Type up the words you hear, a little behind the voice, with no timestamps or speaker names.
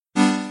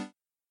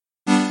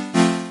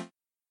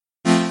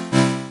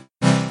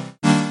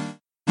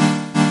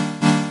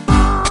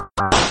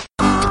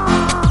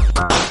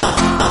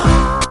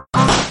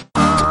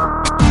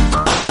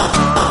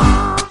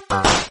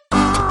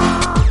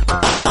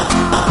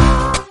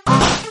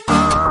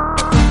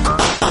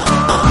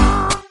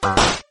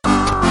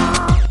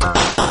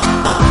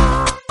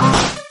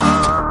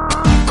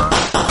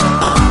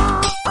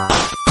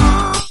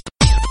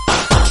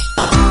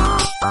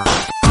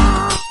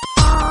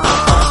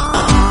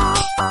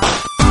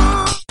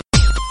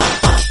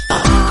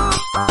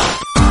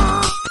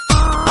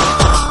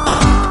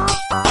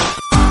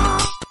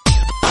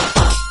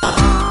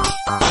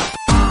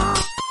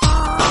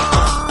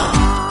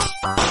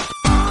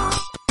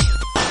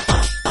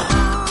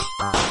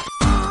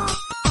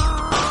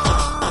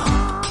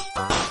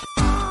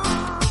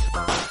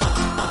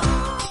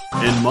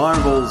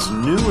Marvel's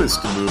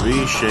newest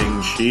movie,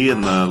 Shang-Chi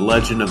and the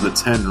Legend of the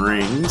Ten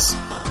Rings.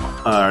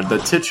 The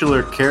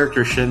titular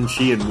character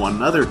Shang-Chi and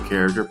one other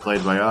character,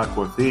 played by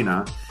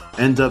Awkwafina,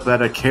 end up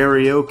at a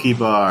karaoke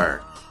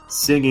bar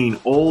singing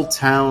Old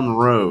Town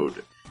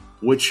Road,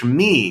 which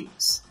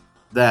means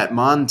that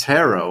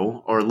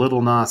Montero, or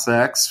Little Nas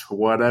X,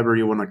 whatever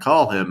you want to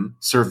call him,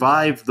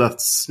 survived the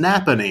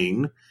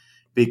snappening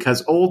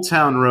because Old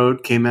Town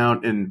Road came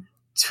out in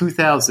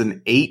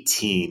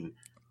 2018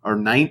 or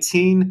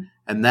 19,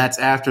 and that's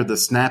after the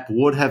snap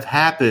would have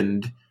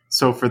happened.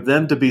 So for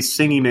them to be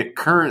singing it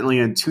currently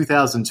in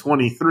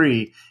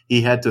 2023,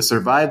 he had to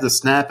survive the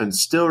snap and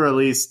still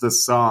release the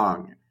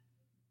song.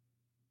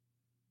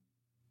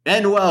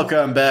 And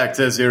welcome back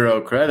to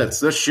Zero Credits,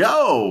 the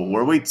show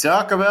where we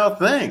talk about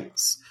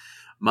things.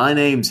 My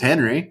name's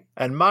Henry.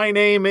 And my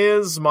name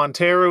is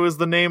Montero is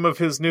the name of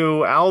his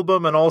new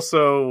album and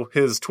also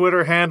his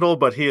Twitter handle,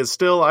 but he is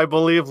still, I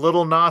believe,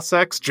 Little Nas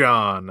X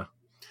John.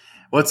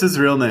 What's his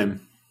real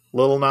name?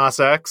 Little Nas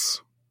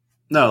X?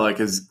 No, like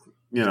his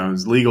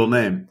legal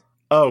name.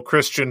 Oh,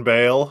 Christian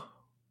Bale.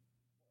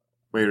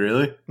 Wait,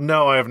 really?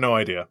 No, I have no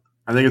idea.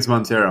 I think it's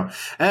Montero.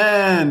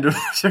 And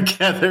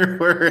together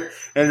we're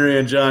Henry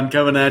and John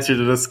coming at you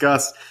to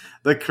discuss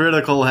the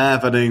critical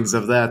happenings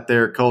of that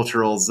there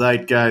cultural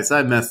zeitgeist.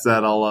 I messed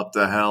that all up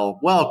to hell.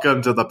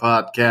 Welcome to the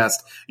podcast.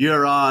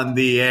 You're on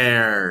the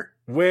air.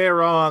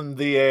 We're on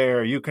the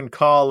air. You can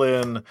call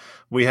in.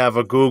 We have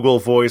a Google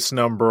Voice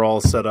number all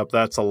set up.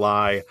 That's a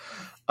lie.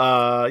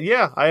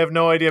 Yeah, I have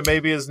no idea.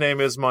 Maybe his name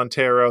is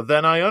Montero.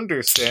 Then I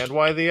understand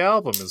why the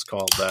album is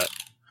called that.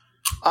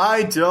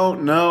 I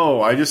don't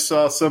know. I just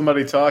saw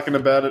somebody talking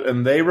about it,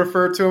 and they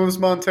refer to him as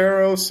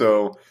Montero,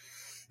 so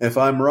if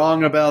I'm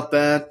wrong about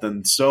that,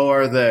 then so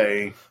are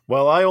they.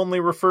 Well, I only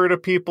refer to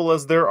people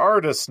as their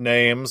artist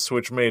names,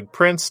 which made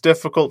Prince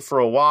difficult for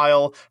a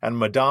while, and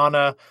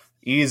Madonna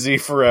easy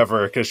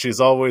forever, because she's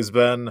always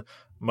been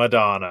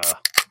Madonna.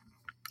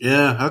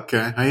 Yeah,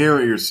 okay. I hear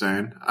what you're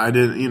saying. I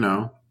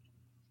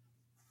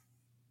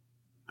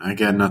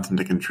got nothing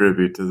to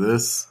contribute to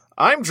this.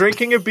 I'm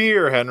drinking a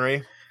beer,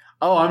 Henry.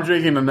 Oh, I'm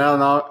drinking a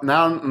now.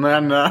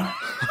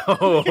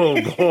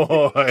 Oh,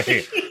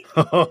 boy.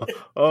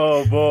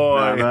 Oh,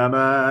 boy.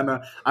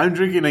 No. I'm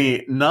drinking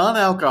a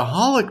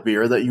non-alcoholic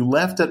beer that you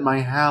left at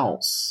my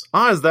house.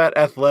 Is that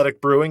Athletic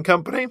Brewing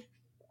Company?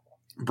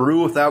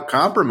 Brew without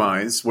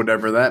compromise,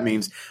 whatever that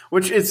means.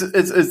 Which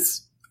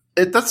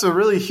that's a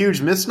really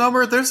huge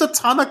misnomer. There's a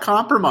ton of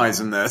compromise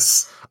in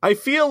this. I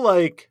feel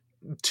like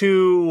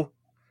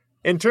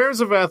in terms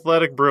of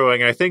Athletic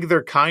Brewing, I think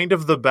they're kind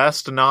of the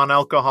best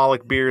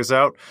non-alcoholic beers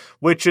out,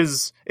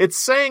 it's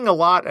saying a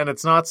lot and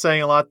it's not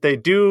saying a lot. They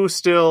do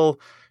still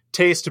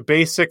taste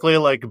basically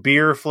like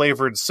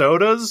beer-flavored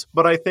sodas,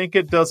 but I think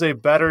it does a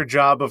better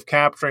job of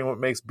capturing what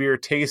makes beer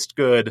taste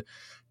good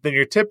than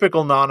your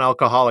typical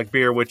non-alcoholic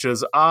beer, which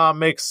is,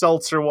 makes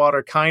seltzer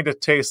water kind of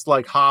taste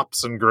like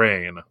hops and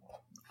grain.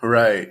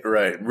 Right.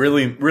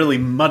 Really, really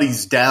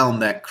muddies down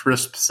that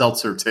crisp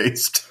seltzer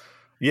taste.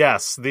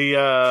 Yes,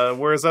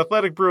 whereas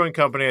Athletic Brewing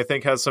Company, I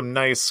think, has some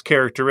nice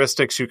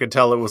characteristics. You can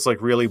tell it was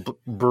like really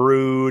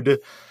brewed,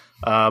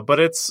 but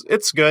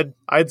it's good.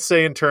 I'd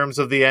say in terms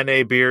of the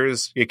NA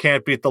beers, you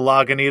can't beat the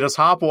Lagunitas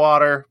Hop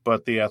Water,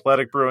 but the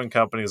Athletic Brewing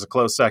Company is a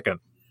close second.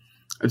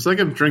 It's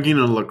like I'm drinking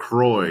a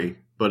LaCroix,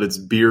 but it's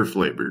beer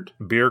flavored.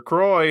 Beer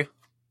Croix.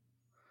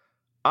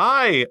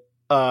 I,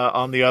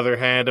 on the other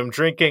hand, am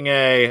drinking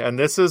and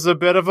this is a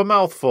bit of a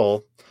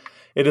mouthful.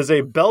 It is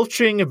a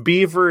Belching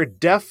Beaver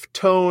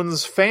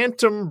Deftones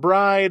Phantom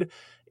Bride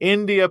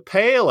India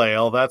Pale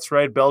Ale. That's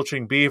right,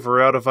 Belching Beaver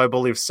out of, I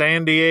believe,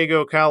 San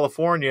Diego,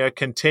 California,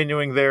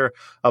 continuing their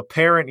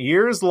apparent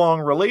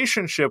years-long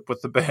relationship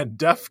with the band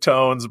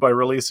Deftones by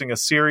releasing a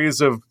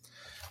series of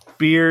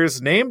beers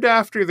named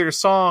after their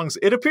songs.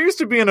 It appears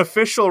to be an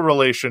official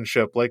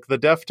relationship, like the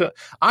Deftones.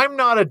 I'm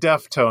not a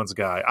Deftones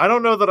guy. I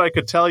don't know that I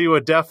could tell you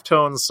a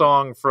Deftones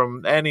song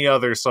from any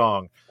other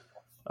song.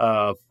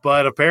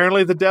 But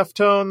apparently the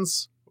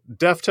Deftones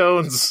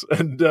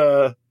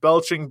and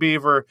Belching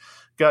Beaver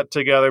got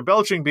together.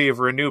 Belching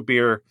Beaver, a new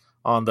beer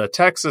on the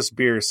Texas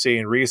beer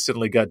scene,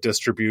 recently got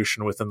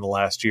distribution within the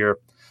last year.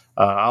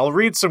 I'll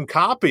read some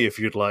copy if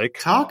you'd like.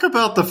 Talk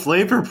about the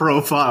flavor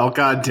profile,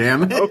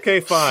 goddammit. Okay,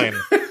 fine.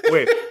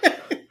 Wait.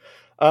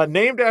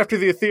 Named after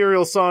the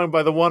ethereal song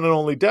by the one and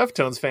only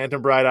Deftones,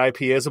 Phantom Bride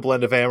IPA is a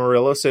blend of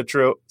Amarillo,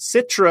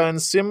 Citra, and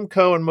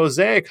Simcoe and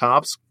Mosaic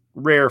hops,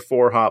 rare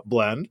 4-hop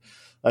blend.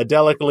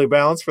 Delicately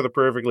balanced for the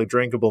perfectly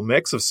drinkable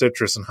mix of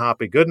citrus and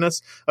hoppy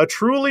goodness. A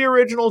truly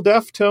original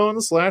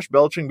Deftones /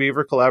 Belching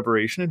Beaver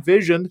collaboration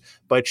envisioned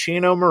by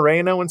Chino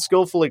Moreno and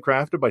skillfully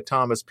crafted by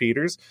Thomas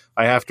Peters.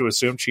 I have to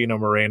assume Chino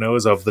Moreno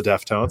is of the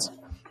Deftones.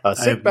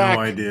 Sit back,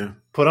 no idea.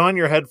 Put on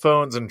your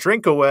headphones and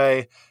drink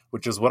away,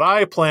 which is what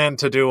I plan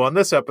to do on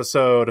this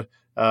episode.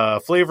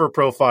 Flavor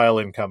profile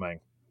incoming.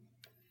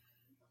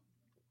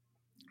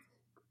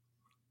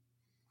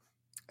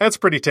 That's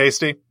pretty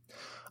tasty.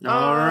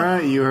 All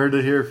right, you heard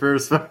it here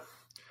first.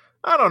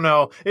 I don't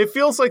know. It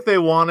feels like they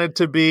wanted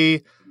to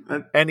be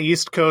an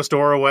East Coast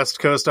or a West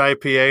Coast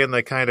IPA, and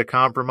they kind of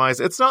compromise.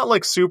 It's not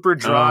like super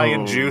dry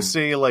and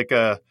juicy like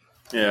a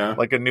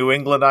New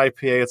England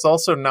IPA. It's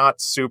also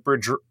not super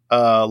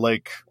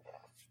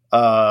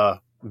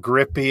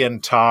grippy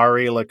and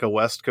tarry like a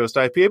West Coast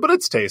IPA, but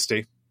it's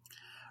tasty.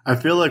 I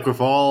feel like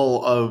with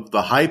all of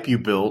the hype you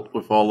built,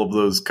 with all of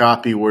those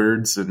copy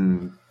words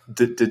and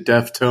the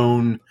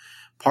Deftone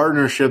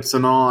partnerships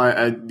and all,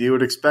 you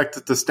would expect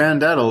it to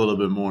stand out a little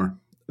bit more.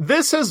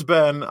 This has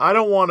been, I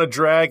don't want to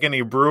drag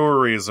any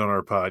breweries on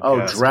our podcast.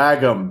 Oh,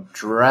 drag them.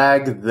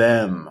 Drag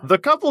them. The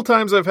couple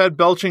times I've had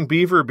Belching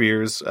Beaver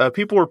beers,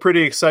 people were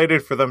pretty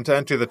excited for them to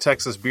enter the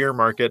Texas beer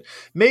market.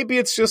 Maybe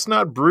it's just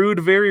not brewed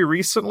very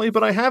recently,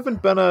 but I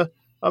haven't been a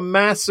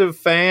massive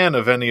fan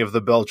of any of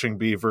the Belching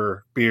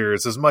Beaver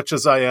beers as much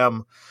as I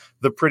am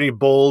the pretty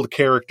bold,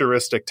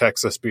 characteristic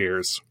Texas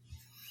beers.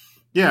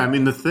 Yeah, I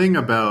mean, the thing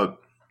about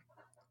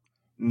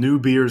new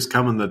beers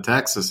coming to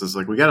Texas is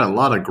like we got a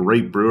lot of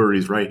great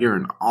breweries right here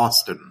in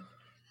Austin.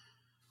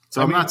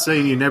 So I'm not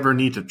saying you never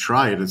need to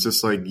try it. It's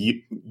just like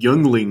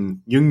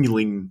Yuengling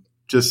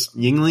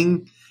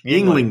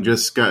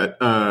just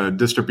got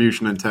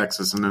distribution in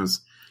Texas, and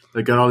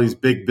they got all these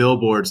big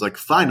billboards like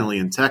finally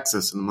in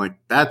Texas, and I'm like,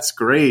 that's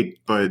great,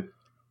 but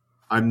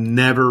I'm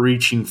never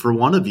reaching for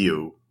one of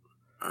you.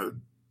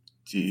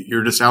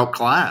 You're just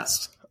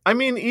outclassed. I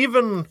mean,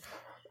 even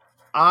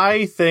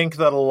I think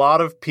that a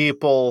lot of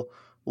people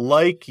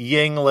like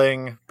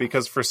Yuengling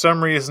because for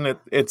some reason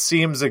it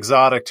seems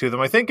exotic to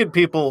them. I think in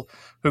people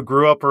who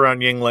grew up around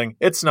Yuengling,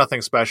 it's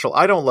nothing special.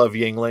 I don't love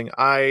Yuengling.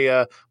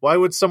 Why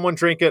would someone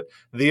drink it?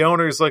 The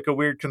owner's like a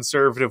weird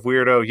conservative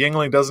weirdo.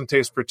 Yuengling doesn't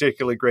taste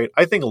particularly great.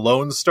 I think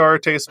Lone Star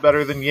tastes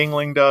better than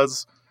Yuengling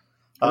does.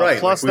 Right.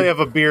 Plus, they have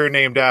a beer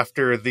named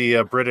after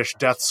the British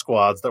death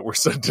squads that were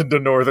sent into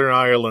Northern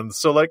Ireland.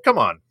 So, like, come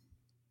on.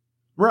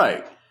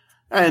 Right.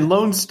 And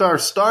Lone Star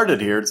started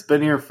here. It's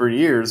been here for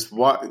years.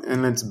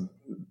 And it's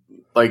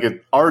like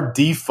our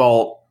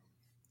default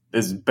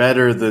is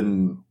better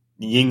than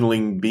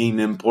Yuengling being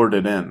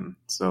imported in.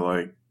 So,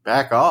 like,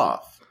 back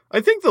off.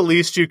 I think the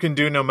least you can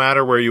do, no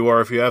matter where you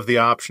are, if you have the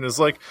option, is,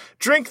 like,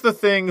 drink the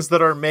things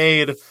that are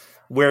made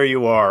where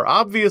you are.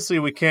 Obviously,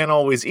 we can't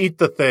always eat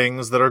the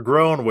things that are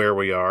grown where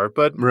we are,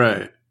 but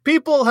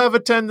people have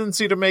a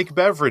tendency to make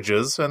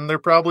beverages, and they're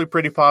probably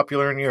pretty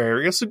popular in your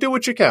area, so do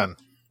what you can.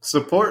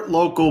 Support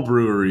local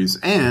breweries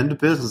and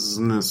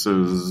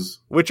businesses.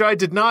 Which I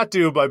did not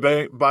do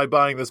by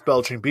buying this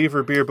Belching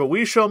Beaver beer, but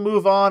we shall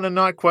move on and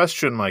not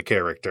question my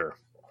character.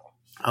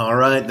 All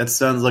right, that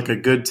sounds like a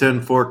good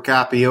 10-4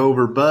 copy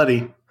over,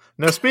 buddy.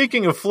 Now,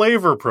 speaking of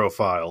flavor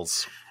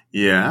profiles.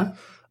 Yeah?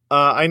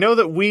 I know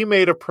that we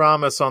made a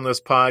promise on this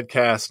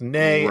podcast,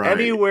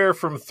 anywhere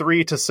from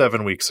 3 to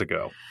 7 weeks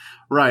ago.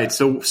 Right,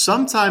 so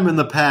sometime in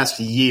the past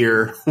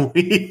year,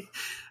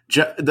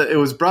 it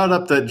was brought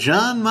up that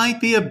John might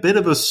be a bit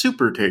of a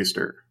super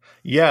taster.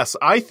 Yes,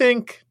 I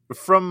think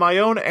from my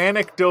own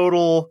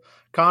anecdotal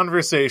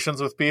conversations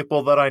with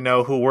people that I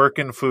know who work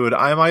in food,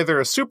 I'm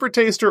either a super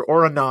taster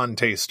or a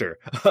non-taster,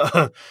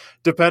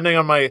 depending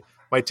on my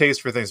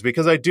taste for things,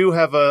 because I do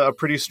have a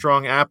pretty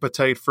strong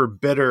appetite for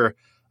bitter,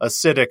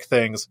 acidic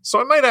things,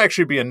 so I might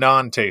actually be a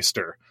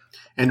non-taster.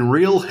 And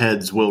real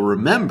heads will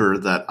remember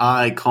that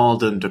I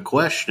called into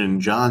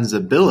question John's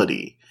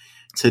ability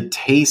to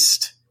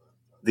taste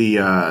the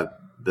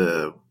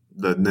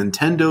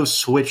Nintendo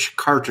Switch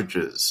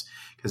cartridges.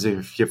 Because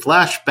if you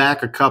flash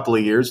back a couple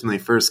of years when they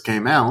first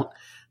came out,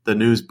 the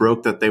news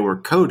broke that they were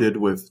coated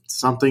with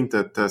something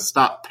to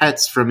stop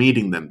pets from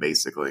eating them,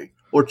 basically,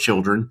 or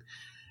children.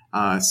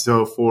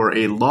 So for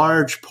a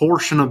large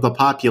portion of the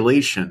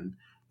population,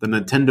 the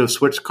Nintendo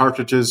Switch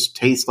cartridges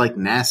taste like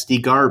nasty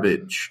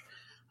garbage.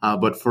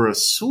 But for a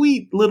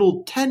sweet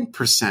little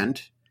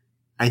 10%,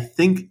 I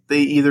think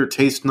they either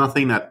taste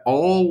nothing at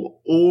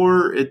all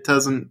or it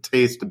doesn't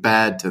taste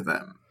bad to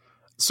them.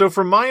 So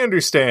from my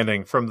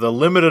understanding, from the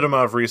limited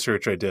amount of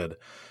research I did,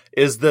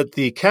 is that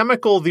the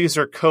chemical these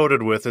are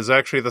coated with is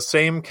actually the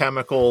same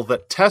chemical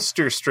that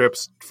tester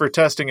strips for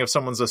testing if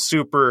someone's a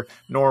super,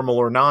 normal,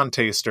 or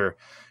non-taster.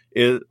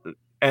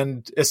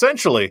 And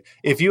essentially,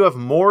 if you have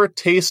more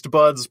taste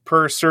buds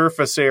per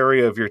surface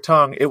area of your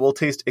tongue, it will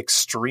taste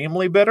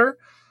extremely bitter.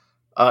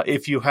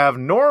 If you have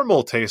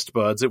normal taste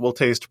buds, it will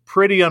taste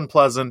pretty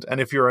unpleasant. And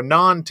if you're a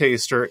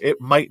non-taster, it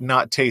might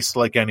not taste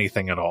like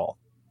anything at all.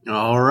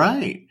 All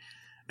right.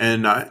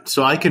 And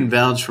so I can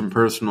vouch from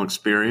personal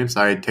experience.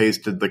 I had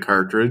tasted the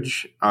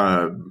cartridge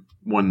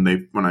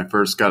when I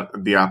first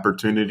got the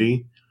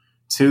opportunity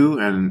to,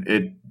 and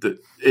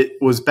it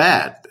was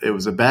bad. It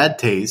was a bad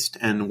taste,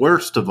 and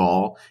worst of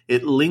all,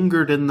 it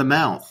lingered in the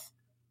mouth.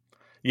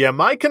 Yeah,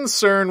 my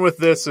concern with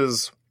this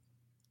is,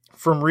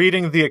 from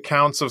reading the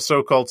accounts of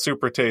so-called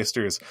super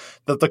tasters,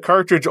 that the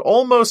cartridge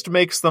almost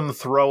makes them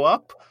throw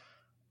up.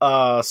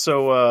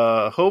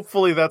 So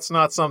hopefully that's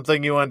not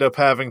something you end up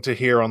having to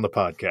hear on the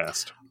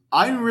podcast.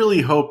 I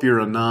really hope you're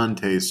a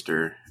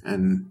non-taster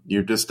and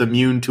you're just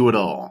immune to it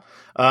all.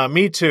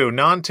 Me too.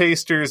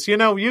 Non-tasters,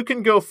 you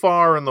can go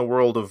far in the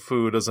world of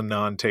food as a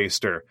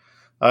non-taster.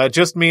 It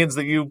just means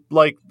that you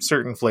like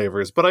certain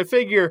flavors. But I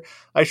figure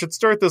I should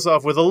start this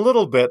off with a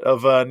little bit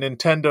of a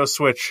Nintendo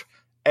Switch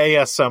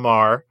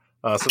ASMR.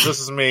 So this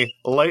is me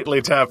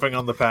lightly tapping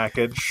on the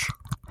package.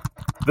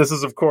 This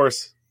is, of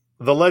course,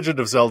 The Legend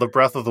of Zelda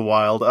Breath of the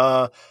Wild,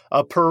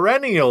 a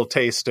perennial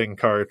tasting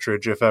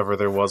cartridge, if ever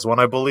there was one.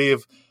 I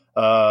believe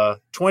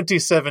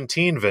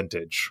 2017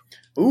 vintage.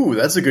 Ooh,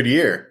 that's a good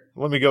year.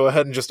 Let me go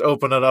ahead and just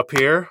open it up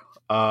here.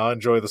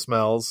 Enjoy the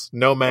smells.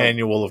 No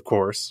manual, of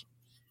course.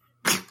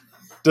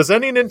 Does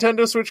any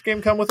Nintendo Switch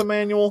game come with a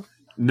manual?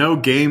 No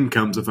game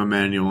comes with a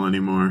manual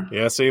anymore.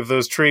 Yeah, save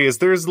those trees.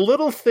 There's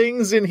little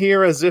things in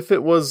here as if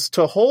it was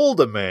to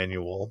hold a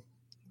manual.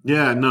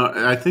 Yeah, no,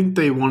 I think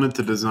they wanted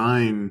to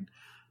design...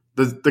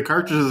 The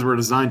cartridges were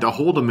designed to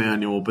hold a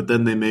manual, but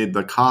then they made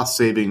the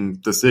cost-saving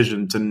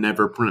decision to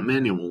never print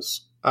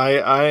manuals.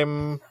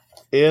 I'm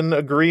in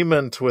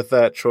agreement with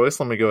that choice.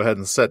 Let me go ahead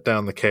and set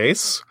down the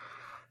case.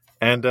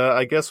 And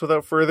I guess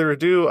without further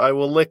ado, I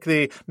will lick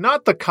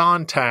not the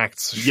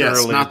contacts, surely.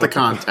 Yes, not the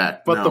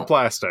contact, but no. the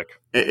plastic.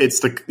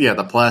 It's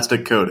the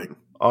plastic coating.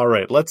 All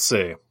right, let's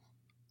see.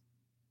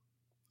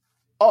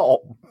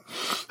 Oh.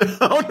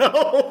 Oh,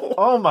 no.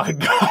 Oh, my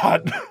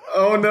God.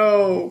 Oh,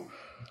 no.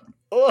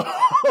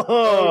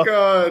 Oh,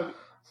 God.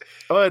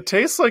 Oh, it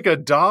tastes like a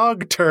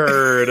dog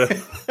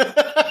turd.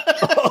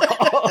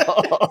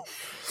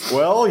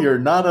 Well, you're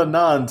not a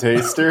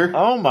non-taster.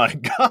 Oh, my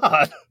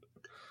God.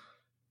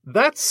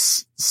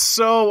 That's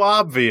so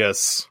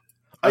obvious.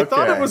 I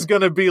thought it was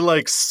going to be,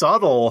 like,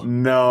 subtle.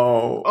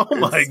 No. Oh,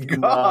 my God.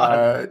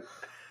 Not.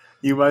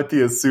 You might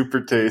be a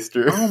super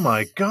taster. Oh,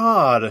 my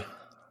God.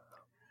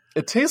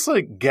 It tastes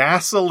like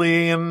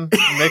gasoline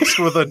mixed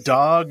with a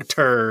dog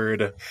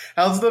turd.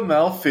 How's the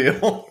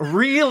mouthfeel?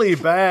 Really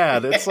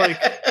bad.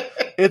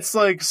 It's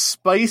like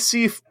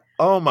spicy.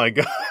 Oh, my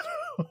God.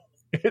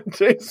 It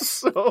tastes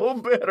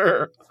so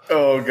bitter.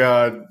 Oh,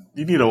 God.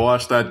 You need to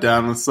wash that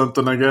down with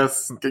something, I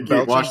guess.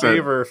 Belching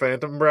Beaver,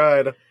 Phantom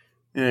Bride.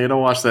 Yeah, you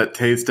don't wash that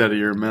taste out of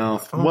your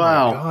mouth. Oh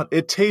wow. My God.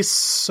 It tastes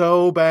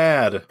so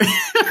bad.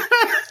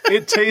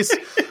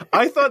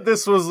 I thought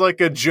this was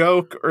like a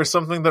joke or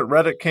something that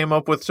Reddit came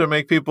up with to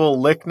make people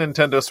lick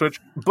Nintendo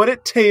Switch, but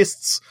it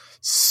tastes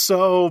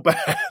so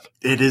bad.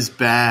 It is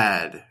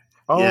bad.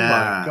 Oh,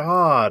 my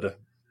God.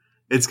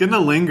 It's going to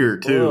linger,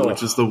 too, Ugh.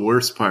 which is the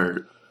worst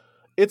part.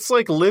 It's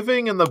like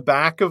living in the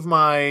back of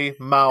my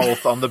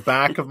mouth, on the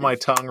back of my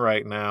tongue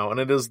right now, and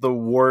it is the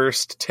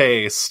worst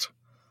taste.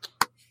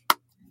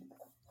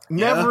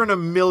 Never in a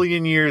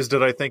million years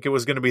did I think it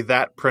was going to be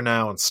that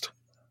pronounced.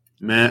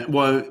 Man,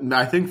 well,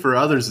 I think for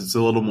others it's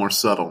a little more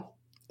subtle.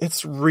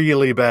 It's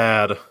really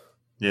bad.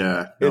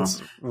 Yeah. No.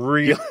 It's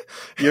real.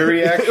 Your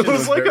reaction it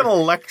was like an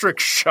electric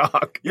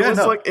shock. It was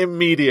like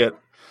immediate.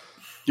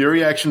 Your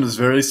reaction is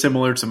very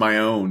similar to my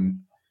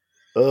own.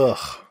 Ugh.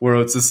 Where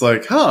it's just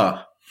like,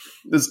 huh.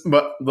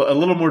 But a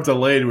little more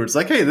delayed where it's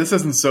like, hey, this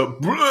isn't so...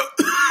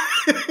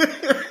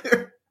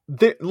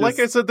 Like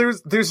I said,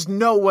 there's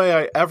no way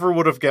I ever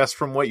would have guessed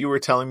from what you were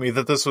telling me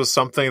that this was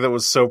something that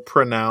was so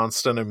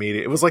pronounced and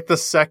immediate. It was like the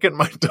second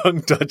my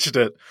tongue touched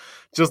it,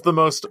 just the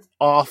most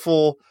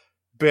awful,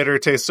 bitter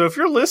taste. So if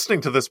you're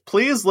listening to this,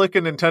 please lick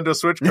a Nintendo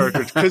Switch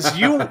cartridge, because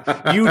you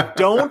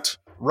don't,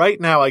 right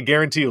now, I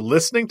guarantee you,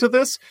 listening to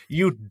this,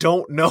 you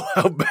don't know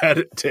how bad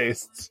it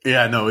tastes.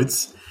 Yeah, no,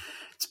 it's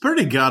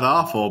pretty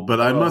god-awful,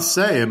 but I must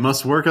say, it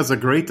must work as a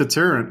great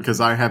deterrent, because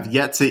I have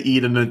yet to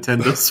eat a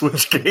Nintendo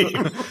Switch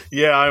game.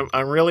 Yeah,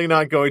 I'm really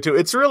not going to.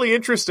 It's really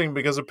interesting,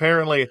 because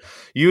apparently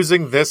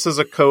using this as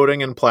a coating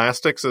in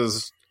plastics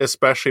is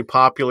especially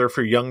popular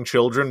for young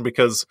children,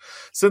 because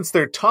since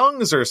their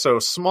tongues are so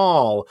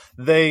small,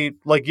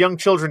 young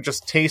children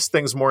just taste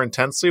things more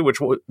intensely,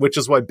 which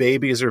is why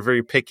babies are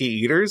very picky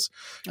eaters,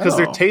 because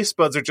their taste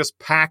buds are just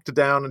packed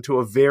down into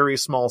a very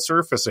small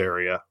surface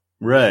area.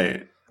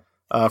 Right.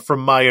 From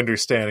my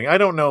understanding. I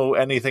don't know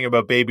anything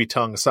about baby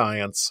tongue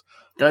science.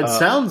 It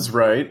sounds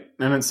right,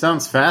 and it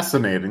sounds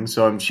fascinating,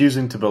 so I'm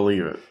choosing to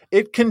believe it.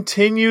 It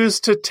continues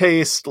to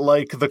taste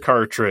like the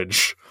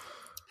cartridge.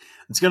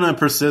 It's going to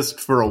persist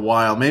for a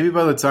while. Maybe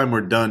by the time we're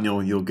done,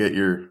 you'll get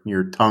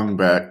your tongue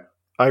back.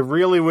 I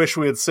really wish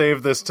we had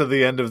saved this to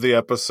the end of the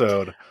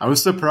episode. I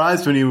was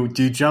surprised when you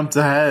jumped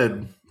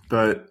ahead,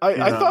 but...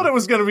 I thought it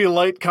was going to be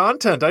light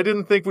content. I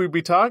didn't think we'd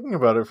be talking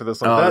about it for this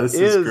long. This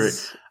is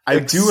great.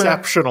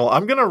 Exceptional.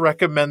 I'm going to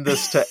recommend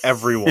this to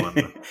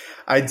everyone.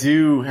 I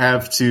do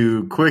have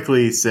to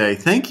quickly say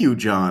thank you,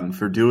 John,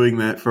 for doing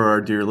that for our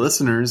dear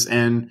listeners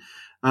and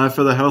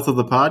for the health of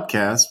the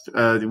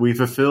podcast. We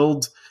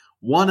fulfilled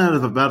one out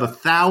of about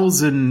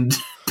 1,000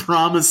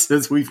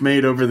 promises we've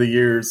made over the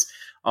years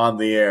on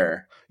the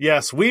air.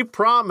 Yes, we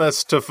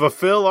promise to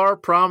fulfill our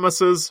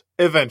promises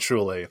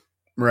eventually.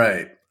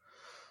 Right.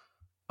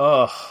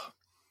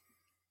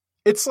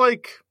 It's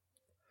like...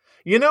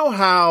 You know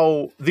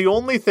how the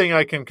only thing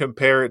I can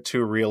compare it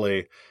to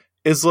really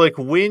is like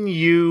when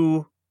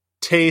you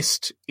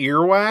taste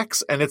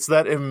earwax and it's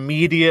that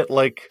immediate,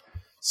 like,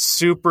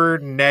 super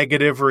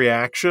negative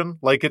reaction.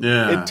 Like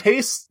it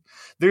tastes,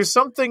 there's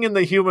something in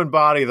the human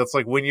body that's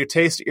like when you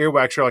taste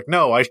earwax, you're like,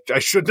 no, I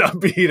should not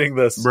be eating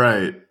this.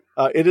 Right.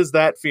 It is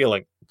that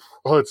feeling.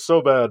 Oh, it's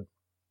so bad.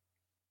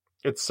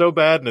 It's so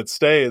bad and it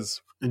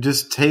stays. It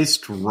just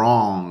tastes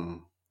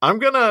wrong. I'm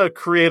going to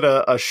create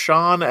a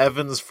Sean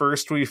Evans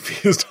First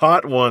We've Used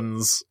Hot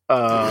Ones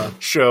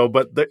show,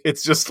 but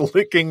it's just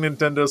licking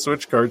Nintendo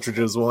Switch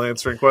cartridges while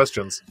answering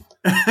questions.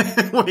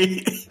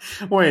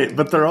 Wait,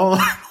 but they're all...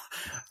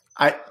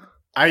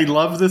 I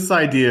love this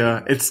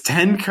idea. It's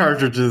 10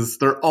 cartridges.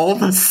 They're all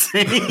the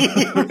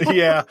same.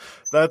 Yeah,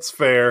 that's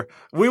fair.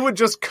 We would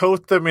just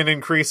coat them in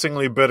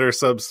increasingly bitter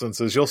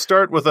substances. You'll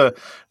start with a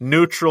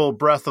neutral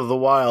Breath of the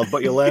Wild,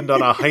 but you'll end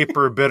on a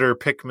hyper bitter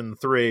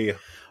Pikmin 3.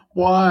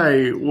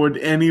 Why would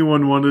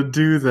anyone want to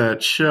do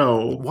that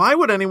show? Why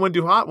would anyone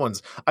do Hot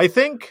Ones? I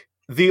think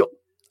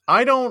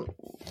I love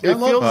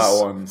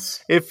Hot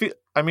Ones.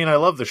 I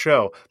love the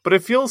show, but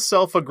it feels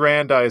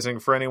self-aggrandizing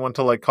for anyone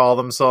to like call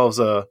themselves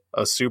a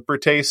super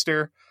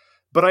taster.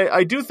 But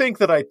I do think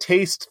that I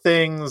taste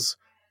things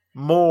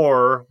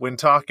more when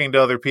talking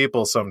to other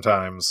people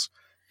sometimes.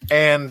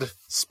 And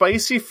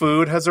spicy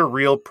food has a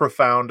real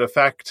profound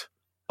effect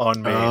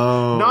on me.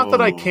 Oh. Not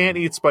that I can't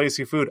eat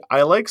spicy food.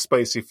 I like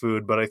spicy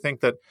food, but I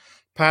think that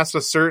past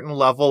a certain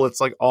level, it's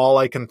like all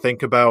I can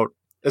think about,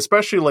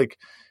 especially like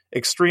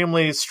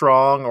extremely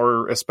strong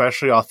or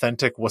especially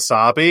authentic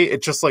wasabi.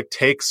 It just like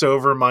takes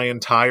over my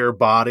entire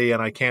body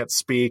and I can't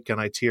speak and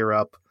I tear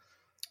up.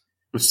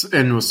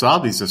 And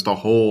wasabi's just a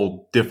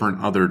whole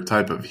different other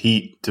type of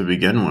heat to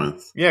begin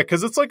with. Yeah,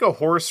 because it's like a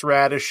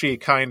horseradishy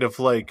kind of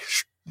like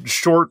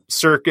short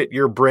circuit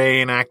your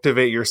brain,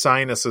 activate your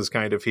sinuses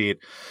kind of heat.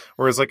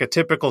 Whereas like a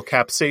typical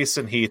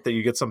capsaicin heat that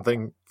you get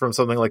from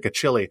something like a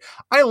chili.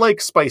 I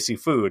like spicy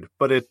food,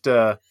 but it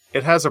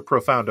has a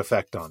profound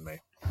effect on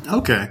me.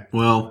 Okay,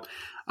 well,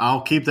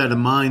 I'll keep that in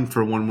mind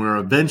for when we're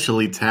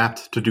eventually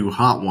tapped to do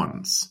Hot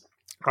Ones.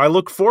 I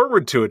look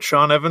forward to it.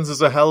 Sean Evans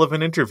is a hell of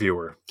an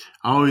interviewer.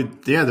 Oh,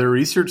 yeah, their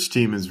research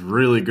team is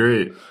really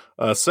great.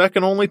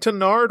 Second only to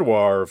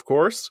Nardwuar, of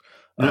course,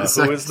 who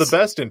is the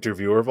best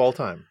interviewer of all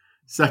time.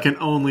 Second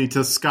only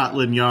to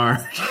Scotland Yard.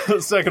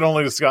 Second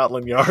only to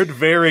Scotland Yard.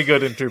 Very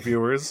good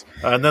interviewers.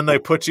 And then they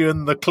put you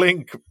in the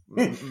clink,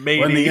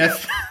 matey.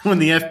 When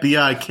the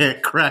FBI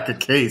can't crack a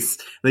case,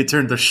 they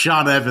turn to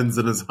Sean Evans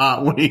and his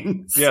hot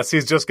wings. Yes,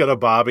 he's just got a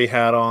Bobby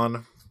hat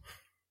on.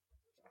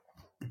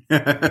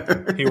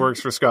 He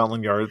works for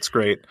Scotland Yard. It's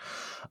great.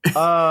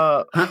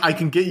 I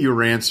can get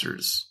your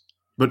answers.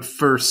 But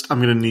first,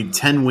 I'm going to need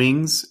 10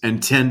 wings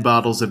and 10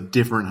 bottles of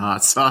different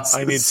hot sauces.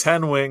 I need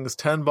 10 wings,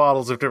 10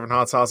 bottles of different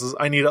hot sauces.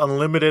 I need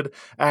unlimited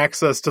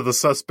access to the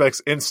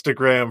suspect's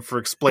Instagram for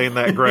Explain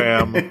That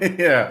Gram.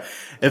 Yeah.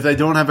 If they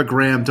don't have a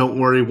gram, don't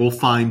worry. We'll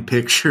find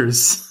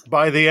pictures.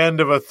 By the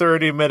end of a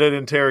 30-minute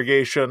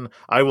interrogation,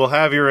 I will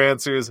have your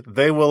answers.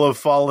 They will have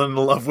fallen in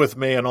love with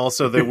me, and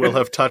also they will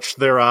have touched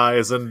their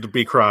eyes and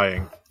be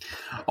crying.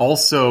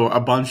 Also, a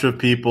bunch of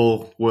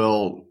people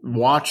will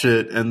watch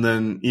it, and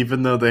then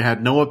even though they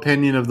had no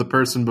opinion of the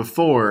person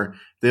before,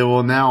 they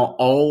will now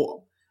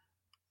all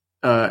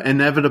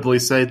inevitably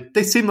say,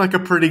 they seem like a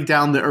pretty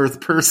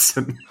down-to-earth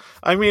person.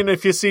 I mean,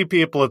 if you see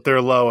people at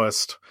their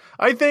lowest,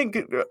 I think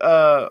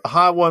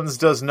Hot Ones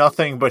does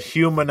nothing but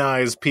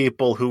humanize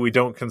people who we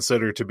don't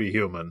consider to be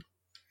human.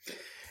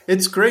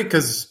 It's great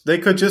because they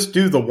could just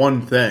do the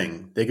one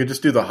thing. They could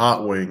just do the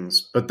hot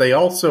wings, but they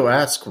also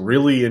ask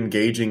really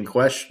engaging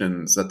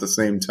questions at the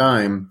same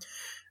time.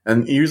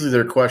 And usually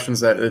they're questions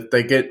that if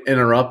they get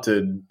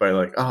interrupted by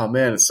like, oh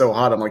man, it's so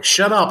hot. I'm like,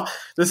 shut up.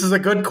 This is a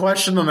good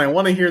question and I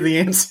want to hear the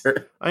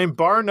answer. I mean,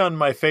 bar none,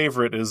 my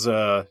favorite is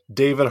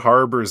David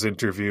Harbour's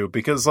interview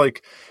because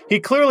like he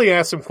clearly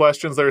asked some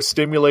questions that are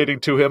stimulating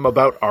to him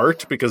about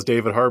art because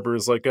David Harbour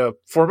is like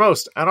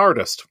foremost an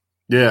artist.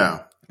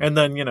 Yeah. And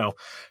then, you know,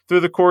 through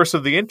the course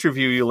of the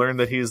interview, you learn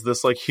that he's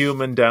this like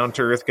human,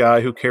 down-to-earth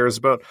guy who cares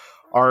about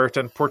art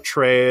and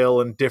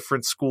portrayal and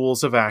different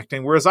schools of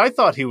acting, whereas I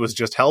thought he was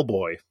just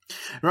Hellboy.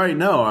 Right,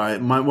 no.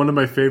 One of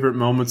my favorite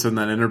moments in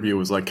that interview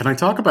was like, can I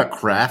talk about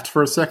craft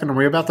for a second? Are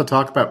we about to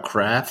talk about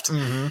craft?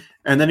 Mm-hmm.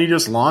 And then he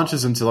just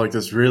launches into like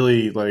this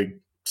really like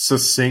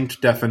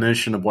succinct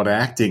definition of what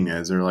acting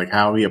is or like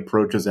how he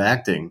approaches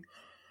acting.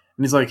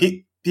 And he's like,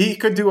 he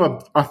could do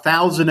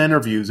 1,000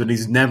 interviews and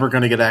he's never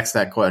going to get asked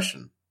that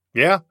question.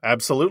 Yeah,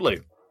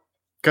 absolutely.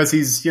 Because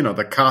he's, you know,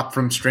 the cop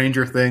from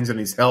Stranger Things and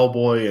he's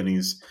Hellboy and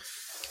he's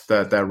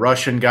that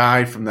Russian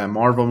guy from that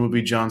Marvel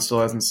movie John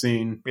still hasn't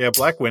seen. Yeah,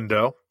 Black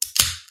Widow.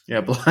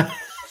 Yeah,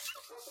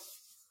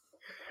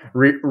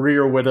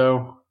 Rear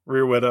Widow.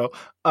 Rear Widow.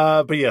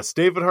 But yes,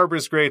 David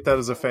Harbour's great. That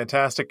is a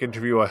fantastic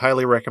interview. I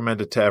highly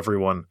recommend it to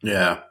everyone.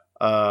 Yeah.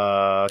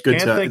 Can't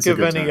think of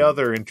any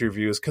other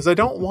interviews because I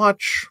don't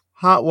watch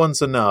Hot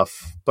Ones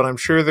enough, but I'm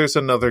sure there's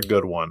another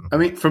good one. I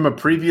mean, from a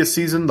previous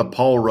season, the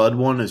Paul Rudd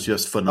one is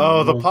just phenomenal.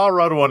 Oh, the Paul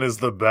Rudd one is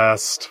the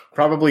best.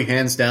 Probably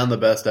hands down the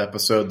best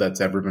episode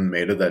that's ever been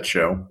made of that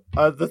show.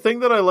 The thing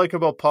that I like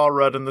about Paul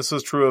Rudd, and this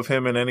is true of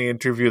him in any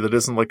interview that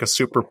isn't like a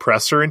super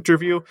presser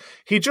interview,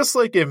 he just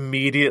like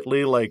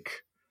immediately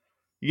like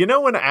You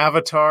know in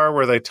Avatar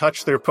where they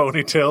touch their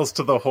ponytails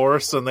to the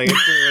horse and they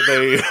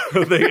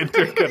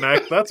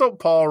interconnect? That's what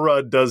Paul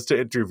Rudd does to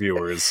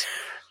interviewers.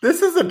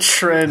 This is a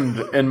trend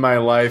in my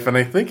life, and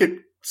I think it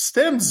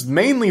stems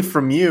mainly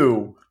from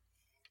you.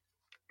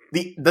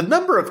 The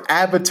number of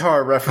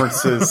Avatar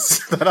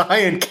references that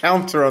I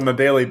encounter on a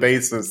daily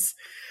basis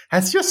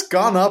has just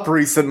gone up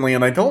recently,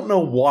 and I don't know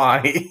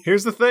why.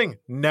 Here's the thing.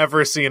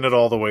 Never seen it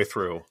all the way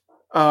through.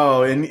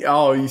 So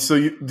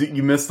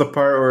you missed the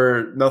part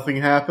where nothing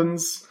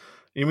happens?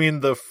 You mean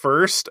the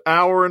first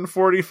hour and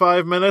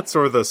 45 minutes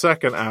or the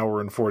second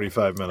hour and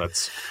 45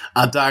 minutes?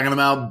 I'm talking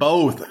about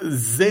both.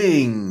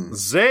 Zing!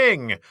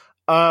 Zing!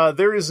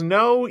 There is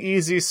no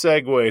easy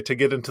segue to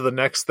get into the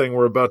next thing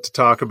we're about to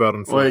talk about,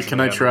 unfortunately. Wait,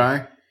 can I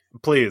try?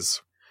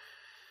 Please.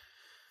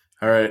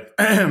 All right.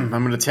 I'm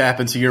going to tap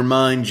into your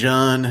mind,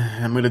 John.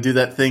 I'm going to do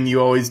that thing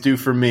you always do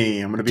for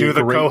me. I'm going to be do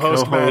the great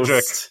co-host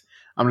magic.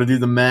 I'm going to do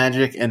the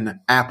magic, and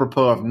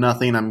apropos of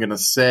nothing, I'm going to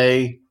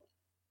say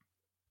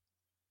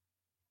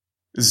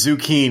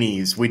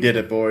zucchinis. We did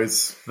it,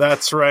 boys.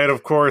 That's right,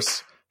 of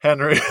course.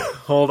 Henry,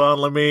 hold on.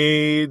 Let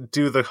me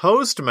do the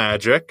host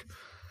magic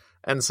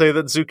and say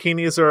that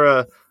zucchinis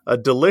are a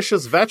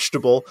delicious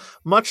vegetable,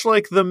 much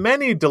like the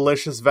many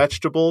delicious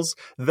vegetables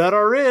that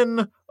are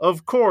in,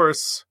 of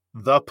course,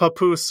 the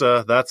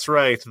pupusa. That's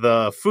right,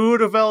 the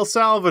food of El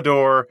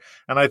Salvador.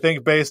 And I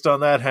think based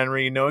on that,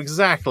 Henry, you know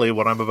exactly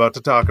what I'm about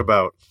to talk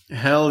about.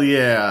 Hell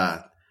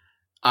yeah.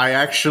 I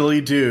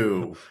actually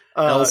do.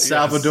 El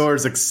Salvador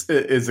is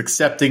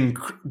accepting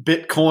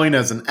Bitcoin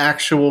as an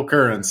actual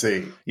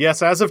currency.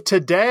 Yes, as of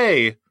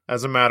today,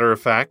 as a matter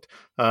of fact,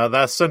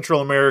 that Central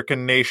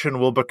American nation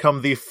will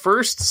become the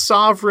first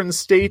sovereign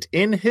state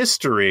in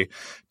history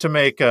to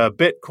make a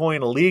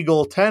Bitcoin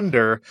legal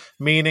tender,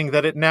 meaning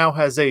that it now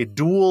has a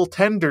dual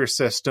tender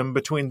system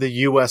between the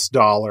US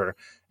dollar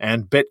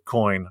and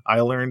Bitcoin.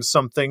 I learned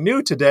something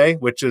new today,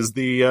 which is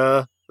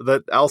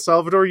that El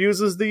Salvador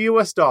uses the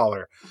US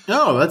dollar.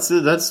 Oh,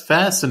 that's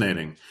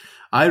fascinating.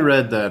 I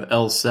read that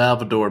El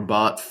Salvador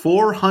bought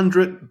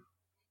 400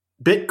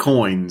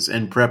 Bitcoins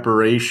in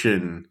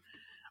preparation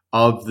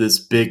of this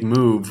big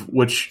move,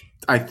 which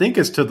I think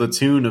is to the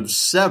tune of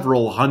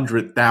several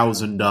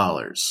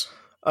 $100,000.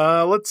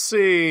 Let's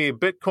see.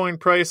 Bitcoin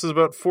price is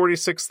about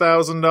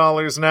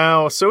 $46,000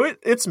 now, so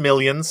it's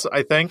millions,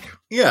 I think.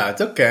 Yeah,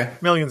 it's okay.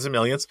 Millions and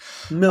millions.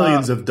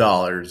 Millions of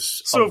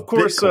dollars. So, of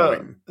course,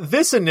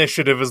 this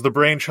initiative is the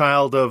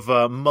brainchild of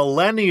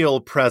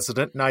millennial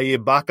president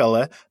Nayib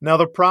Bukele. Now,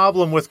 the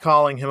problem with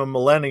calling him a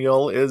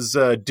millennial is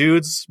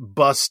dude's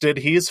busted.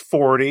 He's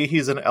 40.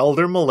 He's an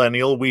elder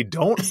millennial. We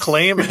don't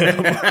claim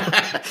him.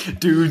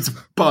 Dude's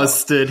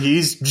busted.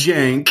 He's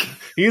jank.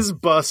 He's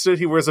busted.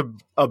 He wears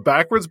a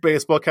backwards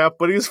baseball cap,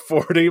 but he's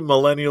 40.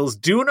 Millennials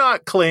do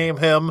not claim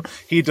him.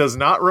 He does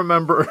not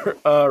remember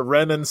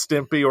Ren and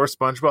Stimpy or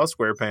SpongeBob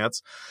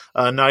SquarePants.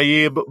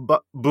 Nayib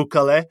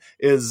Bukele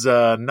is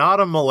not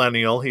a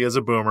millennial. He is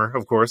a boomer,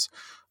 of course.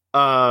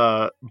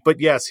 But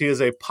yes, he is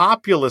a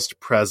populist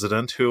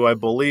president who I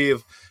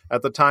believe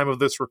at the time of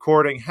this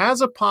recording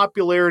has a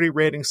popularity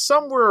rating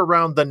somewhere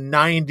around the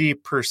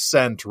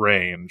 90%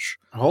 range.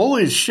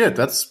 Holy shit,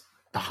 that's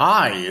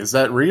high. Is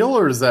that real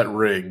or is that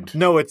rigged?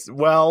 No,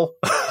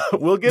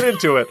 we'll get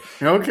into it.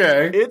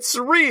 Okay. It's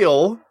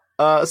real.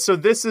 So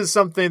this is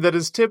something that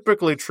is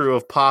typically true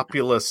of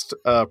populist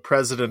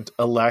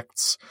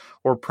president-elects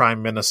or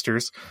prime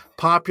ministers.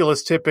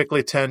 Populists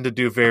typically tend to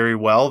do very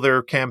well.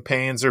 Their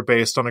campaigns are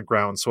based on a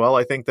groundswell.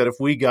 I think that if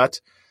we got...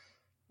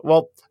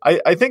 Well,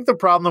 I think the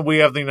problem that we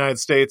have in the United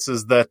States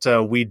is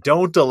that we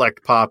don't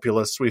elect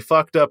populists. We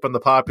fucked up, and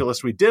the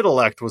populist we did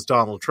elect was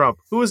Donald Trump,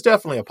 who is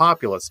definitely a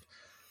populist.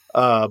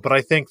 But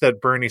I think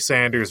that Bernie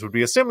Sanders would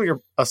be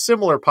a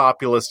similar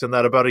populist in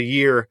that about a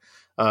year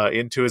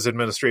into his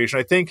administration,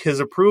 I think his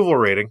approval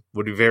rating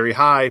would be very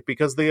high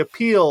because they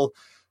appeal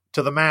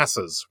to the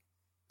masses,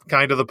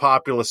 kind of the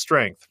populist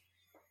strength.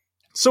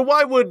 So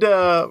why would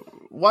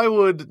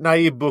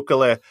Nayib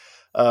Bukele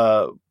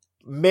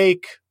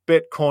make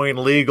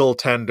Bitcoin legal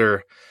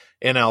tender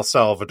in El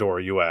Salvador,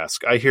 you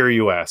ask? I hear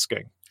you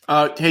asking.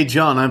 Hey,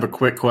 John, I have a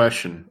quick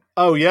question.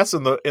 Oh, yes,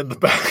 in the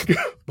back.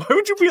 Why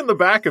would you be in the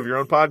back of your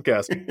own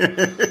podcast?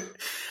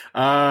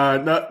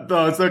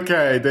 No, it's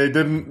okay.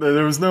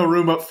 There was no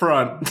room up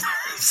front.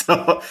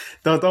 So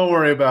don't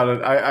worry about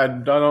it. I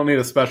don't need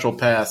a special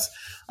pass.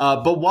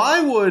 But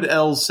why would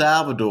El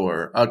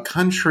Salvador, a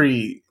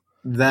country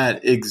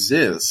that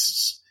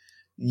exists,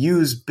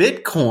 use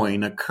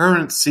Bitcoin, a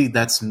currency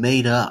that's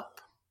made up?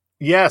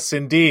 Yes,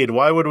 indeed.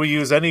 Why would we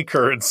use any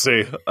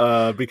currency?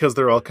 Because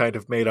they're all kind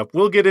of made up.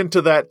 We'll get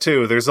into that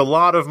too. There's a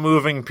lot of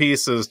moving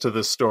pieces to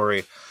this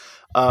story.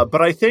 But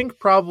I think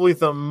probably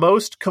the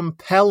most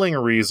compelling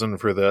reason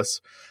for this,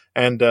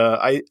 and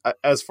I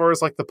as far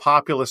as like the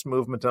populist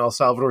movement in El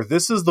Salvador,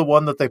 this is the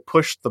one that they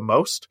pushed the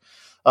most.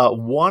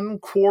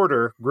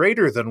 1/4,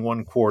 greater than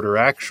 1/4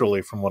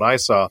 actually, from what I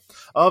saw,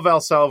 of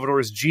El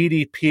Salvador's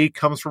GDP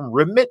comes from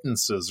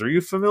remittances. Are you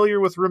familiar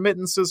with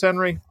remittances,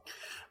 Henry?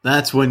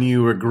 That's when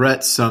you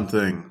regret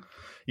something.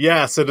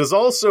 Yes, it is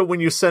also when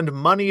you send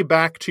money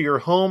back to your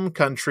home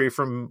country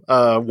from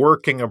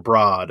working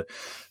abroad.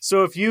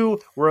 So if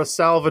you were a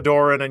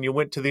Salvadoran and you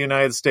went to the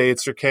United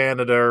States or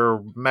Canada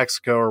or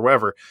Mexico or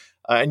wherever,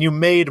 and you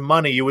made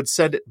money, you would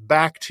send it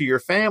back to your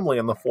family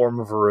in the form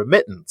of a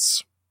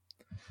remittance.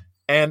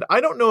 And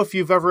I don't know if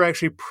you've ever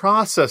actually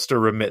processed a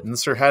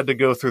remittance or had to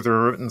go through the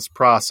remittance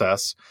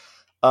process,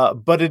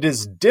 but it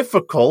is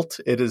difficult,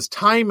 it is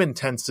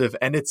time-intensive,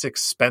 and it's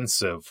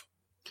expensive.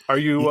 Are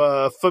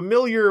you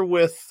familiar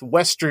with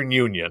Western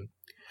Union?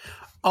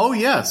 Oh,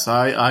 yes.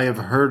 I have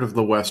heard of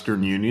the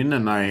Western Union,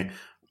 and I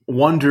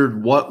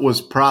wondered what was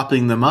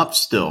propping them up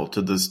still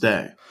to this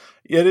day.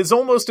 It is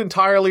almost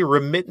entirely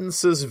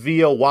remittances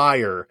via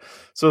wire.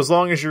 So as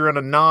long as you're in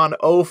a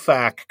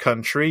non-OFAC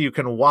country, you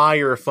can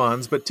wire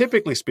funds. But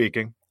typically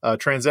speaking, a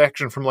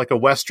transaction from like a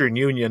Western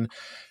Union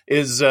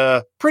is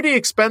pretty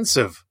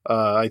expensive.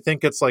 I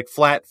think it's like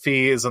flat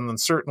fees, and then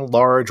certain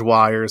large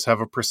wires have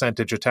a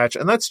percentage attached.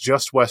 And that's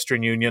just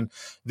Western Union.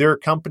 There are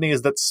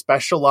companies that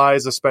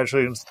specialize,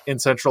 especially in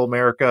Central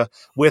America,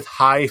 with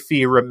high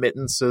fee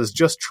remittances,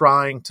 just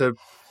trying to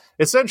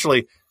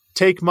essentially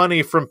take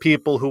money from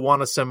people who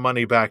want to send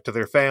money back to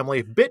their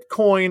family.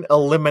 Bitcoin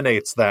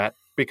eliminates that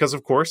because,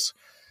 of course,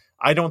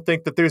 I don't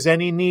think that there's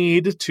any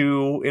need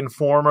to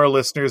inform our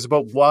listeners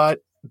about what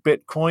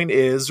Bitcoin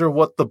is or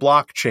what the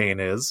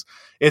blockchain is.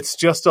 It's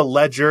just a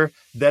ledger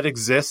that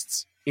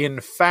exists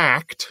in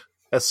fact.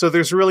 So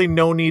there's really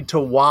no need to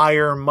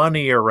wire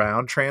money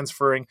around.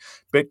 Transferring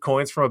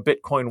Bitcoins from a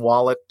Bitcoin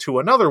wallet to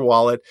another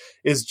wallet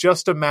is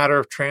just a matter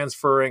of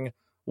transferring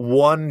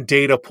one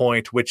data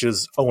point, which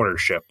is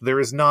ownership. There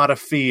is not a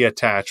fee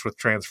attached with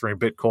transferring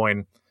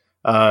Bitcoin,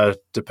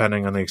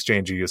 depending on the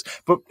exchange you use,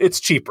 but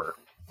it's cheaper.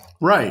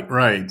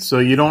 Right. So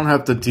you don't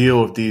have to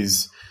deal with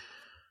these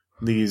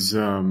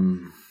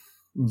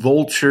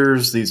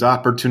vultures, these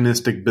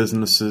opportunistic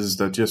businesses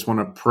that just want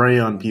to prey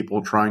on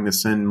people trying to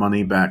send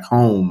money back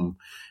home,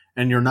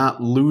 and you're not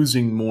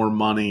losing more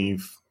money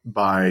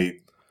by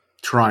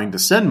trying to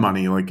send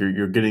money. Like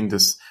you're getting to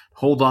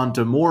hold on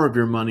to more of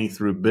your money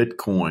through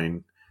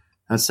Bitcoin.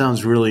 That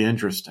sounds really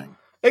interesting.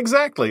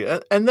 Exactly.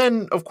 And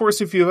then, of course,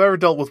 if you've ever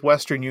dealt with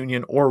Western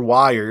Union or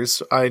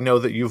wires, I know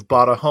that you've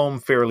bought a home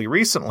fairly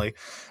recently.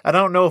 I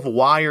don't know if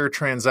wire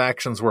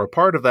transactions were a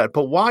part of that,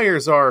 but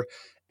wires are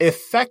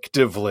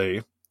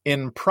effectively,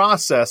 in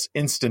process,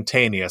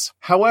 instantaneous.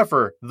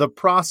 However, the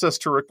process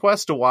to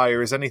request a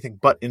wire is anything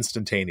but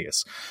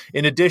instantaneous.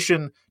 In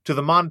addition to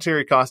the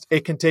monetary cost,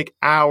 it can take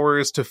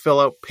hours to fill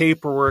out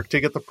paperwork, to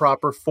get the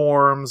proper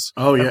forms,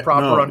 and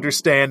proper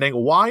understanding.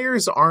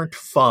 Wires aren't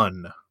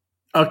fun.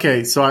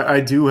 Okay, so I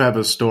do have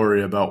a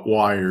story about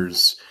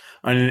wires,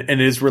 and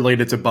it is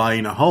related to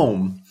buying a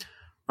home,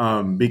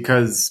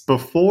 because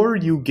before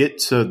you get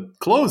to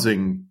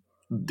closing,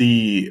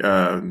 the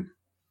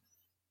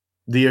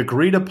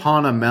agreed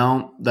upon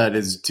amount that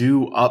is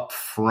due up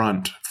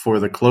front for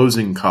the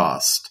closing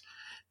cost,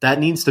 that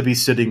needs to be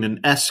sitting in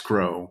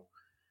escrow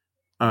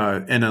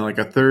in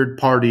a third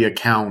party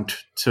account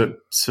to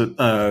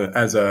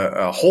as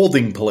a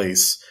holding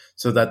place,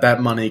 so that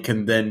money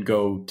can then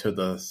go to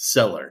the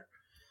seller.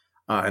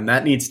 And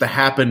that needs to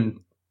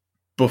happen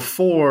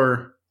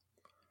before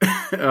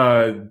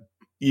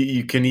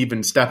you can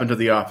even step into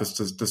the office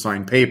to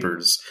sign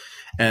papers.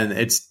 And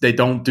they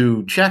don't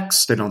do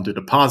checks, they don't do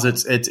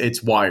deposits.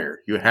 It's wire.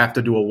 You have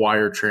to do a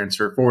wire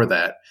transfer for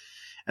that.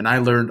 And I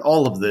learned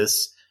all of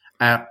this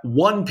at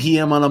 1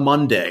 p.m. on a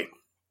Monday.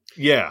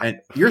 Yeah.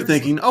 And you're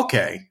thinking,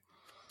 okay,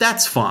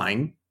 that's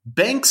fine.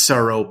 Banks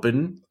are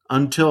open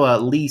until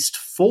at least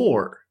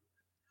 4.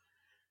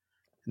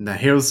 Now,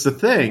 here's the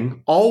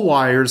thing. All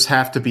wires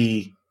have to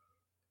be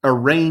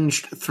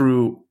arranged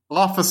through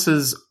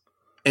offices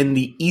in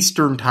the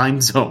Eastern time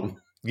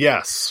zone.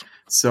 Yes.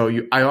 So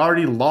I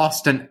already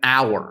lost an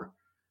hour.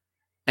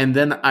 And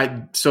then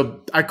I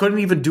couldn't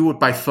even do it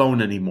by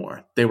phone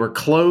anymore. They were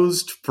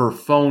closed for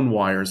phone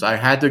wires. I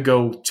had to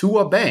go to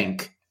a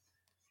bank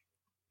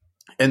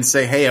and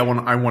say, hey, I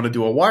want to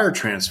do a wire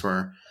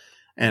transfer.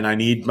 And I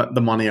need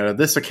the money out of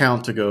this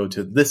account to go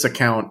to this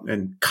account,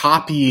 and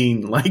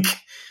copying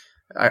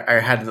I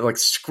had it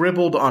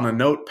scribbled on a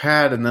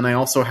notepad, and then I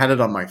also had it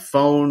on my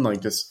phone,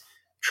 just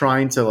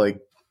trying to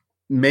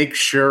make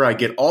sure I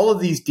get all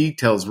of these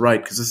details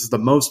right, because this is the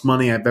most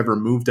money I've ever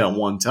moved at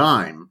one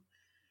time.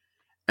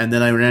 And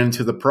then I ran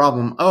into the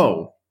problem,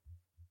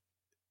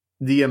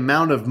 the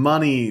amount of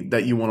money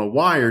that you want to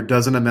wire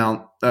doesn't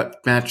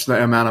match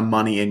the amount of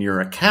money in your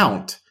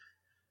account.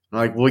 I'm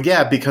like, well,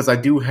 yeah, because I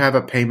do have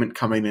a payment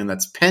coming in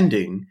that's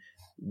pending.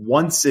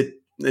 Once it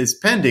is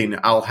pending,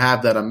 I'll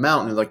have that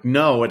amount. And they're like,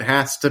 no, it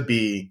has to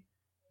be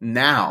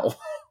now.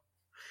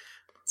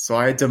 So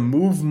I had to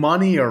move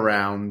money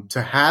around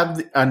to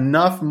have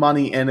enough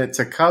money in it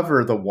to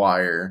cover the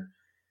wire,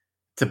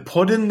 to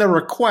put in the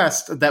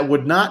request that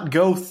would not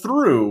go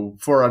through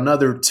for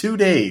another 2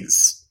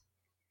 days.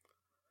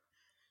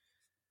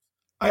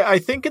 I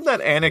think in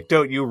that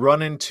anecdote you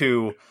run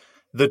into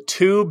the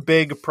two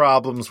big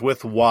problems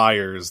with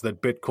wires that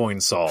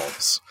Bitcoin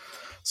solves.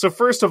 So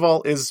first of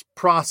all is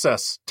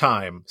process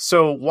time.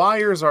 So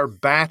wires are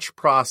batch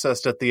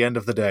processed at the end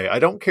of the day. I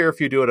don't care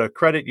if you do it at a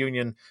credit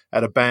union,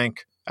 at a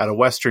bank, at a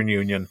Western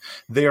Union.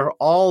 They are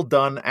all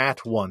done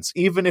at once.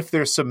 Even if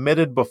they're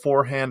submitted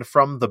beforehand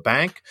from the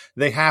bank,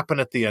 they happen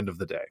at the end of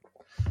the day.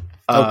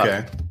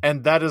 Okay.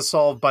 And that is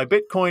solved by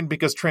Bitcoin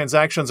because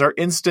transactions are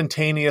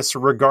instantaneous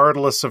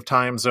regardless of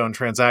time zone.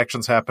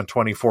 Transactions happen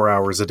 24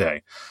 hours a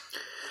day.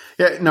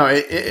 Yeah, no,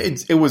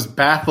 it was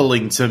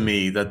baffling to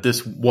me that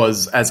this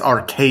was as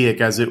archaic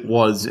as it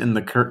was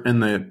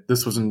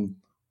this was in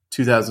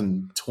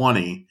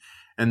 2020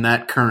 in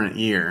that current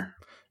year.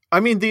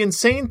 I mean, the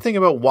insane thing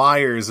about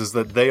wires is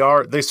that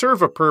they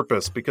serve a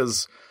purpose,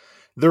 because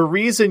the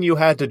reason you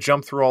had to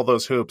jump through all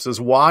those hoops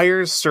is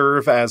wires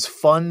serve as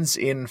funds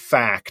in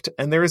fact,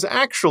 and there is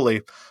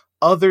actually,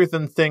 other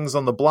than things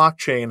on the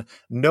blockchain,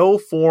 no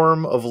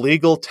form of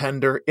legal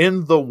tender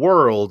in the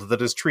world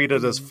that is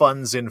treated as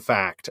funds in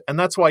fact. And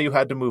that's why you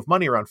had to move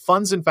money around.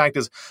 Funds in fact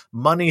is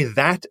money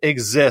that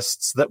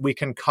exists that we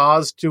can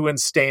cause to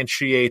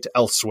instantiate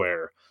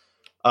elsewhere.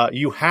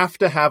 You have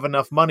to have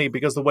enough money,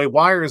 because the way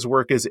wires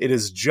work is it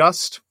is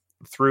just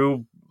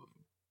through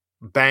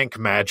bank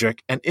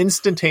magic an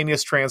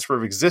instantaneous transfer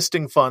of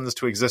existing funds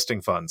to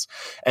existing funds.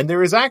 And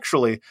there is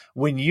actually,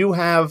 when you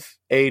have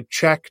a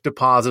check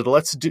deposit,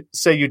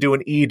 say you do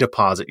an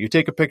e-deposit, you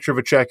take a picture of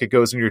a check, it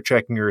goes in your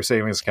checking or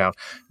savings account.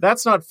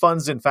 That's not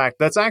funds in fact,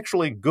 that's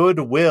actually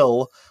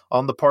goodwill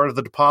on the part of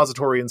the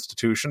depository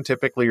institution,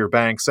 typically your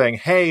bank, saying,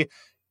 hey,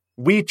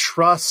 we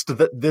trust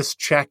that this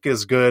check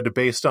is good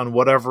based on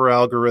whatever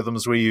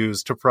algorithms we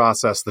use to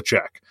process the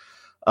check.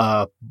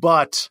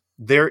 But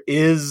there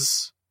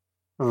is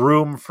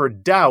room for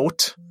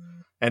doubt,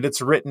 and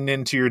it's written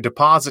into your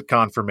deposit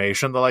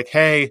confirmation. They're like,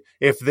 hey,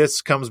 if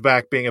this comes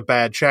back being a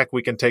bad check,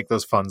 we can take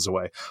those funds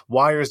away.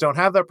 Wires don't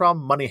have that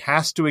problem. Money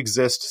has to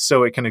exist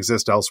so it can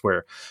exist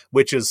elsewhere,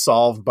 which is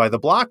solved by the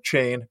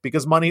blockchain,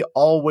 because money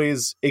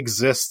always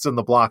exists in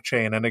the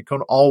blockchain and it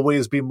can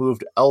always be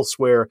moved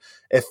elsewhere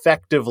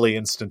effectively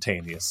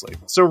instantaneously.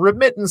 So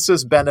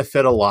remittances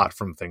benefit a lot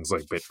from things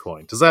like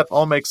Bitcoin. Does that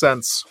all make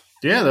sense?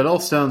 Yeah, that all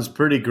sounds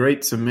pretty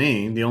great to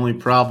me. The only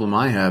problem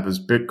I have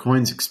is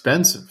Bitcoin's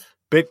expensive.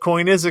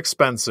 Bitcoin is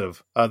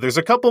expensive. There's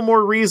a couple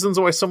more reasons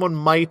why someone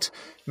might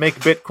make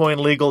Bitcoin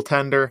legal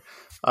tender.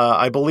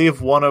 I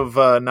believe one of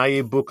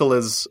Nayib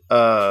Bukela's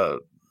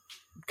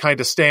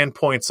kind of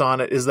standpoints on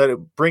it is that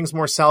it brings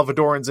more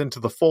Salvadorans into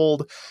the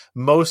fold,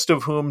 most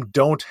of whom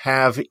don't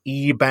have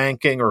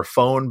e-banking or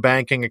phone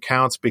banking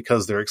accounts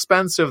because they're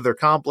expensive, they're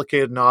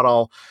complicated. Not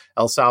all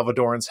El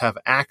Salvadorans have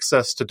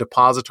access to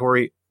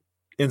depository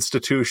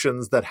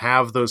institutions that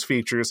have those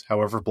features.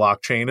 However,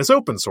 blockchain is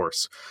open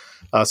source.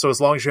 So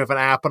as long as you have an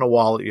app and a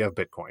wallet, you have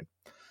Bitcoin.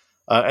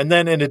 And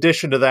then in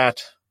addition to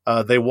that,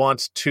 they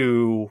want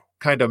to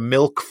kind of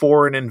milk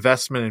foreign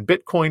investment in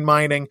Bitcoin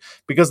mining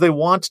because they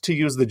want to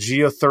use the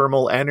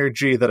geothermal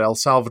energy that El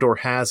Salvador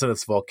has in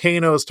its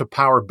volcanoes to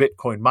power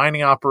Bitcoin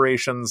mining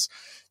operations.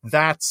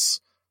 That's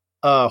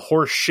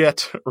horse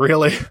shit,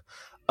 really.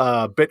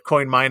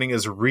 Bitcoin mining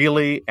is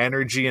really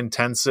energy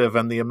intensive,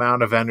 and the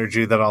amount of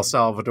energy that El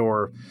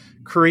Salvador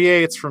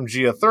creates from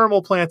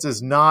geothermal plants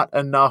is not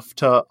enough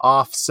to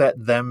offset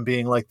them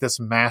being like this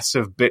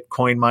massive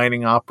Bitcoin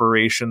mining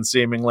operation,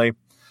 seemingly.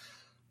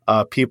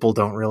 People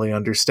don't really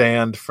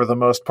understand, for the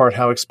most part,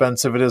 how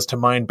expensive it is to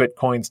mine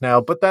Bitcoins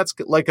now, but that's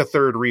like a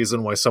third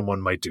reason why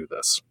someone might do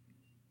this.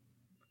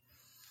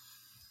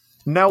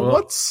 Now,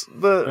 what's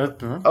the...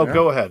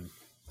 Go ahead.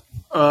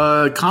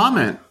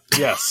 Comment.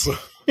 Yes.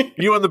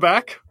 You in the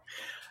back?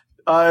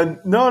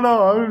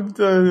 No.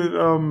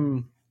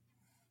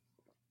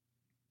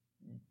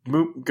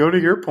 Go to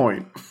your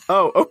point.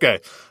 Oh, okay.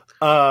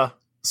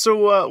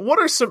 So what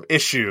are some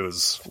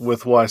issues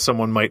with why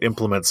someone might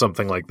implement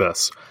something like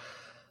this?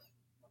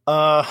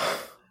 I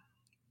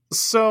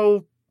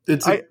think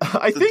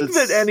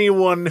that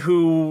anyone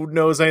who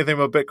knows anything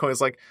about Bitcoin is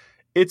like,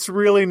 it's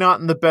really not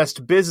in the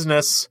best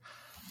business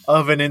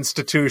of an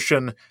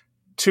institution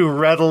to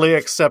readily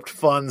accept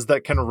funds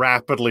that can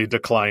rapidly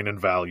decline in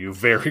value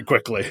very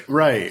quickly.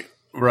 Right.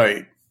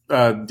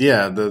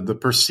 The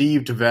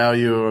perceived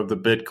value of the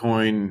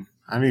Bitcoin,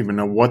 I don't even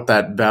know what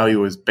that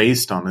value is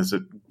based on. Is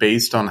it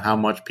based on how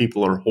much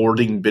people are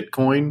hoarding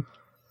Bitcoin?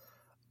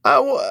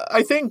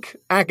 I think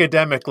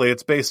academically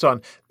it's based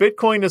on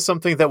Bitcoin is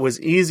something that was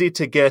easy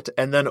to get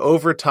and then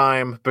over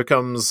time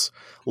becomes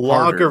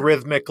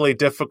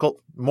logarithmically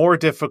more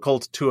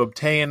difficult to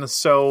obtain.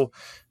 So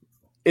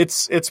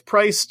it's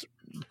priced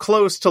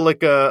close to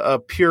like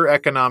a pure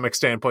economic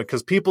standpoint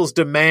because people's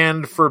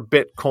demand for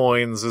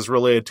Bitcoins is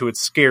related to its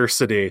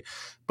scarcity,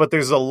 but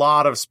there's a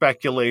lot of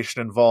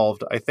speculation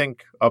involved. I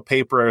think a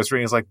paper I was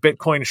reading is like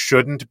Bitcoin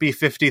shouldn't be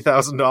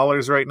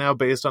 $50,000 right now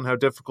based on how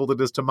difficult it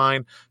is to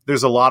mine.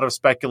 There's a lot of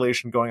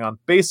speculation going on.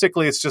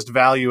 Basically, it's just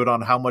valued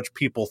on how much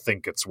people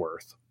think it's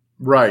worth.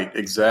 Right,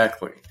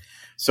 exactly.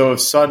 So if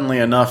suddenly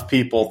enough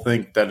people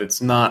think that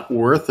it's not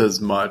worth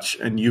as much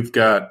and you've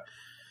got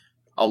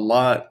a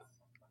lot,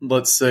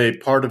 let's say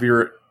part of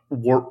your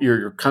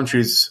your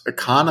country's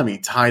economy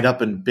tied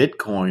up in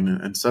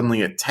Bitcoin and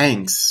suddenly it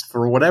tanks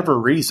for whatever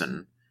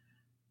reason,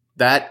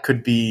 that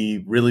could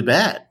be really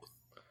bad.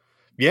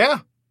 Yeah.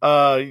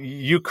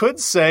 You could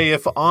say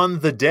if on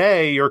the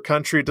day your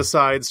country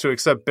decides to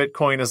accept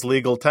Bitcoin as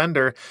legal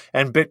tender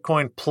and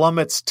Bitcoin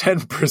plummets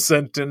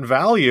 10% in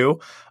value,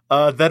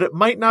 that it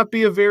might not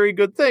be a very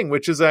good thing,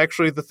 which is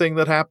actually the thing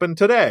that happened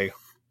today.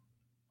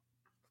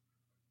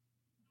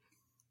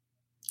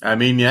 I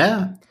mean,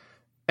 yeah.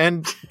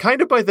 And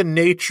kind of by the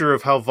nature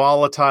of how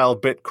volatile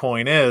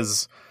Bitcoin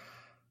is,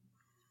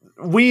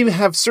 we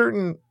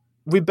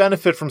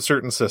benefit from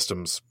certain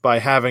systems by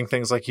having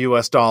things like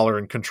US dollar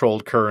and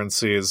controlled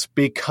currencies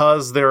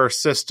because there are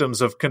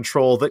systems of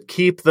control that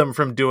keep them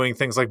from doing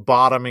things like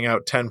bottoming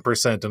out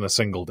 10% in a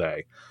single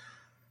day.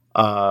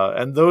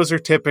 And those are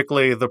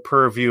typically the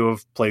purview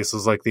of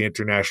places like the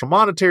International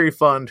Monetary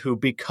Fund, who,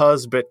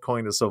 because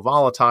Bitcoin is so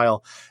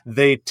volatile,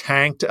 they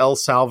tanked El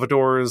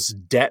Salvador's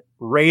debt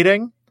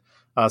rating.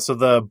 So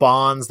the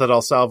bonds that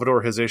El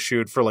Salvador has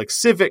issued for like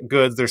civic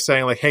goods, they're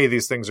saying like, hey,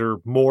 these things are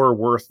more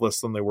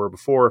worthless than they were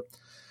before.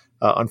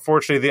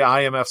 Unfortunately, the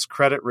IMF's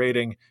credit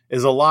rating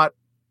is a lot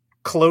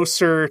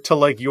closer to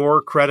like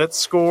your credit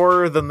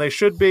score than they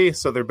should be.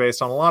 So they're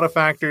based on a lot of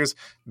factors.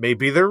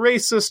 Maybe they're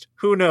racist.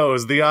 Who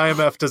knows? The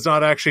IMF does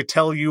not actually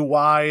tell you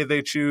why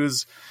they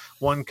choose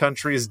one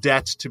country's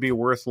debt to be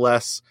worth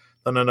less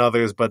than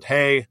another's. But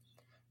hey,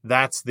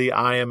 that's the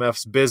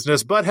IMF's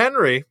business. But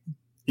Henry.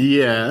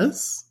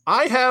 Yes.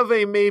 I have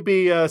a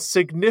maybe a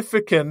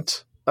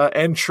significant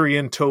entry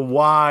into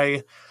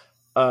why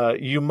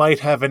you might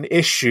have an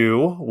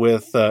issue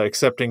with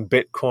accepting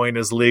Bitcoin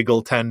as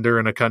legal tender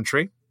in a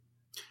country.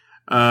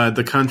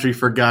 The country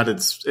forgot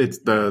its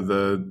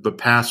the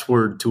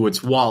password to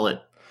its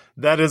wallet.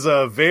 That is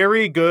a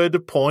very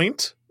good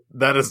point.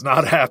 That has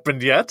not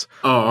happened yet.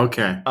 Oh,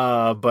 okay.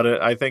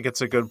 But I think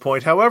it's a good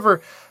point.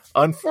 However,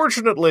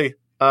 unfortunately,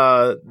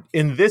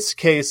 in this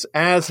case,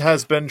 as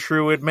has been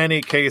true in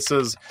many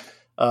cases,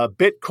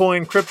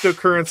 Bitcoin,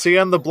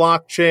 cryptocurrency, and the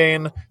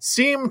blockchain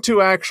seem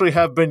to actually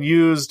have been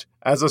used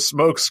as a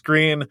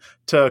smokescreen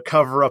to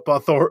cover up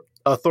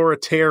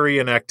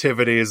authoritarian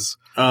activities.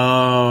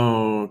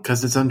 Oh,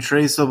 because it's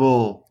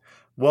untraceable.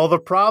 Well, the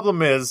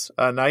problem is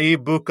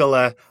Nayib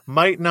Bukele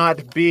might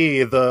not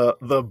be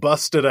the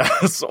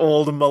busted-ass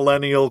old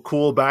millennial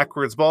cool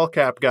backwards ball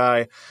cap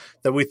guy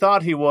that we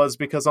thought he was,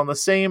 because on the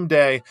same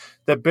day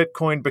that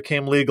Bitcoin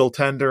became legal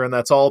tender and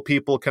that's all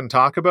people can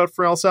talk about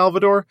for El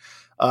Salvador,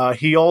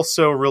 he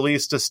also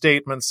released a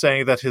statement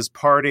saying that his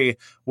party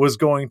was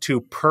going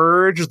to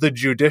purge the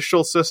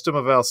judicial system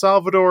of El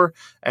Salvador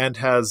and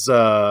has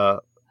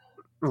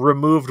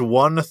removed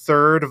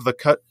 1/3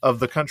 of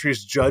the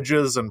country's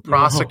judges and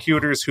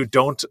prosecutors who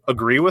don't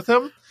agree with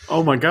him.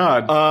 Oh my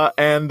God.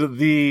 And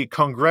the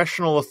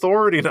congressional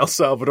authority in El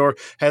Salvador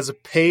has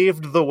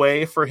paved the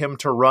way for him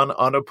to run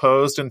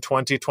unopposed in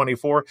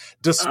 2024,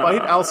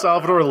 despite El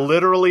Salvador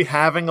literally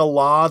having a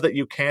law that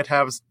you can't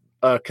have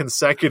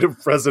consecutive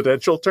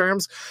presidential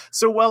terms.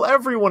 So while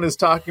everyone is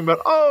talking about,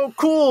 oh,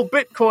 cool,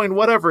 Bitcoin,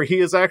 whatever, he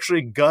is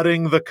actually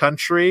gutting the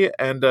country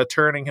and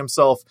turning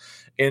himself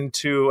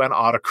into an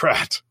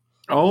autocrat.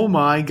 Oh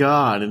my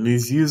God. And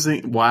he's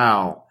using,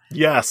 wow.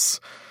 Yes.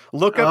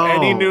 Look up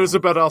any news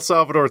about El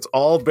Salvador. It's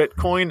all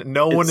Bitcoin.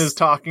 No one is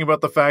talking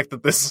about the fact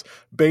that this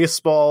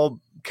baseball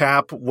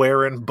cap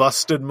wearing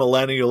busted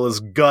millennial is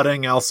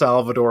gutting El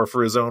Salvador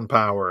for his own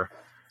power.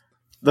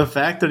 The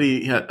fact that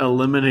he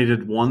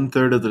eliminated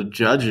 1/3 of the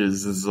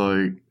judges is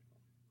like,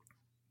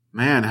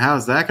 man, how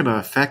is that going to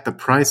affect the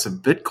price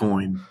of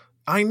Bitcoin?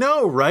 I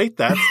know, right?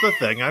 That's the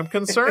thing I'm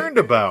concerned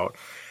about.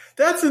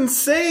 That's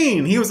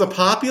insane. He was a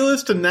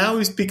populist and now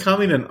he's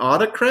becoming an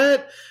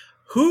autocrat?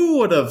 Who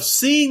would have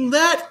seen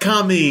that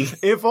coming?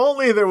 If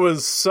only there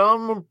was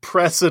some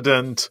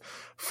precedent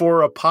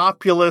for a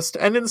populist,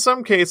 and in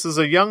some cases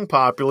a young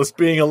populist,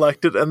 being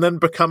elected and then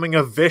becoming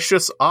a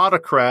vicious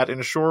autocrat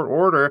in short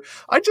order.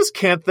 I just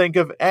can't think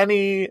of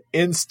any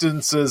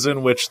instances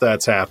in which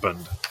that's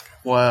happened.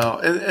 Wow.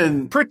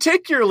 And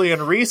particularly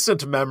in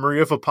recent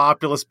memory of a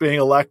populist being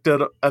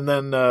elected and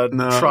then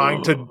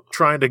trying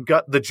to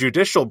gut the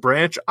judicial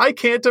branch, I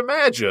can't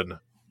imagine.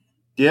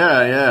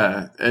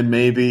 Yeah. And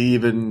maybe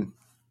even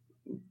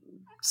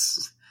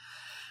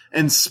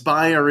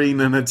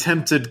inspiring an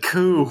attempted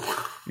coup.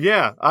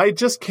 Yeah, I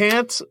just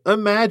can't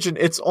imagine.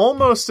 It's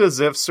almost as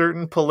if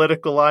certain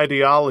political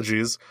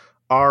ideologies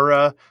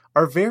are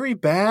very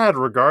bad,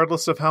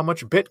 regardless of how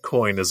much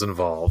Bitcoin is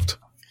involved.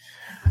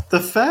 The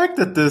fact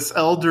that this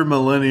elder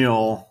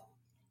millennial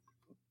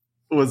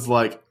was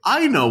like,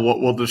 I know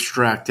what will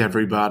distract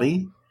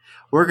everybody.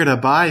 We're going to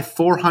buy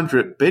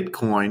 400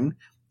 Bitcoin.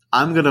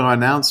 I'm going to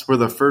announce we're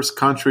the first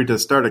country to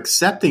start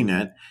accepting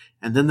it.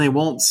 And then they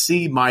won't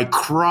see my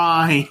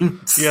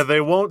crimes. Yeah,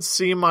 they won't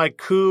see my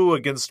coup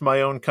against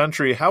my own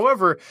country.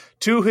 However,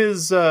 to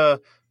his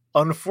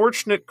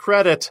unfortunate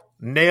credit,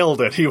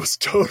 nailed it. He was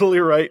totally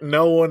right.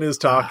 No one is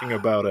talking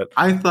about it.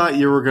 I thought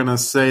you were going to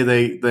say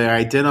they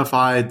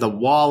identified the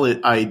wallet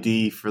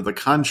ID for the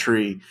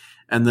country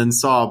and then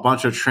saw a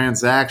bunch of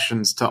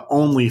transactions to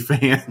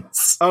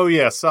OnlyFans. Oh,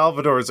 yeah.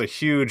 Salvador is a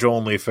huge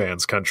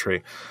OnlyFans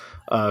country.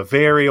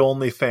 Very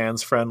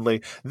OnlyFans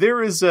friendly.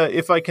 There is,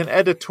 if I can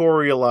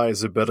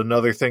editorialize a bit,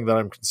 another thing that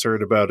I'm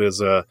concerned about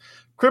is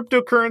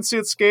cryptocurrency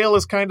at scale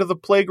is kind of the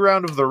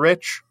playground of the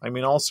rich. I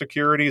mean, all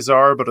securities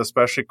are, but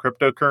especially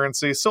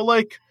cryptocurrency. So,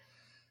 like,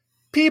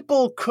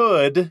 people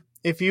could,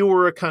 if you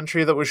were a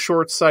country that was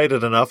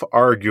short-sighted enough,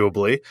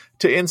 arguably,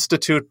 to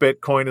institute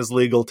Bitcoin as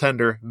legal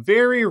tender,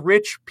 very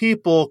rich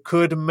people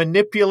could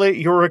manipulate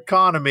your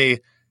economy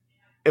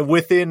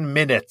within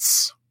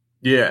minutes.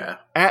 Yeah.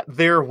 At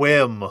their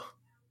whim.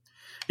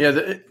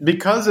 Yeah,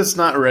 because it's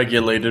not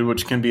regulated,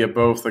 which can be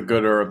both a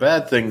good or a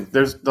bad thing,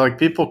 there's like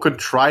people could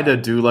try to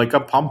do like a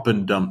pump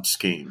and dump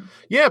scheme.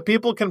 Yeah,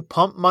 people can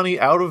pump money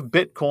out of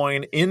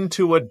Bitcoin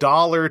into a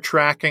dollar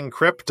tracking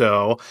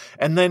crypto,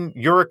 and then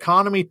your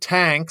economy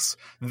tanks,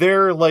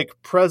 their like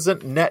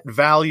present net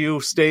value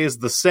stays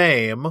the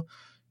same,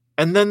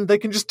 and then they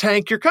can just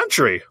tank your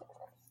country.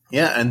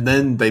 Yeah, and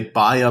then they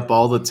buy up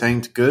all the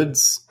tanked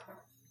goods.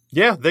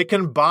 Yeah, they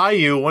can buy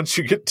you once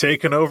you get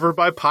taken over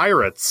by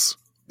pirates.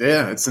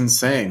 Yeah, it's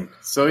insane.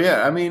 So,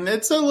 yeah, I mean,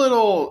 it's a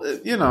little,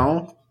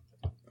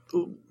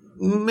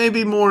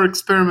 maybe more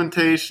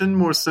experimentation,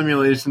 more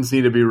simulations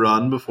need to be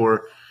run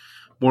before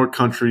more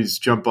countries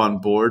jump on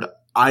board.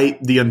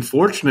 The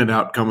unfortunate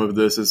outcome of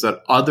this is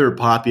that other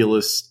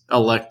populist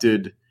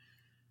elected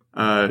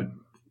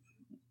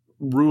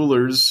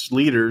rulers,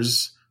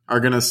 leaders,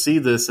 are going to see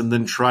this and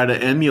then try to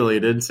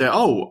emulate it and say,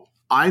 oh,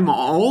 I'm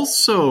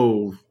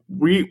also...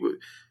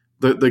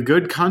 The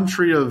good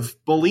country of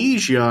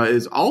Belize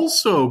is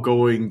also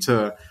going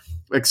to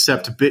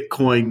accept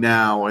Bitcoin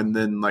now and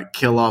then like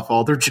kill off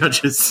all their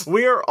judges.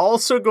 We are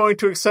also going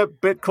to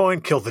accept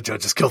Bitcoin, kill the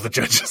judges, kill the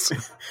judges.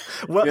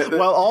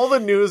 While all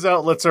the news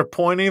outlets are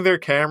pointing their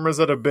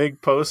cameras at a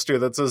big poster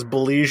that says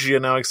Belize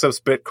now accepts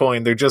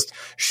Bitcoin, they're just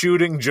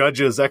shooting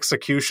judges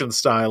execution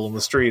style in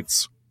the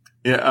streets.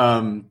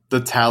 Yeah, the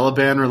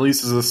Taliban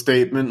releases a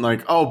statement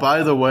like, oh,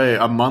 by the way,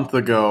 a month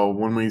ago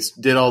when we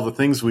did all the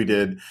things we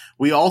did,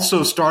 we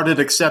also started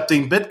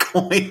accepting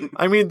Bitcoin.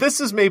 I mean,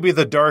 this is maybe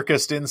the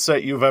darkest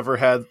insight you've ever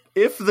had.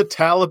 If the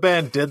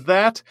Taliban did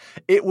that,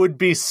 it would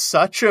be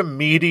such a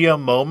media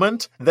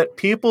moment that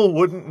people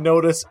wouldn't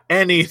notice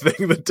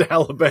anything the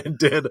Taliban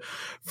did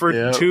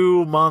for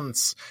 2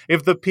 months.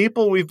 If the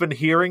people we've been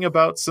hearing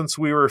about since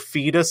we were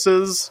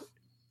fetuses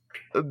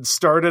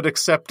started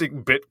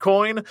accepting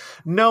Bitcoin,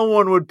 no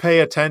one would pay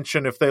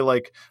attention if they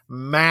like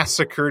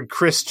massacred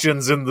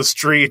Christians in the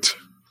street.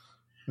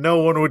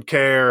 No one would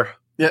care.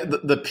 Yeah,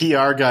 the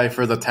PR guy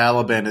for the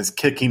Taliban is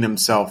kicking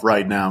himself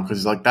right now because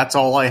he's like, that's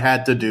all I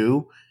had to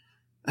do.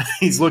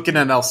 He's looking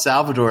at El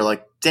Salvador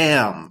like,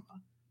 damn,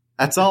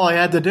 that's all I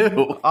had to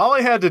do. All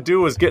I had to do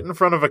was get in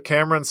front of a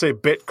camera and say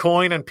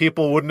Bitcoin and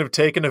people wouldn't have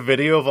taken a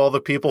video of all the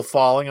people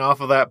falling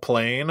off of that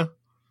plane.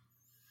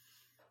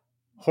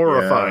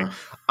 Horrifying.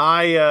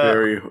 Yeah.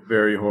 Very,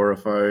 very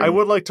horrifying. I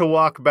would like to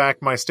walk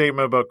back my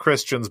statement about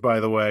Christians, by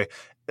the way.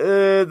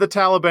 The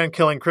Taliban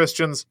killing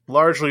Christians,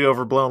 largely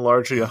overblown,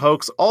 largely a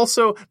hoax.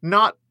 Also,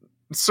 not,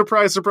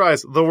 surprise,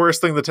 surprise, the worst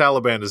thing the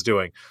Taliban is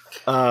doing.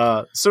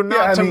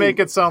 Make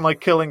it sound like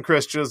killing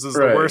Christians is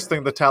the worst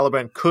thing the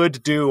Taliban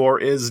could do or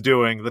is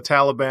doing. The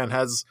Taliban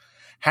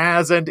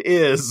has and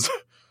is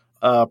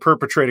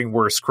perpetrating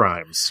worse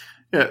crimes.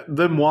 Yeah,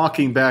 them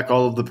walking back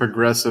all of the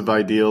progressive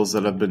ideals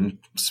that have been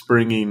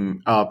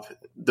springing up,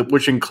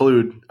 which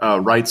include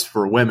rights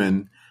for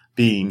women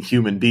being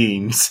human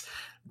beings,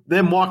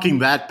 them walking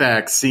that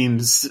back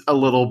seems a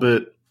little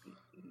bit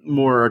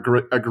more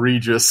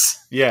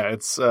egregious. Yeah,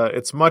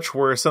 it's much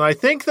worse. And I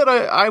think that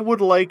I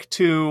would like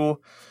to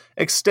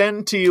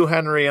extend to you,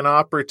 Henry, an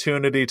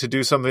opportunity to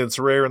do something that's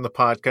rare in the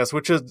podcast,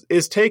 which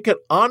is take an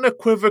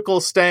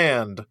unequivocal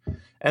stand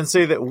and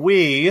say that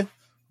we,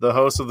 the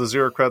hosts of the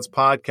Zero Creds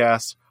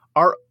podcast,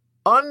 are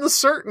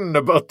uncertain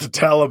about the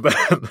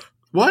Taliban.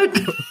 What?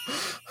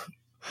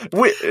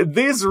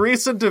 These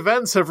recent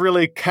events have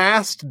really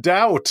cast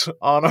doubt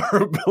on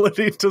our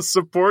ability to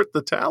support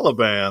the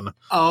Taliban.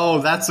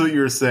 Oh, that's what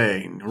you're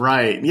saying.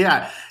 Right.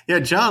 Yeah. Yeah,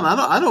 John,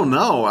 I don't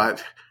know. I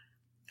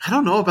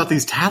don't know about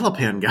these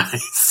Taliban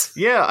guys.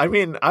 Yeah, I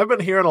mean, I've been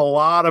hearing a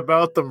lot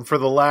about them for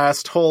the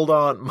last,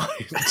 my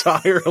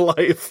entire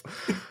life.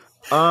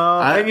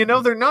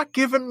 And they're not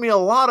giving me a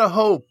lot of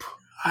hope.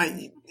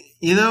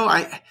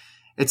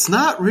 It's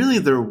not really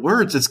their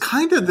words. It's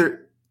kind of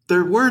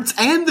their words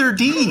and their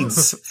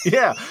deeds.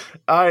 Yeah,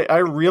 I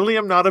really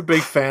am not a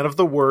big fan of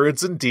the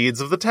words and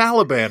deeds of the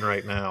Taliban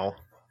right now.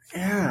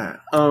 Yeah.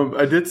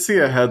 I did see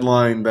a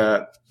headline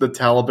that the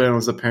Taliban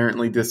was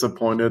apparently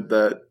disappointed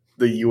that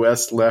the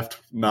U.S. left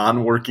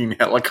non-working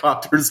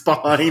helicopters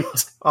behind.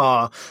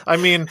 I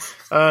mean,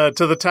 to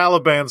the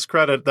Taliban's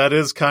credit, that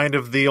is kind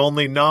of the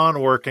only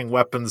non-working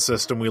weapons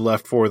system we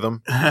left for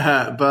them.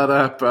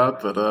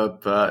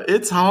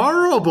 It's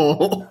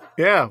horrible.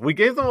 Yeah, we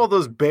gave them all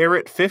those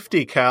Barrett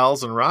 50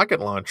 cals and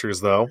rocket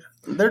launchers, though.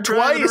 They're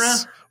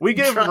twice. We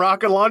gave them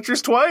rocket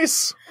launchers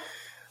twice.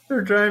 They're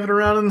driving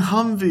around in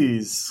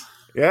Humvees.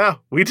 Yeah,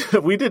 we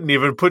didn't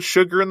even put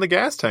sugar in the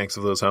gas tanks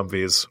of those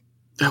Humvees.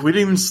 We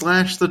didn't even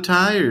slash the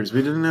tires.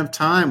 We didn't have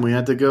time. We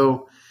had to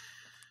go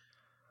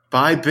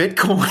buy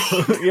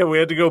Bitcoin. Yeah, we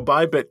had to go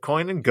buy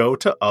Bitcoin and go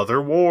to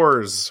other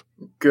wars.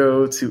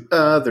 Go to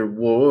other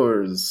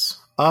wars.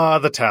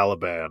 The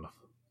Taliban.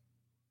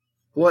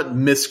 What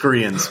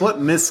miscreants. What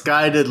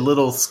misguided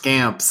little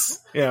scamps.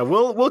 Yeah,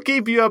 we'll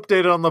keep you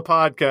updated on the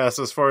podcast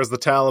as far as the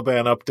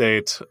Taliban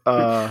update.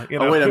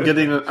 Wait, I'm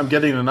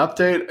getting an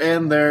update,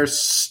 and they're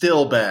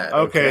still bad.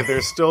 Okay,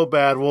 they're still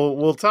bad.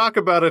 We'll talk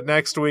about it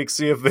next week.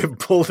 See if they've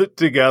pulled it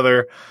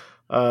together.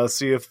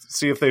 See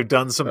if they've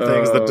done some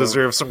things that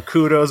deserve some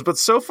kudos. But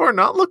so far,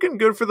 not looking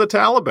good for the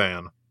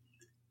Taliban.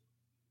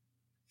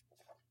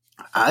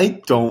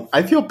 I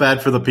feel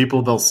bad for the people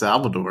of El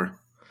Salvador.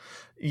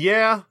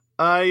 Yeah,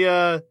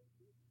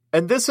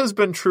 and this has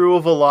been true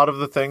of a lot of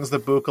the things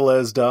that Bukele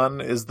has done,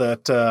 is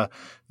that the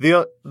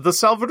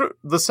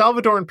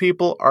Salvadoran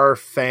people are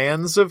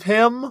fans of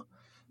him,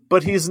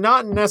 but he's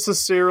not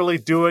necessarily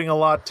doing a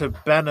lot to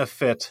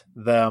benefit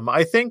them.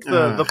 I think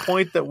the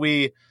point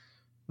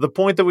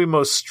that we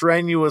most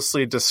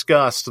strenuously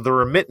discussed, the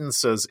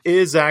remittances,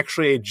 is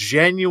actually a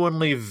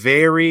genuinely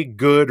very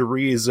good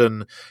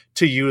reason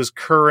to use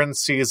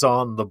currencies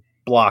on the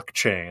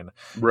blockchain.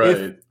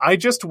 Right. I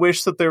just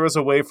wish that there was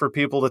a way for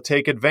people to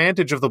take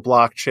advantage of the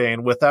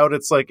blockchain without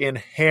its like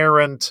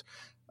inherent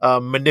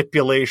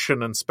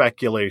manipulation and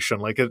speculation.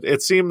 Like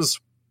it seems,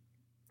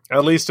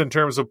 at least in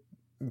terms of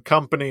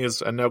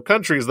companies and now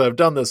countries that have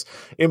done this,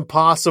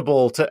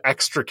 impossible to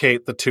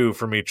extricate the two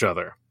from each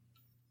other.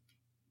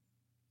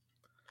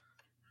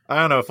 I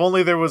don't know, if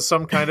only there was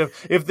some kind of...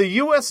 If the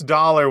US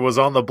dollar was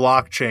on the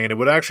blockchain, it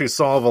would actually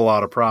solve a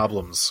lot of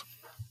problems.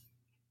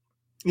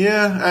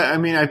 Yeah, I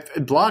mean,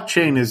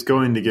 blockchain is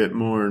going to get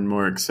more and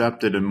more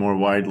accepted and more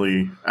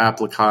widely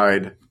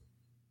applied.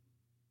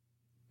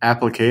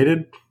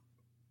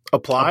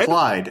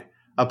 Applied.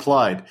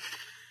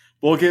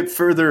 We'll get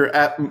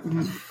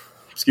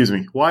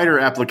wider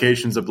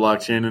applications of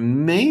blockchain,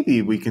 and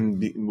maybe we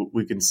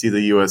can see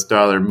the US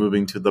dollar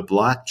moving to the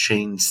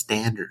blockchain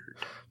standard.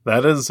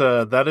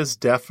 That is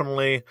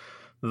definitely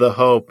the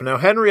hope. Now,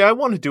 Henry, I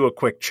want to do a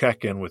quick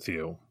check-in with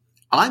you.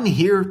 I'm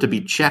here to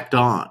be checked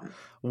on.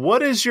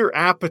 What is your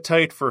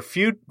appetite for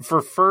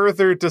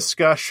further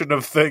discussion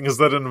of things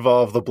that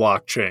involve the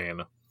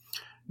blockchain?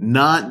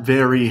 Not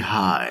very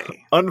high.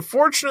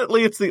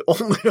 Unfortunately, it's the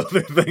only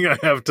other thing I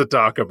have to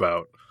talk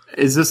about.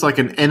 Is this like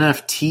an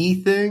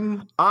NFT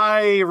thing?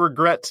 I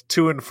regret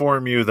to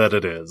inform you that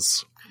it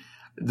is.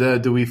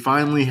 Do we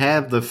finally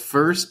have the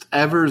first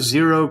ever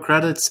zero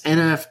credits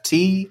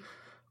NFT?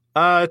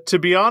 To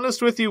be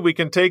honest with you, we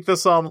can take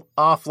this on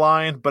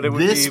offline, but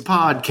this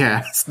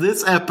podcast,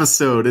 this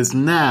episode is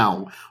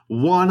now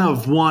one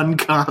of one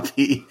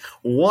copy.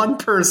 One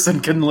person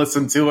can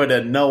listen to it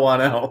and no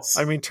one else.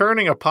 I mean,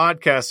 turning a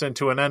podcast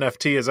into an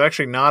NFT is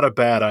actually not a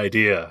bad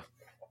idea.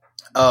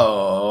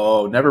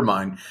 Oh, never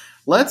mind.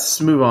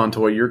 Let's move on to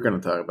what you're going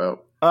to talk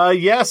about.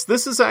 Yes,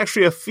 this is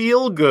actually a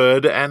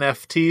feel-good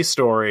NFT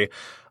story.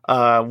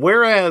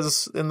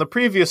 Whereas in the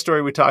previous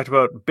story we talked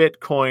about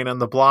Bitcoin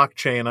and the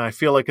blockchain, I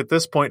feel like at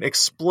this point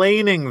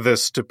explaining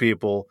this to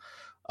people,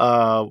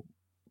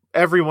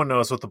 everyone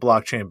knows what the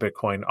blockchain and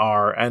Bitcoin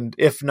are, and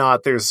if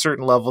not, there's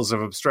certain levels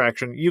of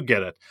abstraction. You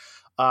get it.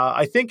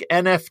 I think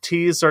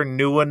NFTs are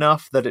new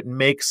enough that it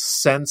makes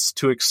sense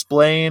to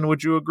explain.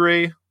 Would you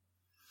agree?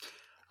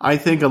 I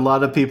think a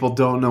lot of people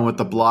don't know what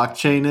the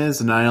blockchain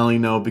is, and I only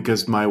know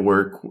because my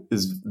work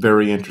is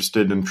very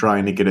interested in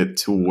trying to get it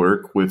to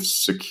work with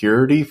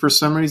security for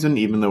some reason,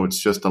 even though it's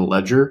just a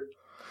ledger.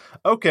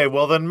 Okay,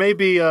 well then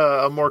maybe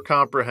a more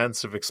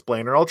comprehensive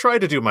explainer. I'll try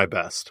to do my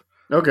best.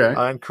 Okay.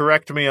 And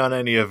correct me on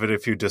any of it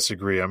if you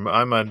disagree. I'm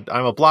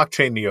a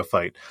blockchain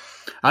neophyte.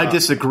 I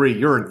disagree.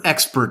 You're an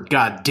expert,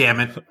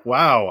 goddammit.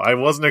 Wow, I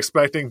wasn't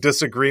expecting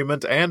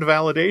disagreement and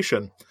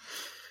validation.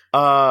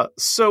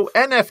 So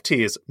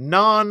NFTs,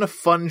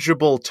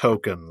 non-fungible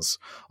tokens.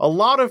 A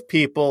lot of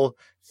people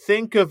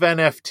think of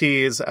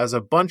NFTs as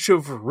a bunch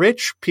of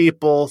rich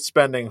people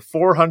spending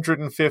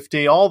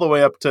 $450 all the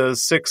way up to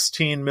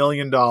 $16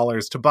 million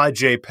to buy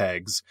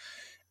JPEGs.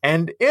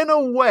 And in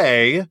a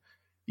way,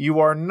 you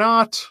are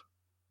not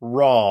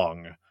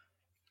wrong.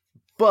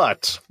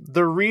 But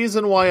the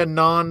reason why a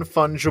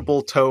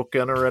non-fungible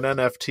token or an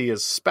NFT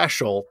is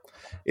special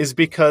is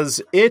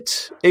because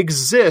it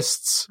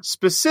exists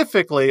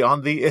specifically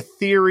on the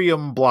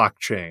Ethereum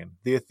blockchain.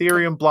 The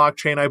Ethereum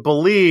blockchain, I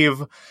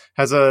believe,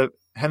 has an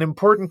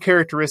important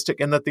characteristic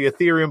in that the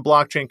Ethereum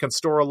blockchain can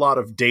store a lot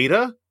of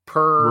data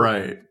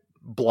per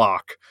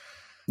block.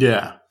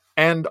 Yeah.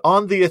 And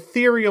on the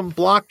Ethereum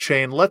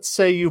blockchain, let's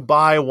say you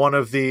buy one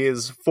of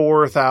these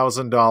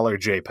 $4,000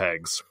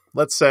 JPEGs.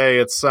 Let's say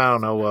it's, I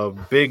don't know, a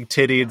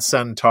big-tittied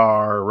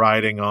centaur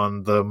riding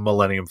on the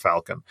Millennium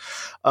Falcon.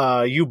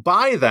 You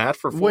buy that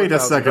for $4,000. Wait a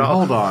second,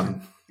 hold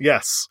on.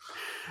 Yes.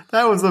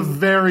 That was a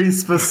very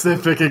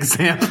specific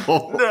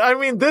example. I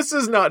mean, this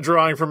is not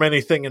drawing from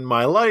anything in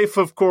my life,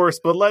 of course,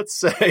 but let's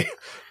say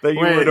that you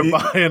were to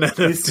buy an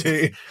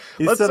NFT.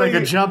 You said I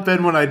could jump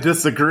in when I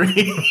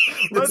disagree.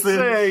 Let's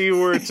say you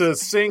were to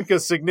sink a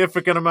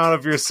significant amount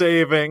of your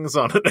savings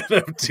on an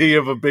NFT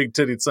of a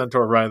big-titted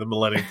centaur riding the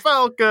Millennium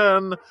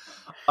Falcon.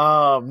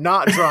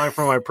 Not drawing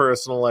from my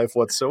personal life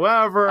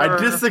whatsoever. I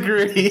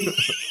disagree.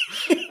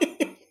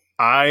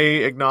 I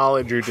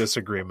acknowledge your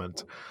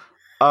disagreement.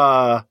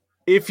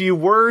 If you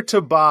were to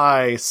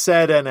buy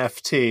said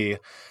NFT,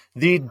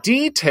 the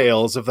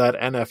details of that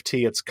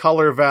NFT, its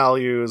color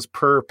values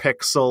per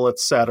pixel,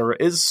 etc.,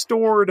 is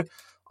stored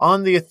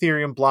on the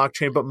Ethereum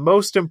blockchain, but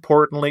most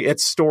importantly, it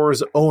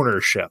stores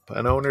ownership.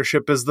 And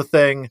ownership is the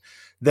thing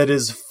that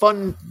is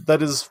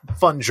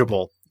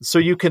fungible. So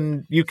you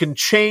can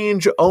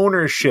change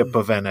ownership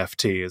of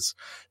NFTs.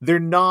 They're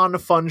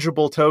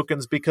non-fungible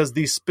tokens because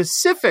the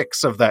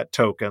specifics of that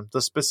token,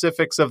 the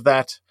specifics of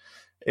that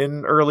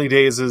in early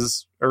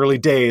days,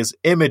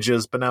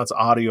 images, but now it's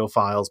audio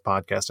files,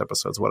 podcast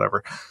episodes,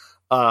 whatever.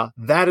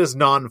 That is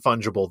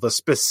non-fungible. The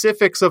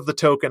specifics of the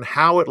token,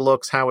 how it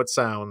looks, how it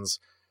sounds,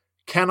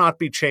 cannot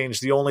be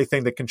changed. The only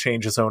thing that can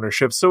change is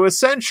ownership. So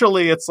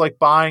essentially, it's like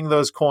buying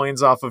those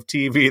coins off of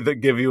TV that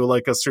give you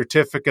like a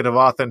certificate of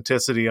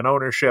authenticity and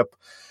ownership.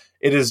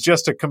 It is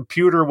just a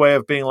computer way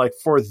of being like,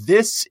 for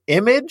this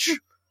image,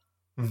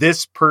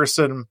 this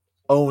person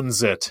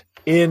owns it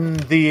in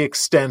the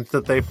extent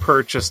that they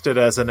purchased it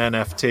as an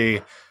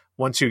NFT.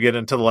 Once you get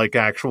into like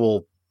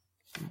actual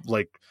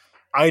like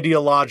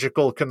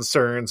ideological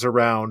concerns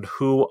around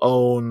who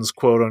owns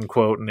quote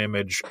unquote an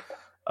image,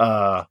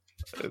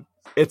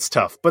 it's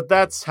tough, but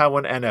that's how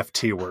an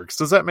NFT works.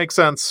 Does that make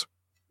sense?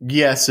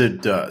 Yes,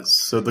 it does.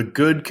 So the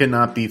good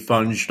cannot be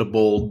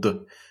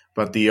fungible,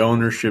 but the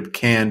ownership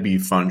can be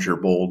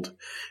fungible,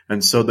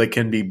 and so they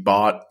can be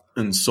bought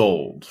and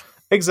sold.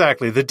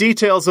 Exactly. The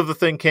details of the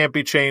thing can't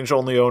be changed,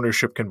 only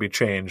ownership can be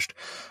changed.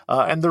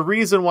 And the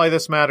reason why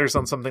this matters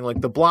on something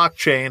like the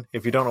blockchain,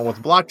 if you don't know what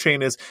the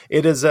blockchain is,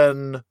 it is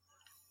an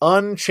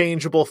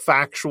unchangeable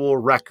factual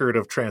record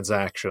of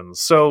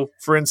transactions. So,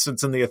 for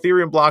instance, in the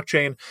Ethereum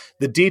blockchain,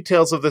 the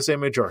details of this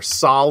image are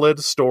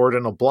solid, stored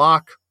in a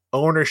block.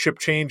 Ownership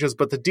changes,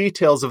 but the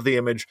details of the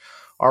image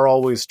are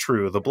always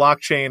true. The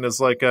blockchain is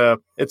like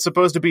it's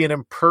supposed to be an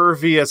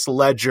impervious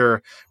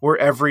ledger where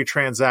every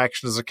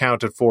transaction is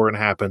accounted for and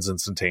happens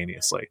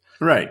instantaneously.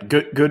 Right.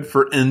 Good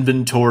for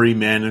inventory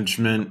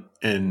management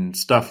and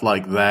stuff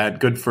like that.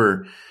 Good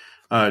for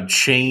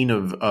chain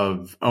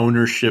of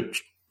ownership.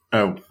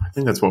 I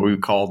think that's what we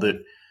called it.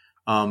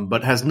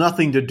 But has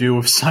nothing to do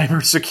with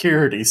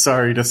cybersecurity,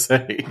 sorry to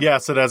say.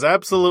 Yes, it has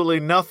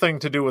absolutely nothing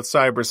to do with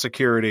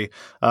cybersecurity.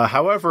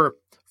 However,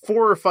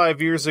 4 or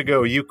 5 years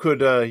ago, you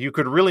could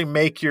really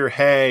make your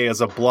hay as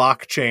a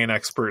blockchain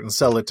expert and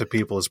sell it to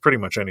people as pretty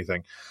much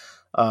anything.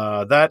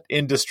 That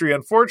industry,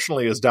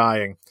 unfortunately, is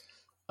dying.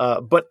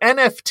 But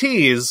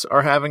NFTs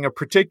are having a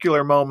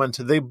particular moment.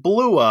 They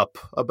blew up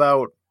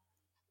about,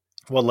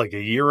 like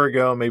a year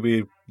ago,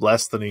 maybe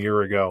less than a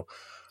year ago.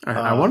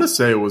 I want to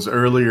say it was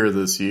earlier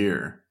this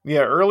year.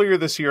 Yeah, earlier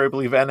this year, I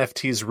believe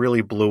NFTs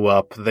really blew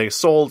up. They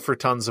sold for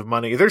tons of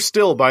money. They're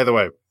still, by the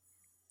way,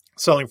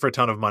 selling for a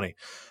ton of money.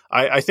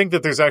 I think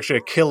that there's actually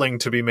a killing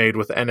to be made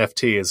with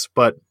NFTs,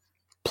 but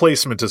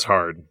placement is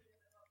hard,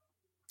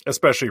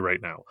 especially right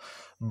now.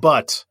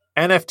 But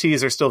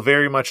NFTs are still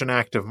very much an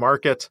active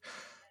market.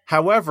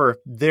 However,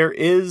 there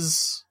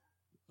is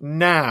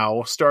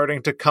now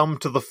starting to come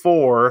to the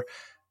fore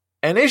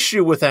an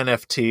issue with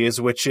NFTs,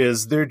 which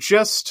is they're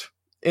just,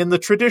 in the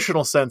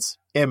traditional sense,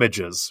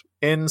 images.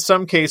 In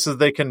some cases,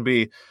 they can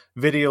be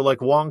video,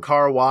 like Wong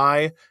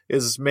Kar-wai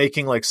is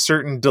making like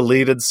certain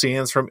deleted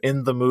scenes from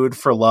In the Mood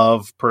for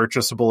Love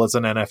purchasable as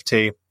an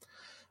NFT.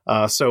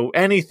 So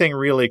anything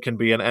really can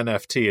be an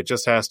NFT. It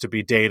just has to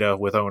be data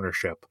with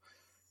ownership.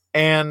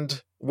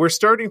 And we're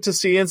starting to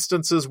see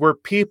instances where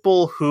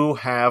people who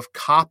have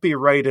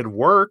copyrighted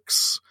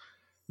works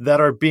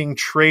that are being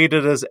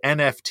traded as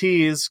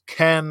NFTs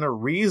can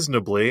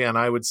reasonably, and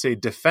I would say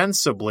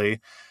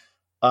defensibly,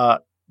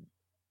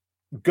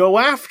 go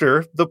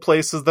after the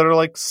places that are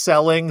like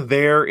selling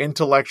their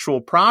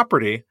intellectual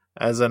property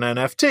as an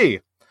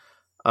NFT.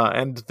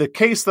 And the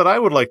case that I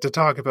would like to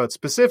talk about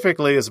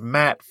specifically is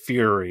Matt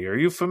Fury. Are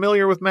you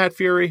familiar with Matt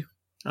Fury?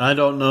 I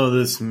don't know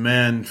this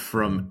man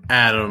from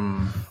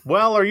Adam.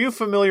 Well, are you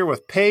familiar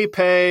with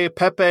Pepe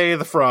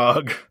the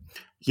Frog?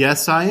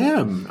 Yes, I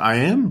am. I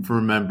am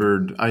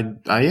remembered. I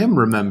am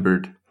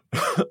remembered.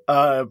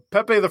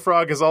 Pepe the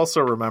Frog is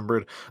also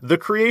remembered. The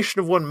creation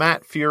of one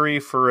Matt Fury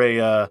for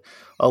a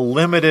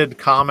limited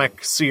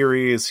comic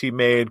series he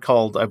made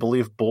called, I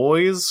believe,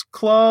 Boys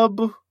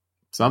Club?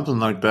 Something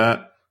like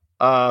that.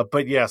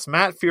 But yes,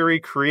 Matt Fury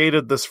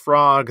created this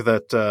frog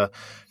that,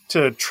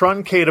 to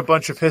truncate a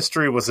bunch of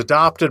history, was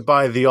adopted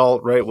by the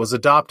alt-right, was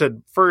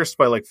adopted first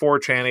by like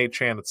 4chan,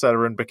 8chan,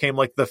 etc., and became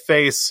like the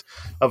face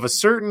of a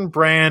certain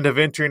brand of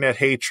internet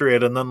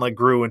hatred, and then like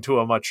grew into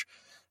a much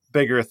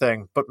bigger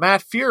thing. But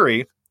Matt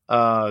Fury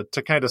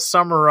to kind of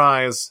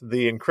summarize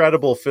the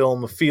incredible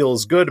film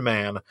Feels Good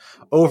Man,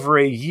 over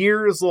a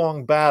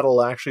years-long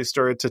battle actually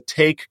started to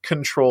take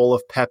control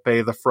of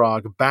Pepe the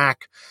Frog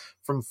back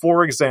from,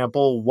 for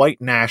example,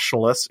 white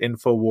nationalists,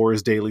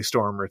 InfoWars, Daily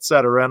Stormer,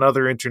 etc., and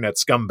other internet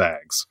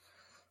scumbags.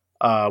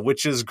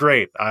 Which is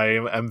great.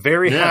 I'm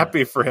very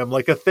happy for him.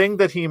 Like, a thing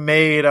that he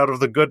made out of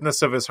the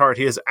goodness of his heart,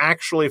 he is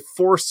actually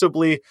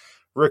forcibly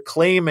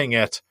reclaiming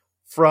it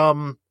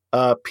from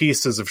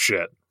pieces of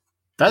shit.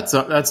 That's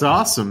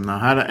awesome. Now,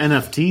 how do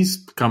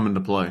NFTs come into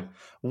play?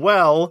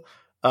 Well,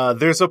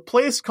 there's a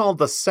place called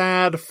the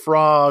Sad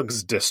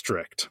Frogs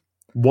District.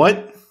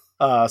 What?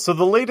 So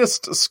the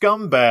latest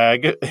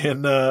scumbag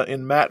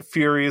in Matt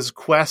Fury's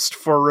quest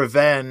for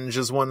revenge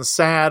is one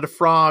Sad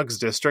Frogs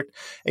District,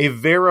 a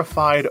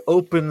verified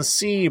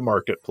OpenSea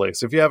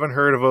marketplace. If you haven't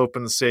heard of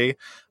OpenSea,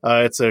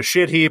 it's a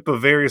shit heap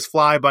of various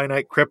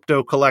fly-by-night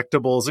crypto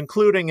collectibles,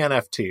 including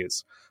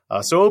NFTs.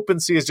 So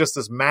OpenSea is just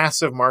this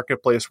massive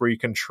marketplace where you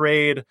can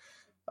trade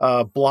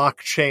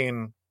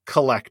blockchain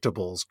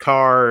collectibles,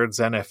 cards,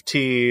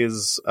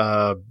 NFTs,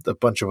 a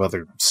bunch of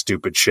other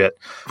stupid shit.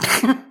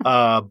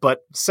 But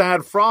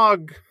Sad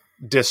Frogs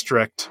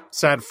District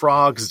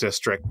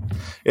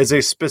is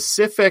a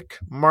specific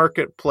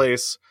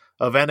marketplace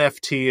of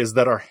NFTs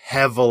that are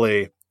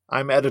heavily,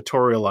 I'm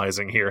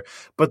editorializing here,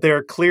 but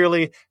they're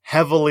clearly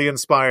heavily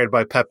inspired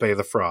by Pepe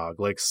the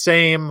Frog. Like,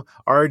 same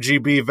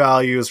RGB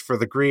values for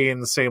the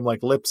green, same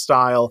like lip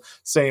style,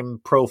 same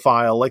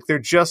profile. Like, they're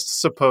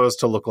just supposed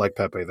to look like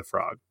Pepe the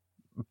Frog.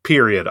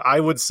 Period. I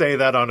would say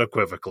that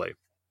unequivocally.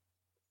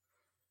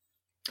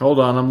 Hold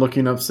on, I'm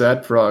looking up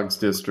Sad Frogs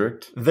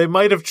District. They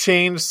might have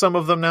changed some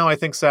of them now. I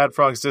think Sad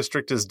Frogs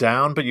District is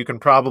down, but you can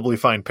probably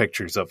find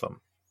pictures of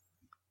them.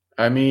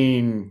 I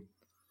mean,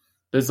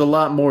 there's a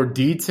lot more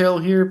detail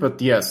here,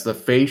 but yes, the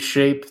face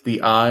shape,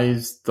 the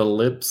eyes, the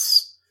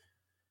lips,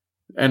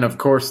 and of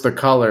course the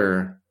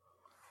color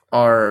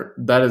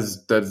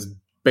that's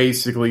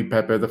basically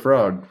Pepe the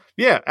Frog.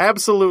 Yeah,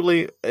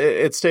 absolutely.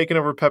 It's taken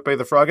over Pepe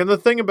the Frog. And the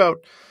thing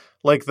about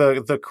like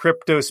the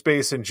crypto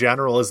space in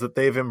general is that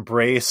they've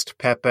embraced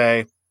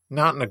Pepe,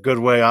 not in a good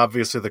way.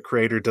 Obviously, the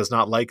creator does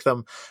not like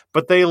them,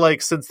 but they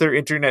since they're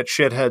internet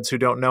shitheads who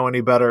don't know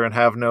any better and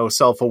have no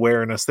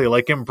self-awareness, they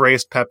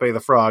embraced Pepe the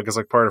Frog as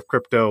part of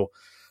crypto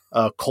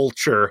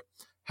culture.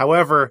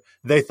 However,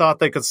 they thought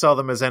they could sell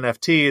them as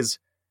NFTs.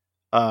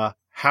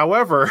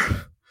 However,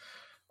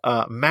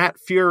 Matt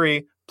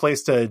Fury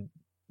placed a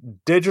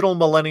Digital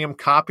Millennium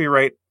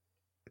Copyrights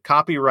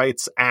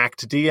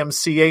Act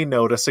DMCA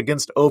notice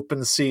against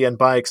OpenSea and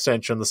by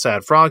extension the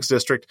Sad Frogs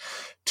District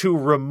to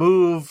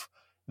remove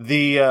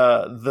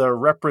the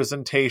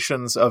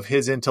representations of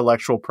his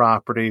intellectual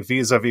property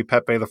vis-a-vis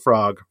Pepe the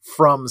Frog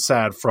from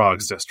Sad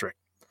Frogs District,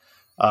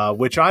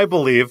 which I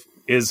believe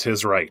is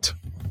his right.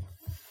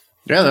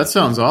 Yeah, that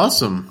sounds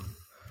awesome.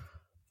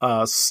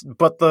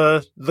 But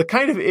the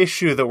kind of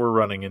issue that we're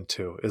running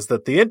into is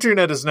that the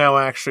internet is now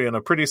actually in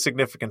a pretty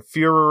significant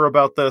furor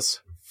about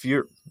this.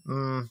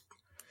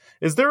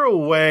 Is there a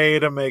way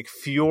to make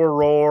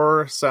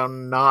furor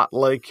sound not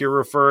like you're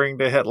referring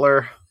to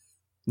Hitler?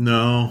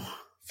 No.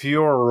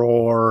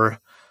 Furor.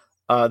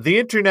 The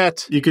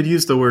internet... You could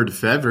use the word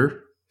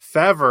fever.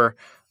 Fever.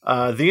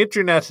 The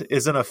internet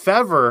is in a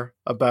fever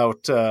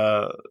about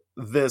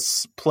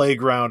this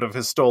playground of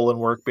his stolen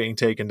work being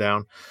taken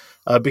down.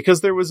 Because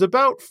there was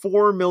about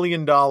 $4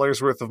 million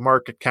worth of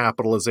market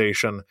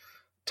capitalization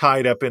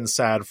tied up in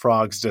Sad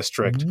Frogs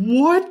District.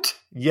 What?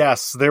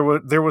 Yes, there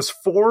was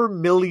 $4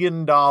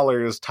 million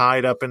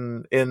tied up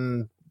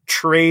in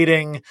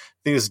trading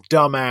these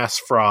dumbass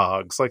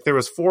frogs. There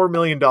was $4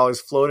 million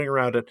floating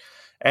around at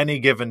any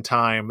given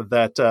time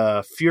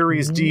that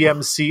Fury's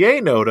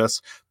DMCA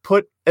notice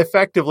put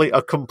effectively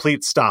a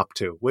complete stop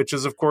to, which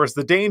is, of course,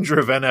 the danger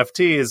of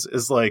NFTs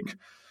is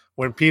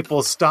when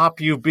people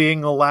stop you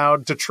being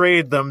allowed to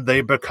trade them,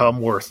 they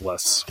become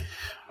worthless.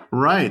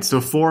 Right. So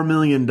 $4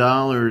 million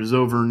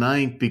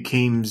overnight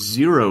became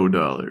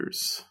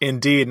 $0.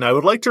 Indeed. And I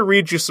would like to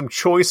read you some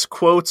choice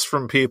quotes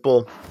from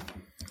people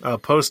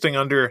posting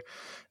under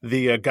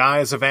the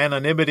guise of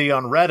anonymity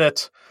on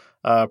Reddit,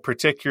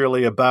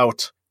 particularly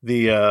about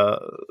the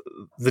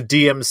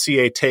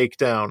DMCA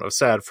takedown of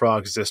Sad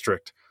Frogs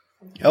District.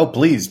 Oh,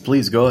 please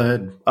go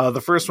ahead. The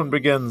first one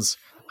begins...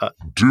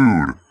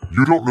 Dude,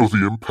 you don't know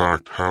the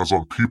impact it has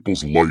on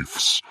people's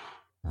lives.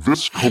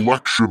 This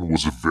collection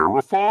was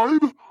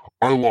verified?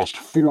 I lost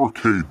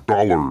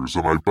 $4,000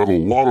 and I bet a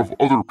lot of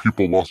other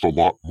people lost a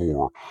lot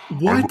more.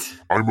 What?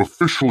 I'm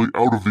officially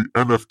out of the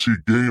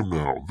NFT game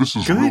now. This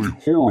is really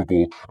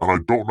horrible and I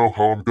don't know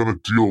how I'm going to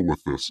deal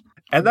with this.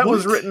 And that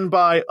was written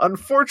by,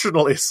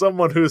 unfortunately,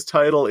 someone whose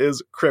title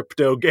is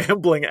Crypto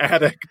Gambling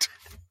Addict.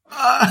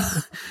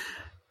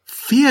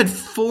 He had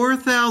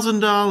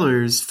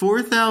 $4,000,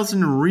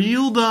 4,000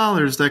 real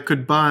dollars that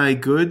could buy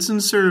goods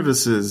and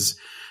services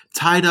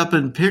tied up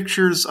in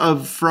pictures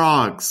of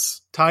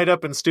frogs. Tied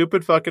up in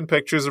stupid fucking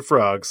pictures of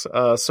frogs.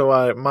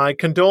 So my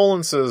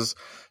condolences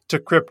to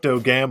Crypto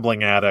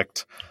Gambling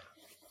Addict.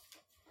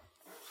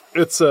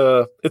 It's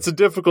a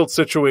difficult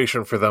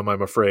situation for them,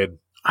 I'm afraid.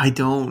 I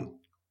don't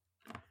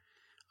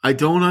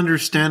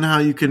understand how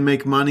you can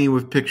make money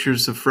with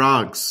pictures of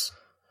frogs.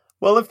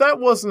 Well, if that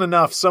wasn't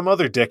enough, some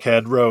other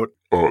dickhead wrote,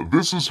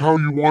 This is how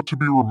you want to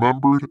be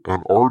remembered,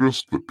 an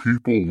artist that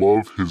people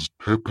love his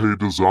Pepe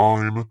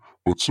design,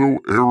 but so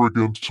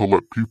arrogant to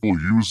let people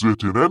use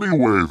it in any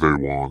way they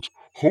want.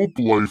 Hope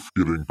life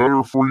getting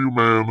better for you,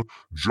 man.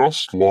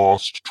 Just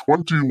lost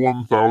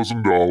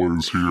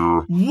 $21,000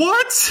 here.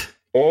 What?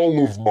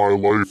 All of my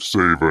life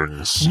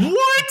savings.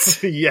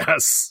 What?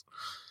 yes.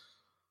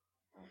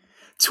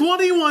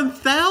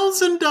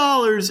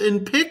 $21,000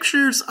 in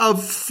pictures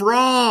of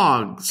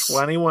frogs.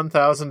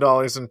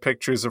 $21,000 in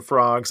pictures of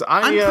frogs.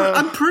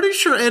 I'm pretty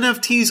sure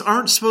NFTs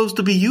aren't supposed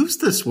to be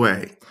used this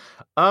way.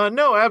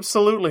 No,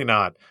 absolutely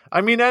not. I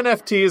mean,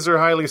 NFTs are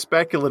highly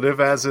speculative,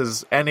 as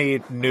is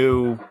any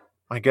new,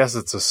 I guess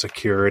it's a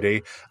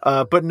security.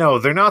 But no,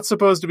 they're not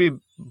supposed to be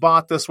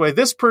bought this way.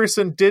 This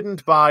person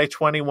didn't buy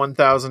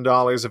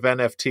 $21,000 of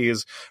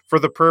NFTs for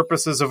the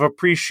purposes of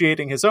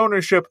appreciating his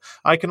ownership.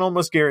 I can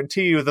almost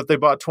guarantee you that they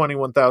bought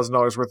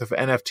 $21,000 worth of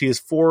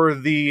NFTs for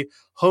the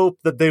hope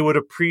that they would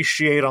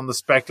appreciate on the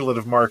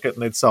speculative market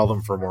and they'd sell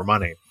them for more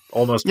money.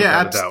 Almost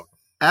without a doubt.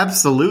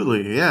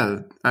 Absolutely, yeah.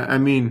 I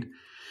mean,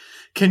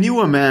 can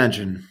you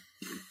imagine?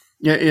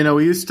 Yeah,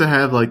 we used to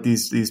have like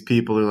these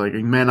people who are like,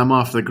 man, I'm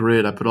off the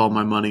grid. I put all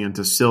my money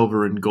into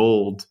silver and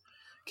gold.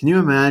 Can you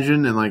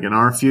imagine? And like in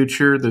our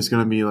future, there's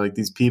going to be like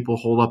these people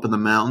holed up in the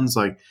mountains,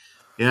 like,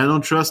 yeah, I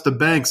don't trust the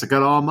banks. I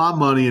got all my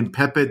money in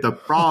Pepe the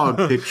Frog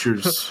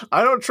pictures.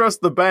 I don't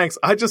trust the banks.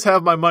 I just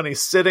have my money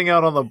sitting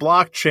out on the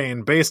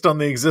blockchain based on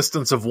the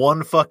existence of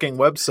one fucking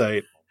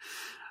website.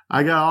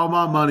 I got all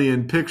my money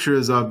in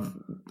pictures of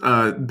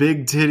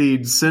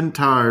big-tittied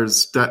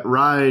centaurs that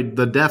ride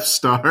the Death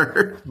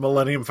Star.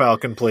 Millennium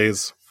Falcon,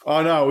 please.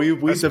 Oh, no,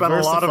 we spent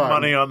a lot of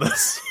money on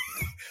this.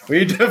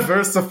 We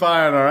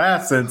diversify on our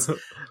assets.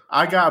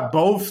 I got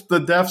both the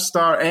Death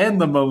Star and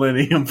the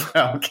Millennium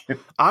Falcon.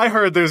 I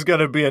heard there's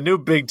going to be a new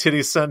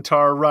big-titty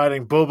centaur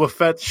riding Boba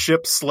Fett's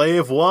ship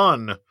Slave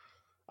One.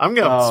 I'm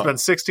going to spend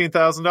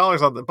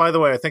 $16,000 on that. By the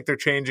way, I think they're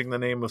changing the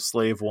name of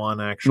Slave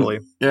One, actually.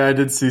 Yeah, I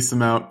did see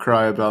some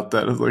outcry about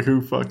that. I was like,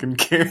 who fucking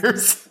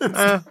cares?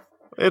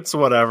 It's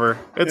whatever.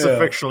 It's a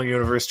fictional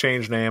universe.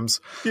 Change names.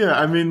 Yeah,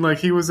 I mean, like,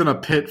 he was in a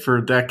pit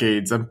for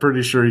decades. I'm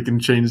pretty sure he can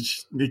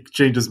change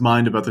his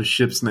mind about the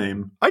ship's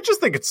name. I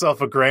just think it's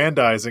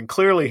self-aggrandizing.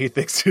 Clearly, he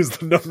thinks he's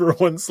the number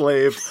one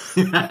slave.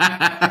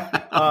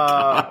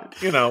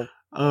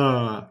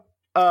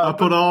 I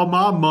put all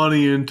my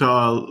money into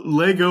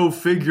Lego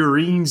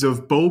figurines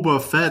of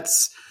Boba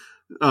Fett's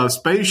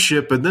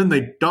spaceship, and then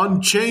they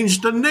done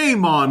changed the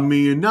name on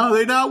me, and now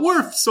they're not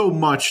worth so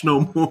much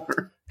no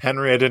more.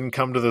 Henry, I didn't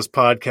come to this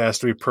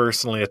podcast to be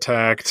personally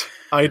attacked.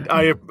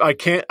 I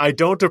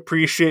don't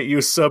appreciate you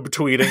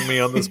subtweeting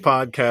me on this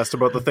podcast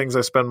about the things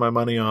I spend my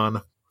money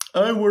on.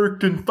 I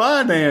worked in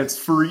finance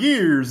for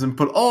years and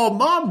put all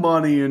my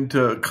money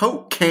into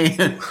Coke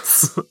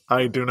cans.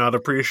 I do not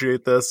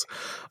appreciate this.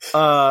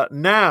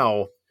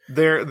 Now,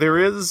 there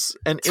is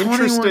an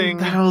interesting...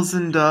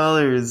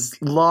 $21,000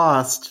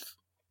 lost.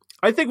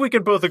 I think we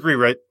can both agree,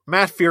 right?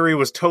 Matt Fury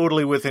was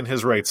totally within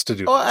his rights to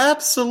do that. Oh,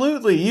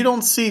 absolutely. You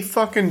don't see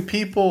fucking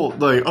people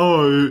like,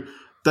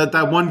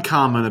 that one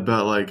comment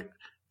about like,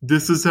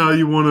 this is how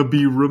you want to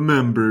be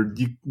remembered.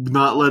 You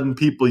not letting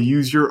people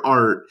use your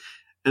art.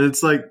 And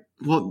it's like,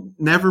 well,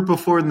 never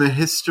before in the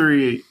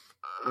history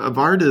of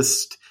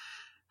artists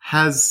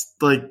has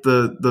like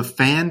the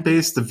fan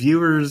base, the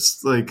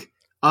viewers like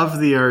of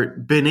the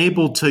art been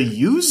able to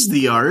use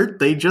the art.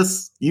 They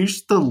just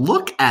used to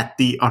look at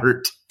the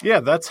art. Yeah,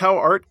 that's how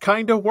art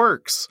kind of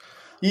works.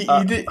 You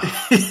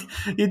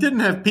didn't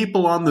have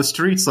people on the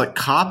streets like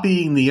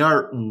copying the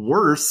art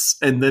worse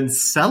and then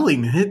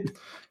selling it.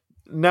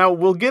 Now,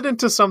 we'll get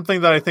into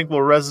something that I think will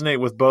resonate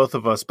with both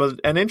of us, but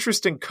an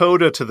interesting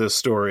coda to this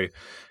story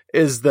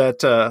is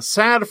that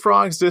Sad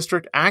Frogs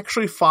District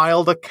actually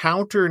filed a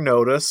counter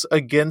notice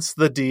against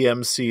the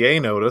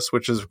DMCA notice,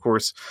 which is, of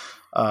course,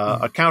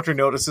 a counter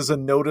notice is a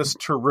notice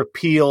to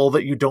repeal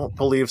that you don't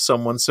believe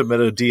someone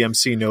submitted a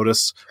DMC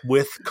notice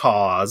with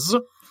cause.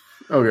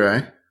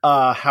 Okay.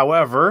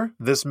 However,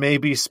 this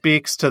maybe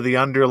speaks to the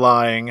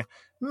underlying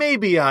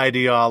maybe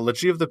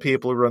ideology of the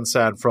people who run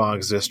Sad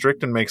Frogs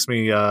District and makes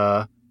me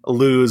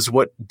lose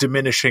what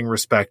diminishing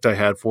respect I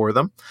had for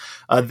them.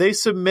 They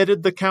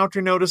submitted the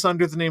counter notice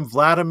under the name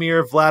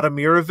Vladimir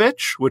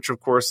Vladimirovich, which of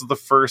course is the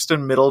first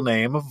and middle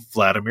name of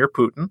Vladimir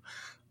Putin.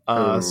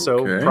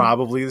 So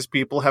probably these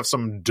people have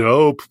some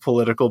dope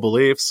political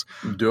beliefs.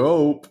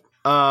 Dope.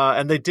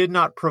 And they did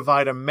not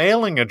provide a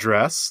mailing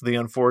address. The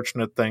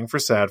unfortunate thing for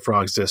Sad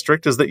Frogs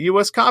District is that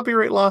U.S.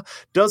 copyright law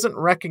doesn't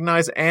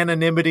recognize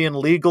anonymity in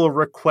legal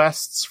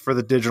requests for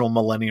the Digital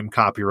Millennium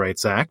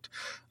Copyrights Act.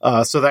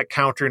 So that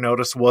counter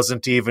notice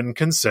wasn't even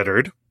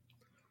considered.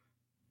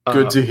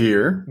 Good to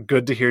hear.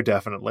 Good to hear,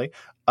 definitely.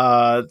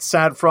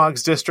 Sad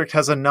Frogs District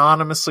has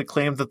anonymously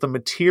claimed that the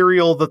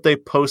material that they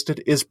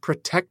posted is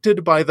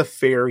protected by the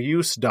fair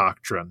use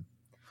doctrine.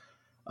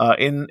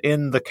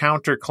 in the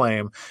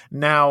counterclaim.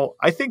 Now,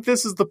 I think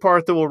this is the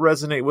part that will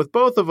resonate with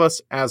both of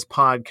us as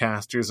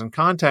podcasters and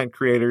content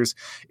creators,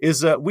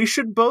 is that we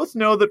should both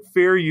know that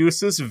fair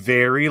use is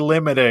very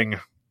limiting.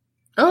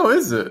 Oh,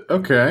 is it?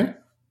 Okay.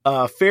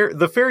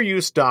 The fair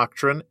use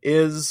doctrine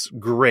is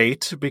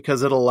great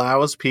because it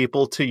allows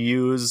people to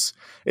use,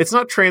 it's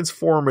not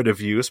transformative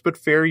use, but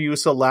fair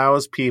use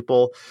allows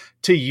people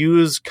to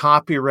use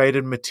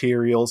copyrighted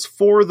materials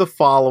for the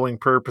following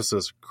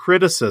purposes: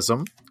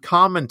 criticism,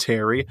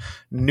 commentary,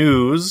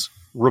 news,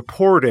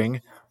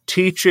 reporting,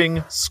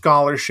 teaching,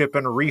 scholarship,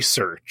 and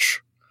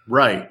research.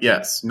 Right,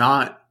 yes.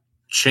 Not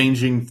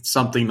changing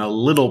something a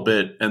little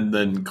bit and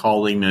then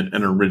calling it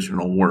an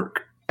original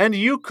work. And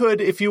you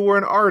could, if you were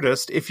an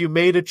artist, if you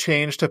made a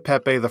change to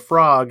Pepe the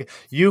Frog,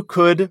 you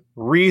could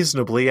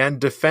reasonably and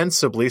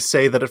defensibly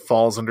say that it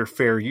falls under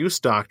fair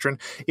use doctrine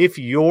if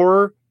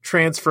your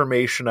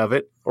transformation of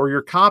it or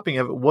your copying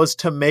of it was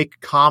to make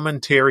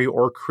commentary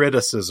or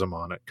criticism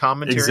on it.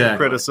 Commentary and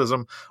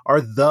criticism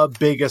are the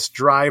biggest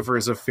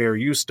drivers of fair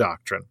use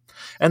doctrine.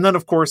 And then,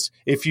 of course,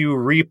 if you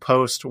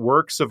repost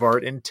works of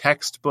art in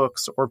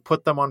textbooks or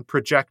put them on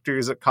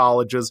projectors at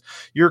colleges,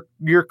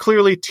 you're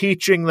clearly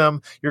teaching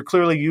them, you're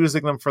clearly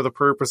using them for the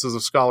purposes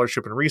of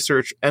scholarship and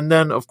research, and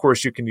then, of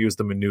course, you can use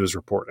them in news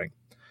reporting.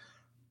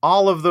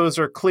 All of those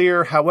are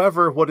clear.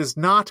 However, what is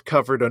not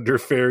covered under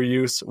fair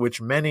use, which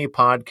many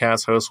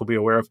podcast hosts will be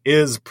aware of,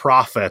 is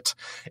profit.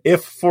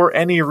 If for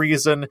any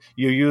reason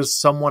you use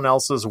someone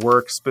else's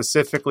work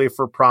specifically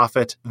for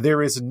profit,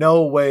 there is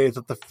no way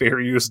that the fair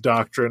use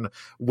doctrine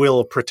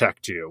will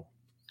protect you.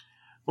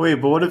 Wait,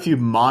 but what if you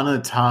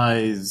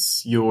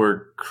monetize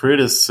your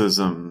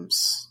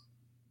criticisms?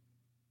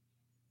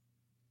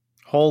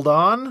 Hold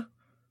on.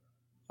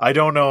 I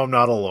don't know. I'm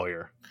not a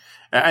lawyer.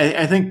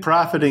 I think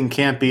profiting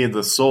can't be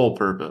the sole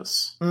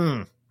purpose.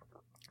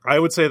 I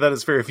would say that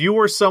is fair. If you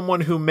were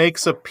someone who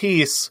makes a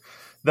piece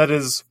that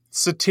is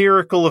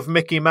satirical of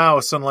Mickey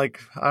Mouse and,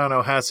 like, I don't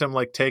know, has him,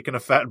 like, taking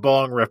a fat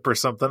bong rip or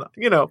something,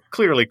 you know,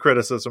 clearly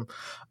criticism,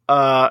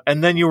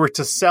 and then you were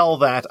to sell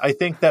that, I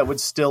think that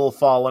would still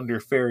fall under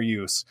fair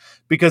use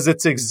because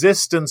its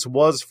existence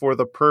was for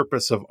the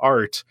purpose of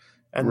art.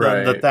 And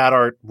then that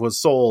art was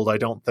sold, I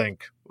don't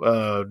think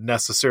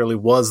necessarily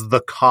was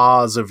the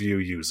cause of you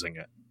using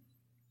it.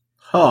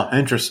 Oh,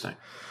 interesting.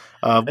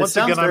 Once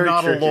again, I'm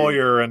not tricky. A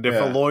lawyer, and if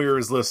a lawyer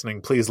is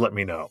listening, please let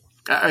me know.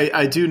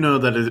 I do know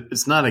that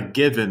it's not a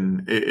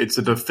given. It's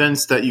a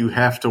defense that you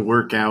have to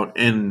work out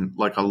in,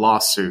 like, a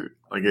lawsuit.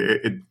 Like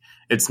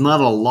it's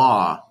not a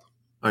law.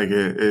 Like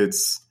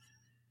it's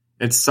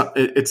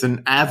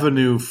an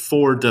avenue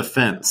for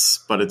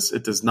defense, but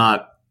it does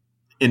not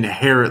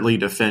inherently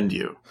defend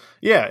you.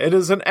 Yeah, it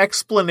is an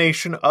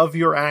explanation of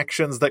your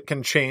actions that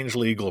can change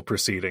legal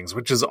proceedings,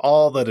 which is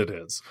all that it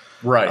is.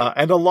 Right.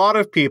 And a lot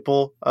of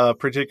people,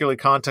 particularly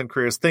content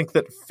creators, think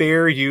that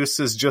fair use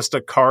is just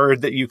a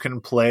card that you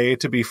can play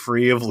to be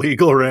free of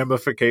legal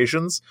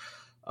ramifications.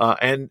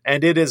 And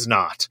it is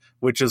not,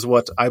 which is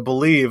what I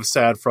believe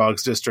Sad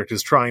Frogs District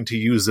is trying to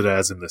use it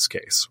as in this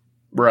case.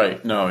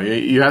 Right. No,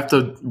 you have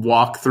to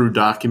walk through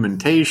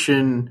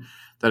documentation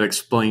that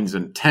explains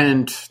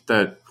intent,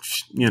 that,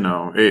 you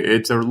know,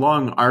 it's a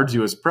long,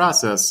 arduous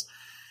process.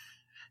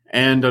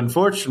 And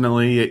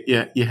unfortunately,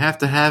 you have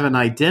to have an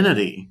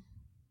identity.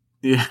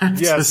 You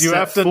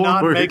have to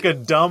not make a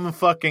dumb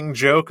fucking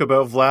joke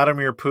about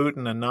Vladimir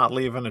Putin and not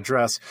leave an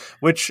address,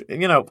 which,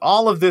 you know,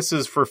 all of this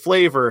is for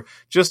flavor.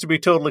 Just to be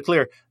totally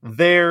clear,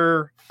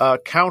 their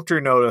counter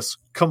notice,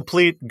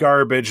 complete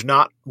garbage,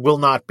 will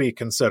not be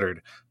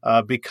considered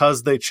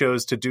because they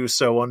chose to do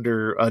so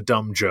under a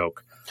dumb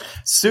joke.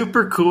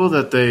 Super cool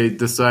that they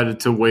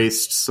decided to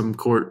waste some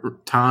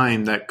court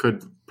time that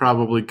could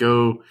probably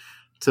go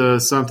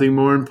to something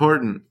more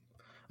important.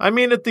 I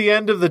mean, at the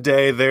end of the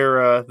day,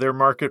 their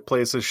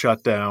marketplace is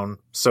shut down,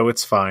 so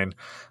it's fine.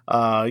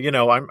 You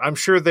know, I'm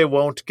sure they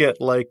won't get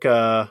like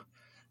a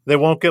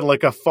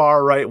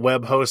far right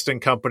web hosting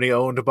company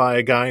owned by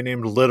a guy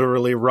named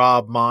literally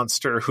Rob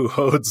Monster who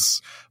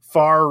hosts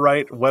far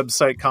right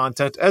website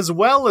content, as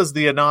well as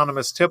the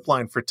anonymous tip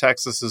line for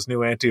Texas's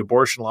new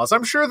anti-abortion laws.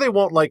 I'm sure they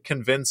won't like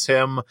convince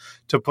him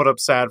to put up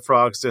Sad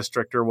Frogs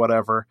District or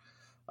whatever.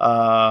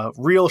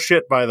 Real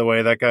shit, by the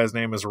way. That guy's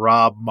name is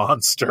Rob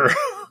Monster.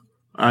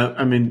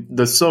 I mean,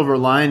 the silver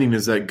lining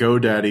is that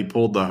GoDaddy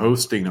pulled the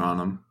hosting on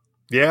him.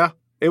 Yeah,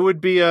 it would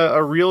be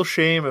a real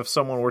shame if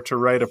someone were to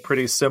write a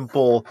pretty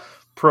simple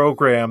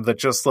program that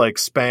just like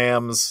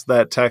spams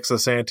that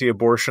Texas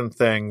anti-abortion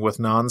thing with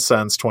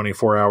nonsense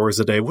 24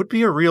 hours a day. Would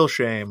be a real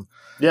shame.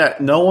 Yeah,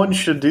 no one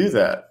should do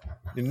that.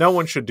 No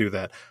one should do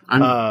that.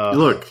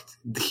 Look,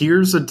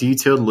 here's a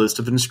detailed list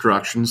of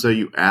instructions that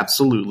you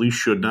absolutely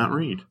should not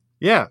read.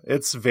 Yeah,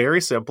 it's very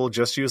simple.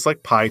 Just use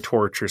like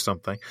PyTorch or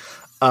something.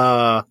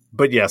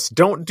 But yes,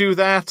 don't do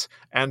that,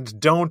 and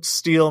don't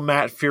steal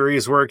Matt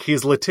Fury's work.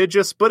 He's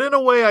litigious, but in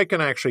a way I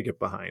can actually get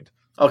behind.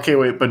 Okay,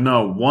 wait, but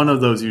no, one of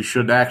those you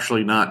should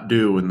actually not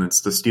do, and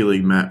it's the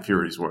stealing Matt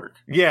Fury's work.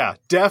 Yeah,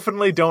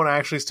 definitely don't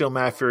actually steal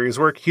Matt Fury's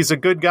work. He's a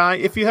good guy.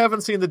 If you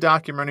haven't seen the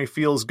documentary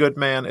Feels Good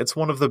Man, it's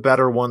one of the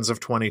better ones of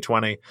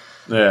 2020.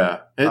 Yeah.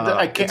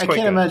 I can't good.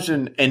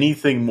 imagine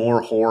anything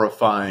more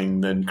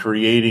horrifying than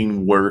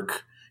creating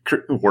work.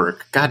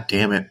 God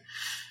damn it.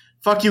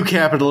 Fuck you,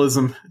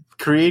 capitalism.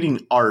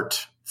 Creating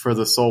art for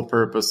the sole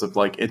purpose of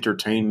like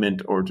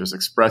entertainment or just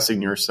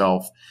expressing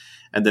yourself,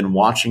 and then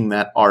watching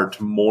that art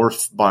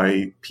morph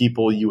by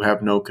people you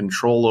have no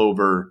control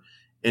over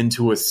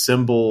into a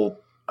symbol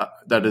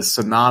that is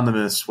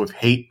synonymous with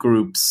hate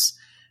groups,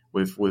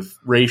 with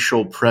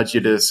racial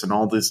prejudice, and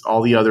all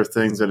the other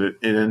things that it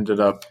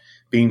ended up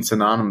being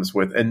synonymous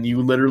with. And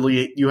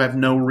you have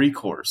no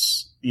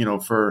recourse,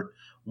 for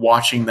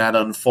watching that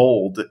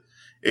unfold.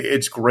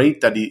 It's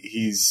great that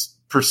he's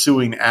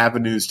pursuing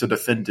avenues to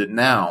defend it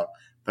now,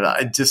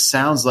 but it just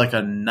sounds like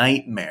a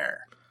nightmare.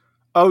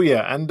 Oh,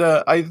 yeah, and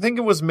I think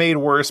it was made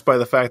worse by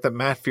the fact that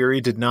Matt Fury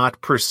did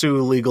not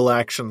pursue legal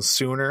action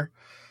sooner.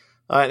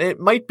 And it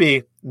might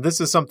be,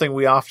 this is something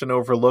we often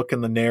overlook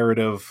in the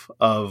narrative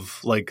of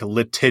like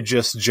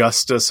litigious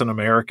justice in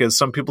America.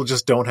 Some people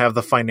just don't have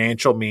the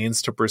financial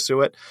means to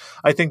pursue it.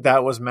 I think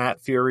that was Matt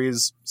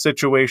Fury's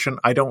situation.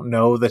 I don't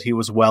know that he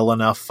was well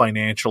enough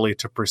financially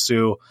to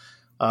pursue.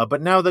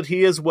 But now that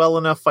he is well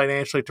enough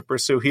financially to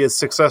pursue, he has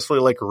successfully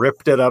like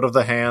ripped it out of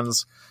the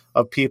hands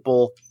of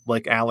people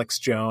like Alex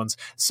Jones.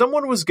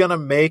 Someone was going to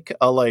make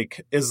a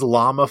like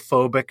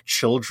Islamophobic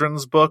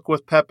children's book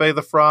with Pepe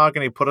the Frog,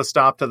 and he put a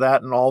stop to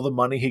that, and all the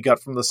money he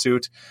got from the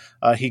suit,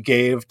 he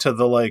gave to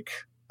the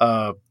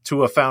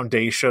to a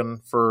foundation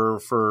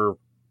for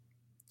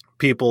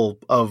people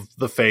of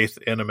the faith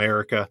in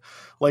America.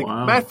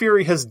 Wow. Matt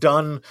Fury has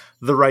done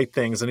the right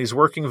things, and he's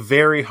working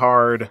very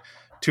hard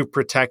to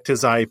protect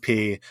his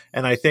IP.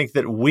 And I think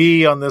that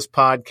we on this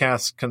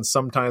podcast can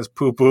sometimes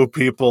poo-poo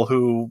people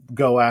who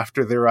go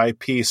after their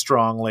IP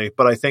strongly,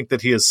 but I think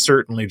that he is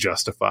certainly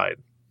justified.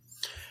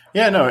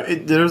 Yeah, no,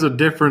 there's a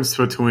difference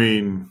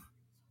between,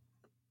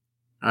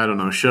 I don't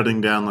know,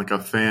 shutting down like a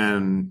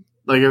fan,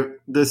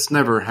 this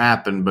never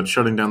happened, but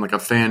shutting down like a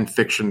fan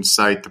fiction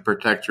site to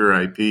protect your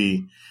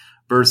IP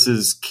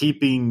versus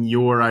keeping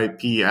your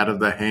IP out of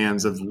the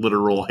hands of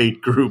literal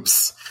hate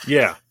groups.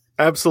 Yeah.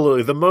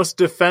 Absolutely. The most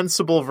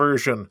defensible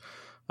version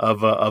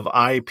of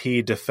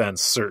IP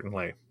defense,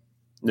 certainly.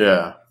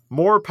 Yeah.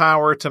 More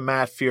power to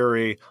Matt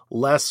Fury,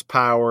 less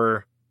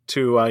power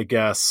to, I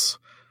guess,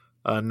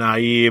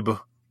 Nayib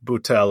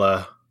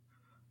Butella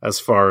as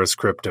far as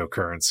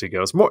cryptocurrency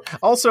goes.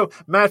 Also,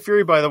 Matt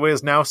Fury, by the way,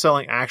 is now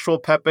selling actual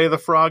Pepe the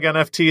Frog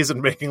NFTs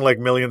and making like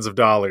millions of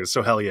dollars.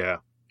 So hell yeah.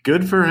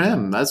 Good for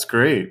him. That's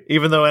great.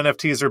 Even though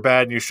NFTs are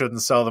bad and you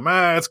shouldn't sell them.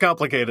 It's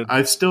complicated.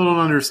 I still don't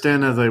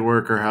understand how they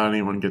work or how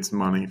anyone gets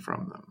money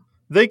from them.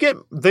 They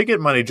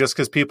get money just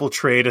because people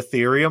trade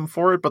Ethereum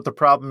for it, but the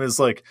problem is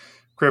like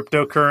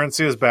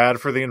cryptocurrency is bad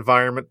for the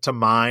environment to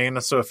mine.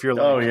 So if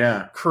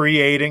you're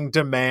creating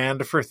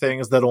demand for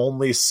things that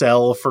only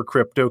sell for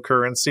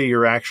cryptocurrency,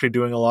 you're actually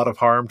doing a lot of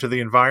harm to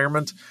the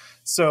environment.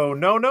 So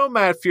no,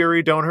 Matt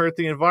Fury, don't hurt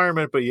the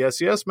environment. But yes,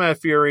 Matt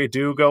Fury,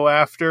 do go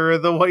after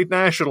the white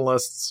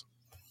nationalists.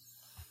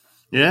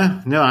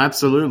 Yeah, no,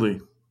 absolutely.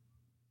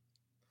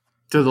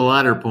 To the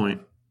latter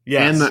point.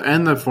 Yes.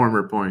 And the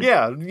former point.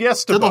 Yeah,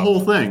 yes to both. The whole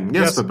thing.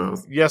 Yes to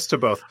both. Yes to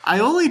both. I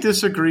only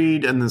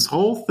disagreed in this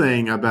whole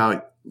thing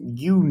about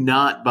you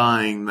not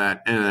buying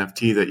that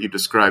NFT that you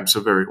described so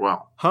very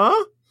well.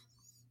 Huh?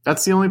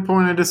 That's the only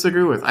point I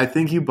disagree with. I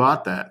think you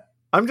bought that.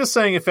 I'm just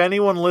saying, if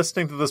anyone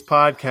listening to this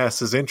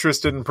podcast is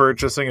interested in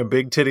purchasing a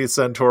big-titted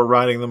centaur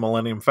riding the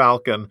Millennium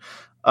Falcon,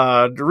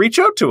 reach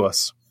out to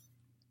us.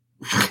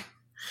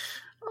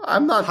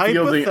 I'm not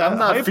fielding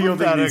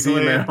these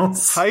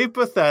emails.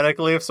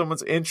 Hypothetically, if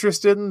someone's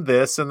interested in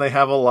this and they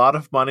have a lot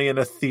of money in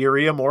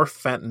Ethereum or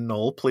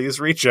fentanyl, please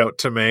reach out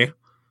to me.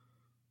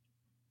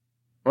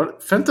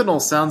 What?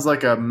 Fentanyl sounds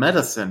like a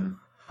medicine.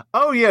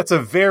 Oh, yeah, it's a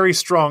very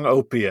strong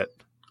opiate.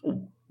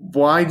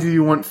 Why do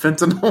you want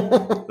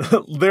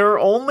fentanyl? There are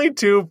only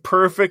two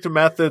perfect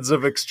methods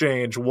of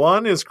exchange.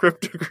 One is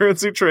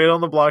cryptocurrency trade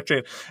on the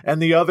blockchain, and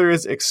the other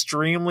is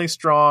extremely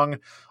strong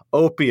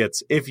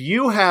opiates. If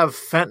you have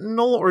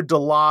fentanyl or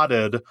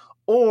Dilaudid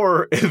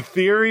or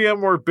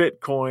Ethereum or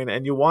Bitcoin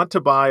and you want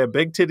to buy a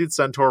big-titted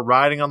centaur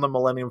riding on the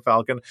Millennium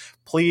Falcon,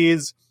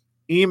 please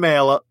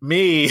email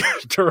me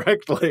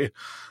directly.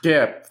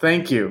 Yeah,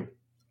 thank you.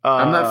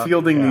 I'm not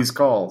fielding these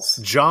calls.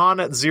 John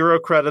at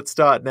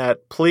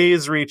zerocredits.net.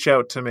 Please reach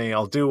out to me.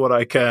 I'll do what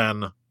I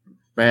can.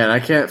 Man, I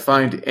can't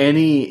find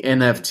any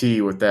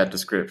NFT with that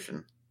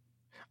description.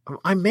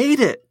 I made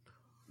it.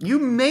 You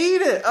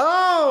made it?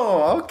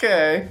 Oh,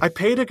 okay. I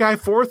paid a guy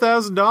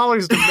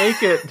 $4,000 to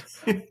make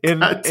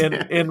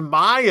it in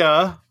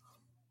Maya.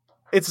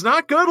 It's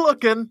not good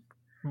looking,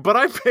 but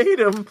I paid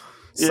him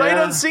sight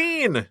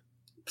unseen.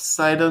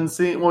 Sight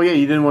unseen. Well, yeah,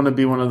 you didn't want to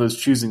be one of those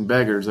choosing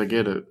beggars. I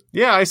get it.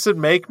 Yeah, I said,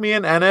 make me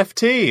an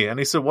NFT. And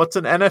he said, what's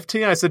an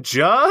NFT? I said,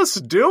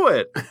 just do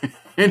it.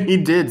 And he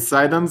did.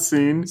 Sight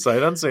unseen.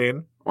 Sight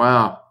unseen.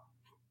 Wow.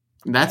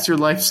 That's your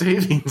life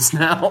savings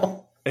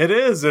now. It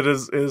is. It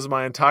is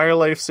my entire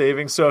life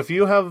savings. So if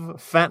you have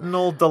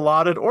fentanyl,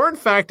 Dilaudid, or in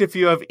fact, if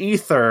you have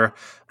Ether,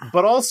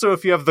 but also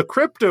if you have the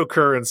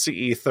cryptocurrency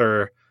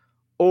Ether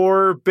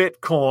or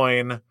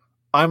Bitcoin,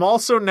 I'm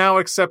also now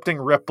accepting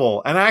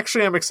Ripple. And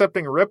actually, I'm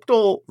accepting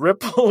Ripple,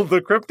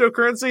 the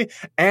cryptocurrency,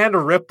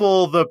 and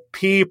Ripple, the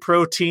pea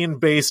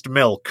protein-based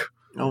milk.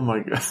 Oh my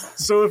God.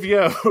 So if you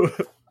have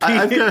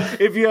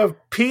if you have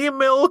pea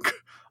milk,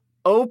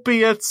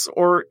 opiates,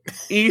 or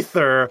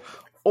Ether,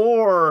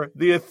 or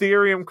the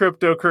Ethereum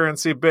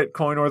cryptocurrency,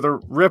 Bitcoin, or the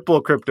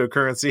Ripple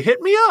cryptocurrency,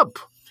 hit me up.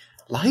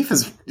 Life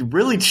has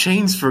really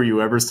changed for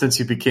you ever since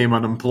you became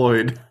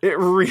unemployed. It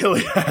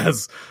really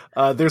has.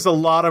 There's a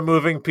lot of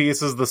moving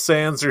pieces. The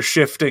sands are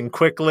shifting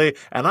quickly,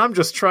 and I'm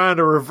just trying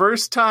to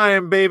reverse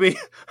time, baby.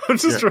 I'm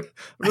just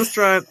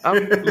trying.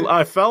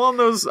 I fell on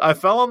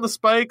the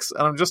spikes,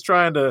 and I'm just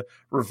trying to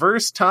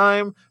reverse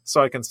time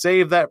so I can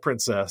save that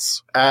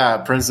princess.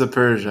 Prince of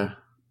Persia.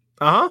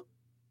 Uh-huh.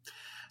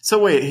 So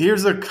wait,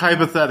 here's a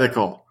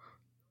hypothetical.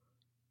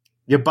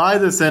 You buy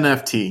this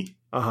NFT.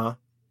 Uh-huh.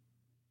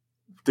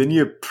 Then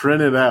you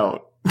print it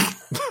out.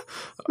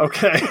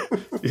 Okay.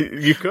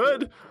 You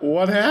could.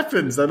 What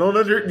happens? I don't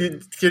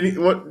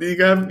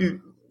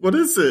what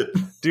is it?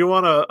 Do you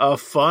want a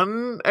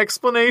fun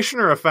explanation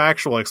or a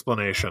factual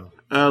explanation?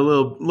 A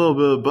little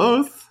bit of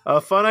both.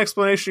 A fun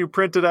explanation, you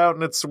print it out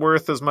and it's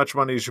worth as much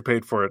money as you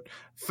paid for it.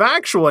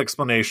 Factual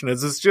explanation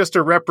is it's just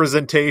a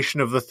representation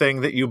of the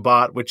thing that you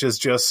bought, which is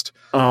just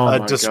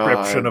a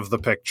description of the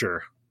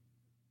picture.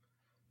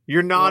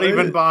 You're not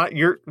even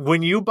buying.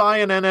 When you buy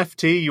an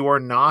NFT, you are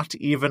not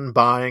even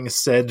buying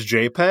said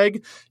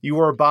JPEG. You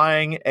are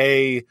buying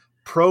a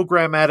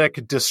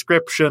programmatic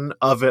description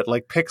of it,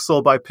 like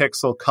pixel by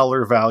pixel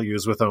color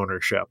values with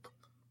ownership.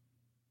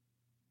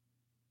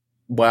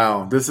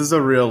 Wow, this is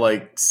a real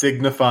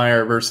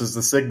signifier versus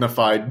the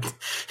signified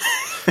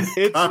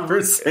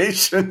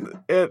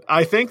conversation.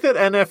 I think that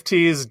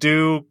NFTs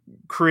do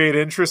create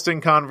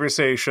interesting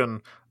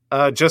conversation.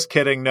 Just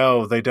kidding.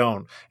 No, they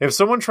don't. If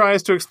someone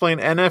tries to explain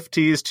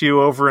NFTs to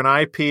you over an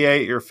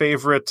IPA at your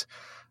favorite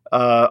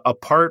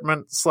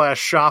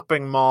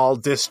apartment/shopping mall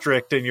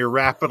district in your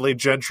rapidly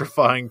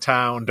gentrifying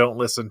town, don't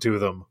listen to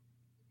them.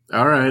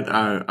 All right,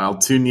 I'll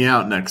tune you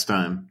out next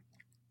time.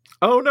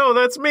 Oh no,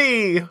 that's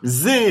me!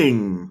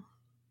 Zing!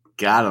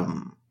 Got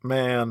him.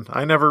 Man,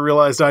 I never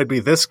realized I'd be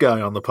this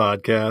guy on the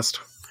podcast.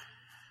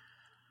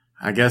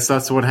 I guess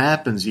that's what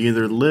happens. You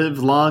either live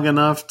long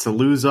enough to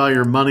lose all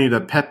your money to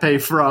Pepe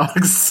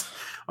frogs,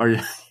 or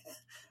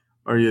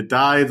you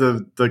die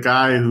the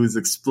guy who's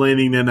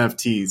explaining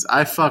NFTs.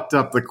 I fucked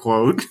up the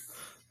quote.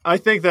 I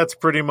think that's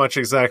pretty much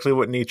exactly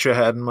what Nietzsche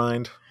had in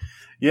mind.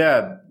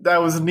 Yeah,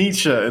 that was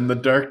Nietzsche in The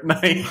Dark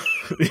Knight.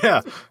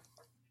 Yeah.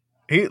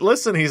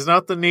 He's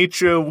not the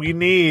Nietzsche we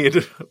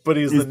need, but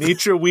he's the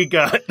Nietzsche we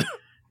got.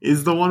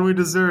 He's the one we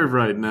deserve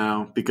right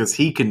now, because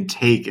he can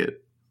take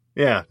it.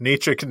 Yeah,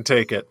 Nietzsche can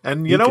take it.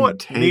 And you know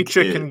what?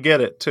 Nietzsche can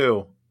get it,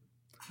 too.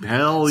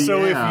 Hell yeah.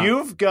 So if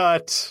you've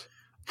got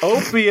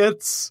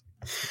opiates,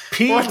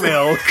 pea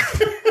milk,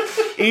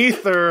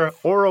 Ether,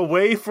 or a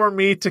way for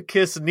me to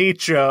kiss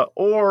Nietzsche,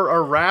 or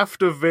a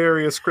raft of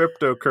various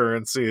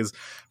cryptocurrencies,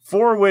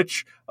 for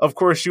which, of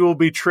course, you will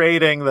be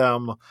trading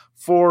them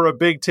for a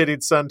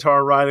big-titted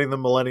centaur riding the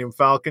Millennium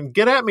Falcon,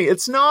 get at me.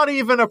 It's not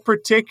even a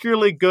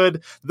particularly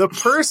good... The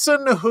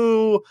person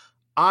who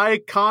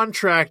I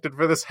contracted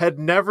for this had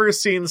never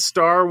seen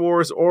Star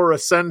Wars or a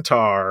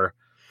centaur.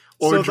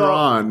 Or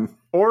drawn.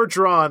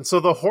 So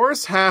the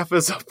horse half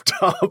is up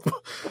top,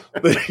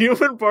 the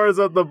human part is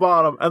at the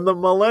bottom, and the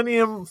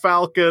Millennium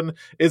Falcon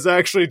is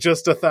actually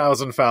just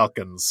 1,000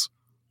 falcons.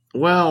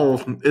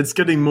 Well, it's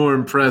getting more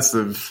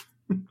impressive.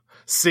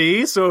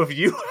 See? So if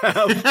you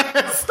have...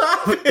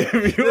 Stop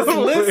it! This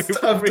list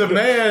of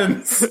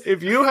demands!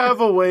 If you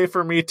have a way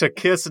for me to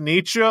kiss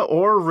Nietzsche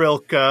or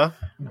Rilke,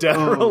 dead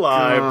or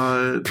alive,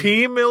 God.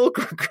 pea milk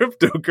or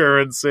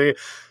cryptocurrency,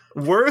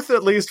 worth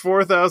at least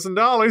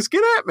 $4,000,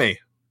 get at me.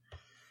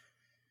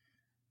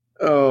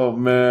 Oh,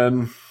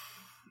 man.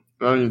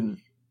 I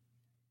mean,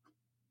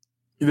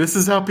 this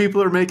is how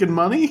people are making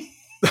money?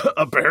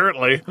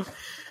 Apparently.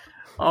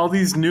 All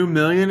these new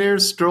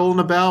millionaires strolling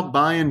about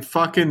buying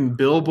fucking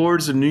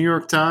billboards in New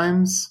York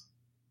Times?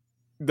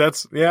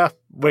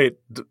 Wait,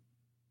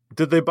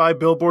 did they buy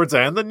billboards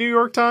and the New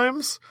York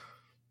Times?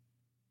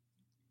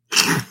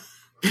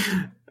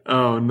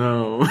 Oh,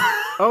 no.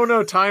 Oh,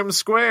 no, Times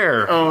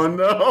Square. Oh,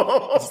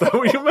 no. Is that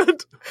what you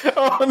meant?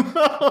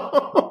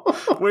 Oh,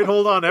 no. Wait,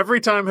 hold on. Every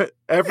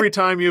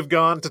time you've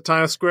gone to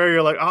Times Square,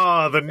 you're like,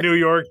 the New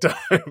York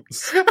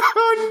Times.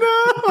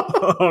 Oh,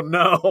 no. Oh,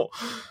 no.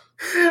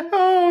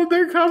 Oh,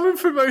 they're coming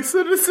for my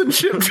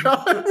citizenship,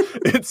 John.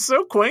 It's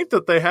so quaint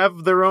that they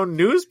have their own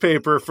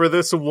newspaper for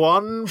this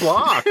one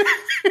block.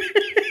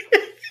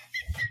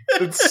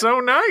 It's so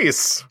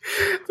nice.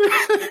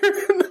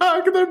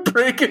 They're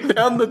breaking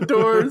down the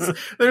doors.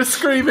 They're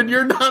screaming,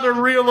 "You're not a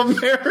real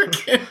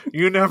American."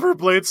 You never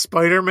played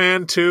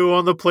Spider-Man 2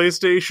 on the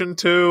PlayStation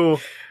 2.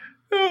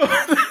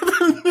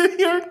 The New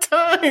York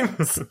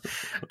Times.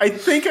 I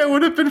think I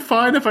would have been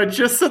fine if I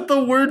just said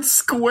the word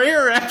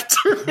square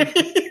after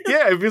it.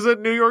 Yeah, if you said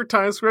New York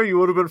Times Square, you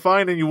would have been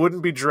fine and you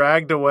wouldn't be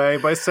dragged away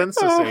by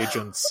census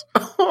agents.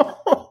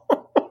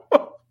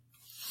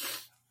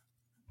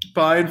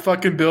 Buying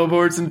fucking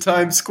billboards in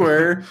Times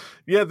Square.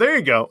 Yeah, there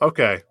you go.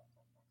 Okay.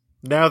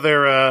 Now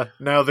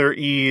they're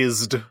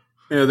eased.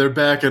 Yeah, they're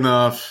backing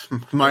off.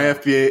 My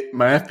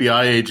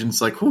FBI agent's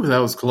like, "Whew, that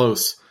was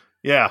close."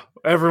 Yeah,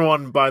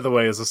 everyone, by the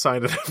way, is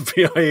assigned an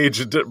FBI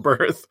agent at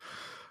birth.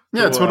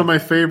 Yeah, it's one of my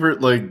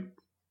favorite, like,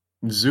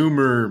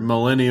 Zoomer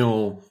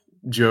millennial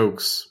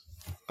jokes.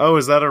 Oh,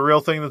 is that a real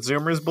thing that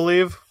Zoomers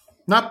believe?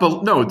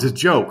 No, it's a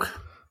joke.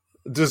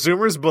 Do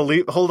Zoomers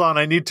believe... Hold on,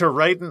 I need to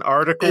write an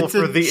article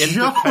for The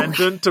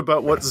Independent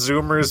about what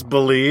Zoomers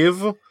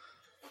believe.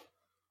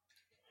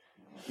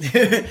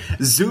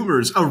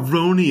 Zoomers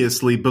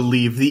erroneously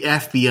believe the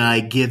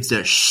FBI gives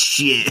a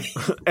shit.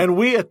 And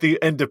we at The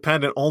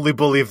Independent only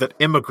believe that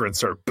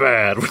immigrants are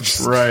bad. Which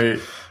is, right.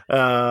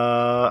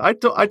 I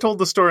told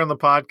the story on the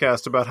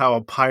podcast about how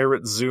a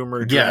pirate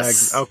Zoomer dragged...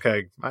 Yes.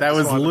 Okay. That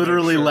was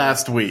literally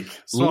last week.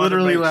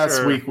 Literally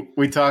last week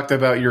we talked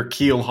about your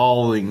keel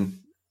hauling.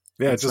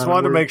 Yeah, just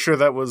wanted to make sure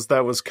that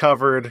was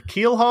covered.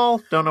 Keel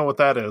haul? Don't know what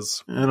that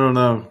is. I don't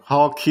know.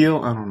 Haul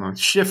keel? I don't know.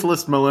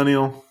 Shiftless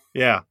millennial.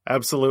 Yeah,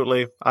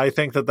 absolutely. I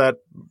think that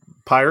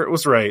pirate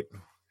was right.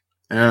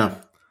 Yeah.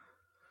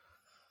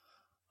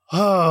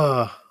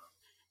 I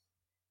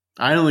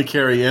only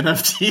carry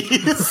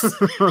NFTs.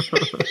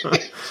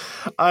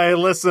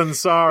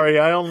 Sorry,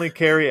 I only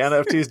carry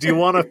NFTs. Do you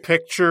want a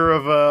picture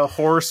of a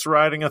horse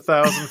riding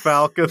 1,000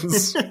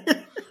 falcons?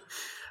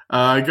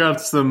 I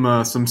got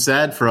some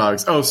sad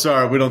frogs. Oh,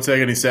 sorry, we don't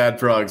take any sad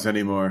frogs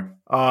anymore.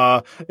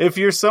 If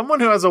you're someone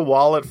who has a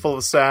wallet full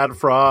of sad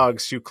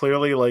frogs, you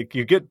clearly,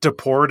 you get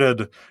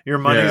deported. Your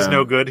money's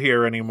no good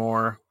here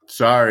anymore.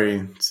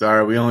 Sorry,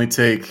 we only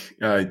take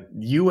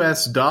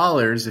US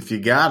dollars if you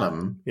got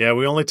them. Yeah,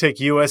 we only take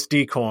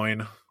USD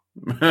coin.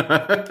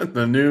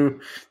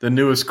 the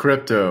newest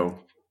crypto.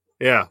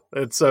 Yeah,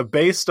 it's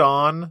based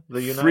on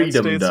the United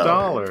States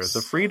dollars,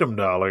 the freedom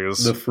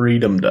dollars. The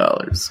freedom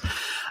dollars.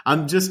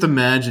 I'm just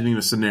imagining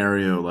a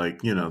scenario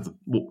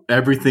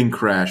everything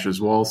crashes,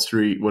 Wall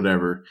Street,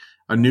 whatever,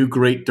 a new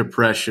Great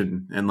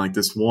Depression, and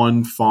this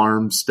one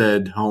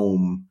farmstead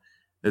home,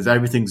 as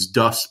everything's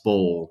Dust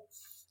Bowl,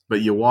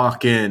 but you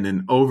walk in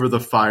and over the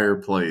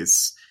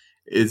fireplace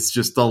is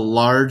just the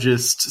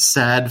largest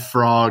sad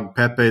frog,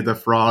 Pepe the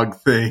Frog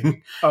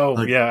thing.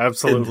 Oh, yeah,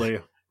 absolutely.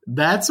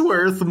 That's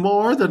worth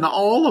more than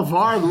all of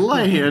our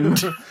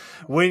land.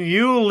 When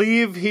you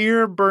leave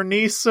here,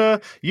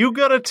 Bernisa, you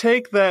gotta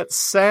take that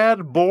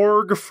sad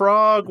Borg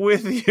frog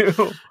with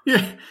you.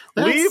 Yeah,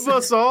 leave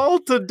us all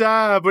to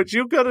die, but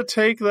you gotta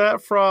take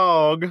that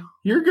frog.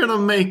 You're gonna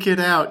make it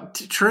out.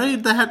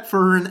 Trade that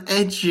for an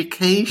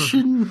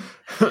education.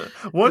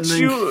 Once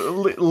you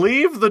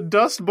leave the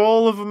Dust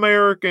Bowl of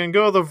America and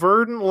go to the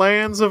verdant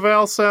lands of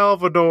El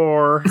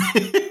Salvador.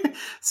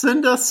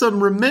 Send us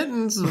some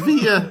remittance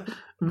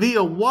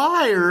via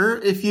wire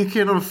if you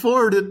can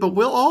afford it, but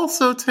we'll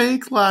also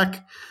take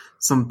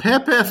some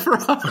Pepe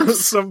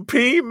frogs, some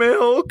pea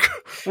milk.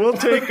 We'll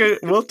take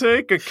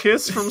a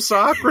kiss from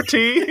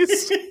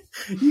Socrates.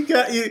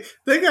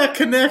 They got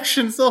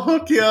connections. They'll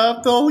hook you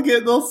up.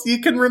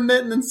 You can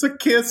remittance a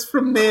kiss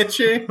from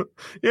Nietzsche.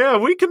 Yeah,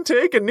 we can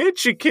take a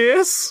Nietzsche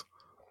kiss.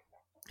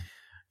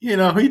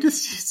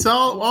 It's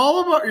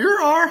all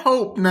you're our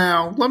hope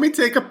now. Let me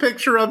take a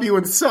picture of you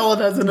and sell it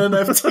as an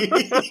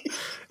NFT.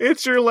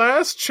 It's your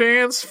last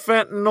chance,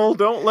 fentanyl.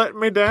 Don't let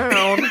me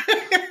down.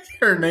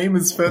 Her name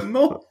is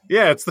fentanyl?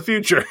 Yeah, it's the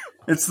future.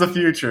 It's the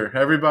future.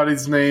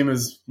 Everybody's name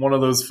is one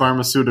of those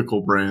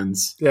pharmaceutical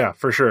brands. Yeah,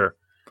 for sure.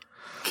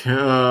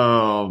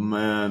 Oh,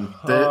 man.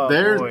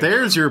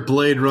 There's your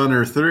Blade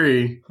Runner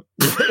 3.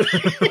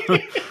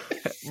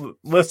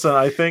 Listen,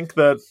 I think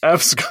that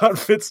F. Scott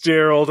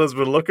Fitzgerald has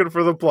been looking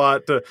for the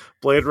plot to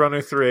Blade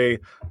Runner 3.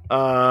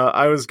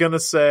 I was going to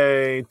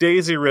say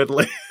Daisy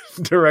Ridley,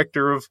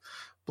 director of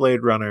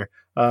Blade Runner,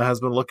 has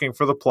been looking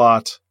for the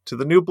plot to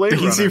the new Blade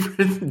Runner.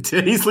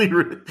 Daisy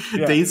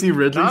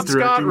Ridley's not directing.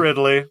 Scott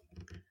Ridley.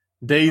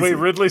 Daisy. Wait,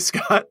 Ridley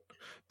Scott?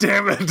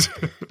 Damn it.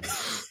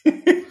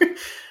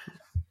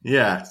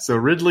 Yeah, so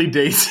Ridley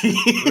Daisy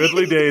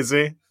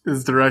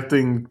is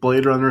directing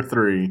Blade Runner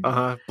 3.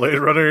 Blade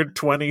Runner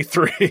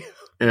 23.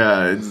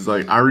 Yeah, it's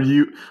like, are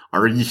you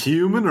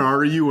human or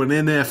are you an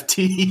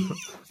NFT?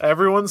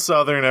 Everyone's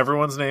Southern.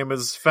 Everyone's name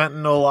is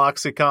Fentanyl,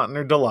 Oxycontin,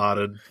 or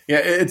Dilaudid.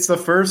 Yeah, it's the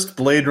first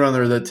Blade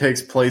Runner that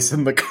takes place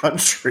in the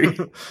country.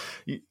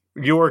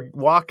 You are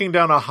walking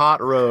down a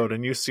hot road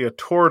and you see a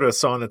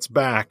tortoise on its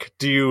back.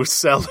 Do you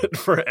sell it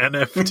for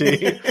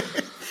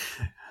NFT?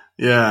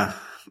 Yeah.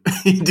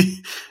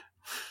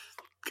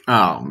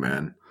 Oh,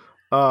 man.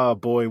 Oh,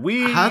 boy.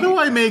 How do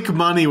I make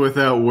money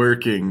without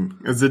working?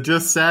 Is it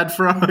just sad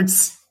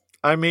frogs?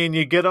 I mean,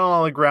 you get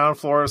on the ground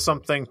floor of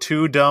something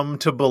too dumb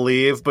to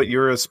believe, but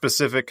you're a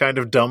specific kind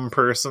of dumb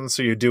person,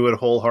 so you do it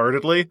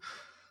wholeheartedly.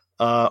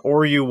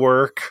 Or you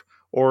work,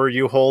 or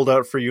you hold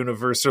out for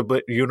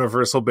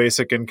universal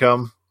basic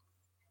income.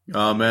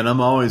 Oh, man, I'm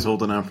always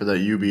holding out for that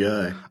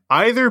UBI.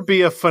 Either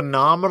be a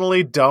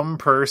phenomenally dumb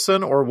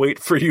person or wait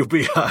for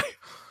UBI. All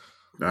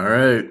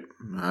right.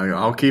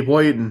 I'll keep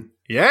waiting.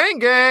 Yang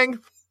gang!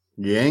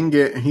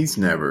 He's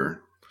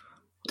never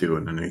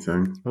doing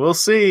anything. We'll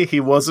see. He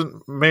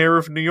wasn't mayor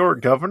of New York,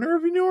 governor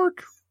of New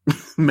York?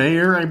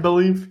 Mayor, I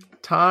believe.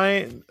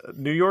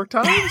 New York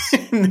Times?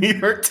 New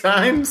York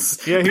Times?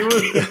 Yeah, he was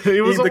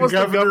He's the almost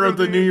governor of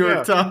the New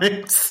York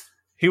Times.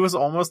 He was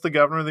almost the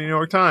governor of the New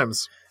York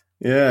Times.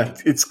 Yeah,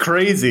 it's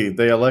crazy.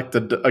 They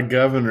elected a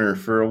governor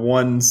for a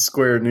one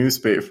square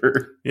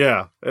newspaper.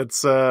 Yeah,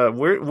 it's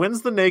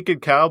when's the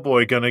naked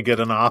cowboy gonna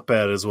get an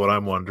op-ed is what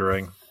I'm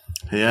wondering.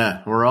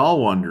 Yeah, we're all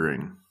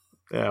wondering.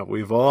 Yeah,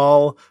 we've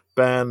all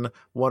been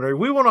wondering.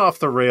 We went off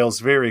the rails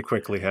very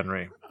quickly,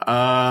 Henry.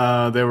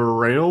 There were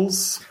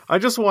rails? I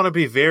just want to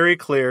be very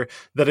clear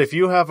that if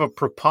you have a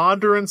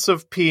preponderance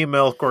of pea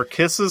milk or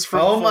kisses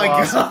from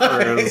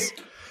philosophers,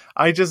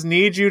 I just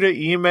need you to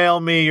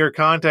email me your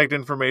contact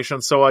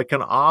information so I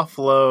can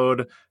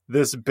offload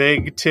this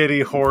big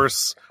titty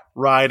horse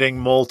riding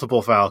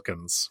multiple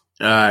falcons.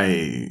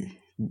 I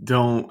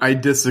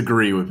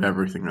disagree with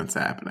everything that's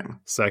happening.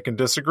 Second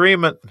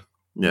disagreement.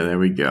 Yeah, there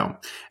we go.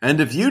 And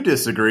if you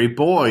disagree,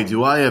 boy,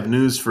 do I have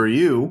news for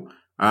you.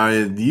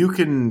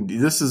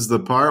 This is the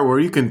part where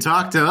you can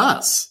talk to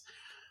us.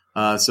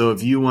 So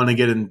if you want to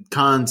get in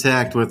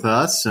contact with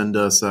us, send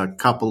us a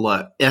couple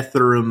of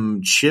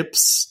Ethereum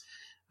chips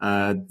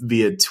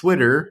via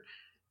Twitter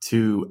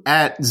to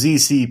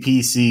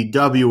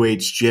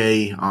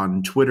 @ZCPCWHJ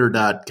on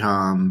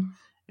Twitter.com.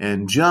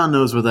 And John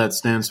knows what that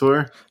stands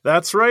for.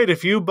 That's right.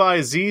 If you buy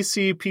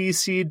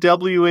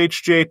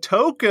ZCPCWHJ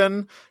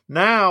token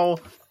now,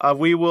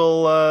 we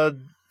will.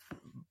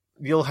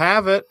 You'll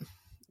have it.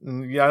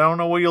 I don't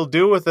know what you'll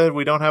do with it.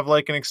 We don't have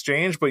like an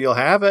exchange, but you'll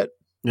have it.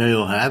 Yeah,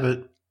 you'll have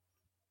it.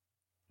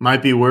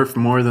 Might be worth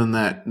more than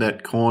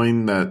that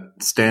coin that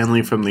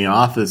Stanley from The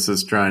Office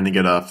is trying to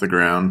get off the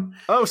ground.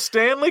 Oh,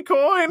 Stanley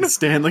coin?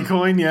 Stanley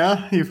coin,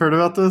 yeah? You've heard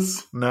about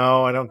this?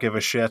 No, I don't give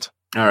a shit.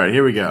 All right,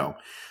 here we go.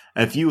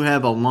 If you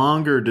have a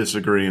longer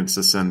disagreement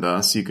to send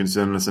us, you can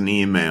send us an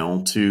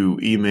email to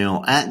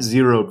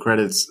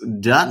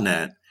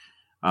email@zerocredits.net.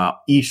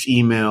 Each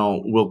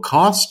email will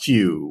cost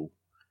you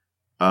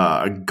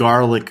a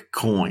garlic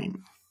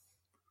coin.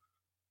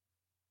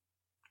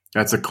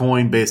 That's a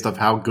coin based off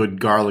how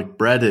good garlic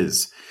bread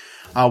is.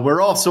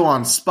 We're also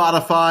on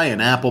Spotify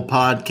and Apple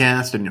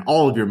Podcast and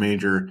all of your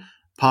major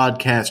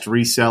podcast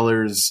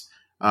resellers.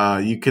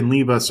 You can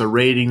leave us a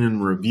rating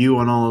and review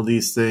on all of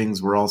these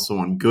things. We're also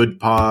on Good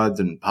Pods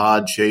and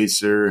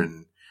Podchaser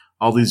and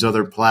all these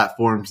other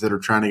platforms that are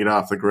trying to get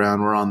off the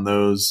ground. We're on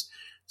those.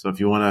 So if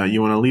you want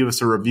to leave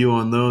us a review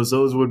on those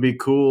would be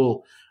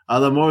cool.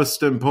 The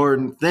most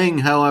important thing,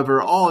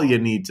 however, all you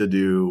need to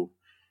do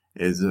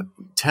is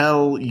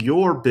tell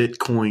your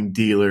Bitcoin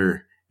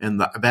dealer in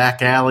the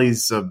back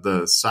alleys of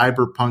the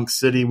cyberpunk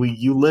city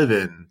you live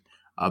in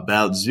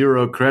about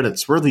Zero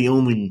Credits. We're the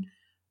only,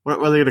 what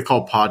are they going to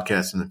call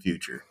podcasts in the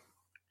future?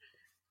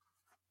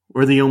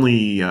 We're the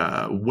only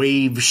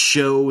wave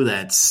show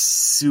that's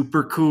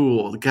super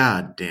cool.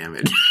 God damn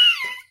it.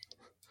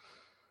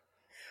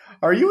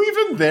 Are you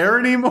even there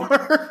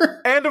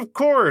anymore? And of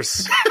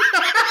course,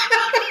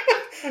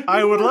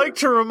 I would like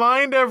to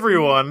remind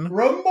everyone...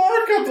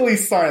 Remarkably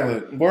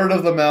silent. Word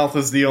of the mouth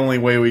is the only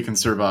way we can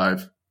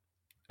survive.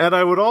 And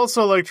I would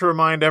also like to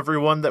remind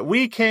everyone that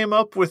we came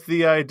up with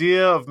the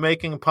idea of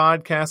making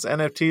podcast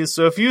NFTs.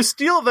 So if you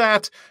steal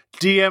that,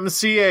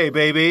 DMCA,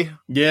 baby.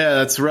 Yeah,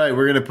 that's right.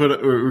 We're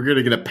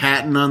gonna get a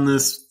patent on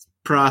this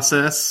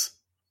process.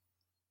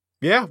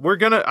 Yeah, we're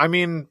gonna. I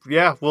mean,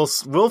 yeah, we'll.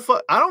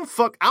 I don't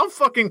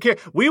fucking care.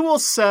 We will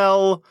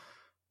sell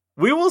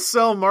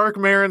Mark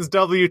Maron's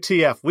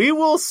WTF. We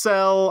will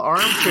sell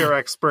Armchair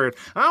Expert.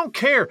 I don't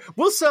care.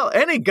 We'll sell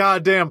any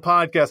goddamn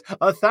podcast.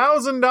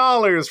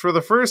 $1,000 for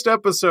the first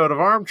episode of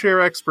Armchair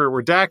Expert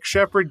where Dak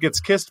Shepard gets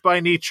kissed by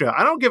Nietzsche.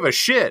 I don't give a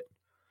shit.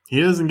 He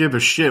doesn't give a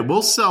shit.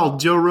 We'll sell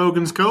Joe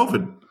Rogan's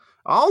COVID.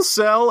 I'll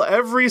sell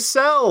every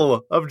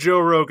cell of Joe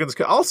Rogan's.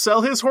 I'll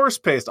sell his horse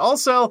paste. I'll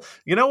sell.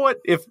 You know what?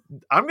 If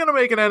I'm going to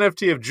make an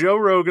NFT of Joe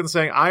Rogan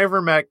saying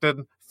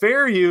ivermectin,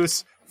 fair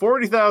use,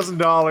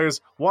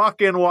 $40,000,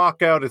 walk in,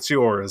 walk out, it's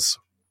yours.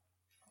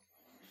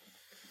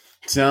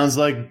 Sounds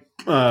like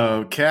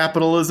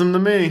capitalism to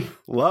me.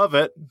 Love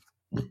it.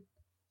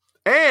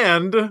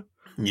 And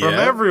from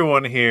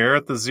everyone here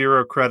at the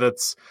Zero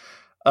Credits,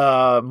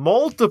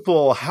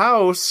 multiple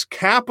house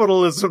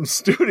capitalism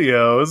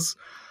studios,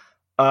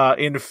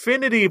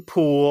 infinity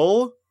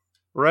pool,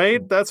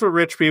 right? That's what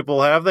rich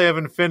people have. They have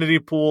infinity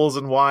pools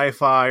and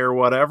Wi-Fi or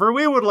whatever.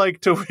 We would like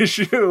to wish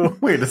you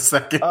wait a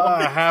second,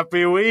 a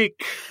happy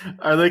week.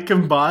 Are they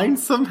combined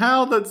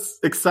somehow? That's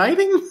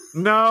exciting.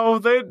 No,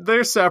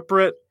 they're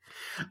separate.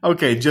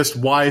 Okay, just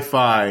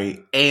Wi-Fi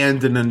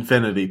and an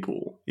infinity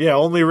pool. Yeah,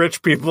 only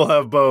rich people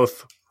have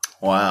both.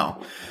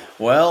 Wow.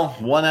 Well,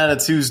 1 out of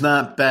 2's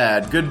not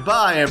bad.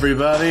 Goodbye,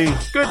 everybody.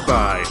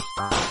 Goodbye.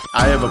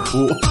 I have a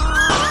pool.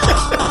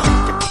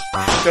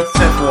 Don't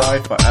have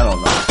Wi-Fi. I don't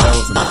know. That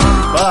wasn't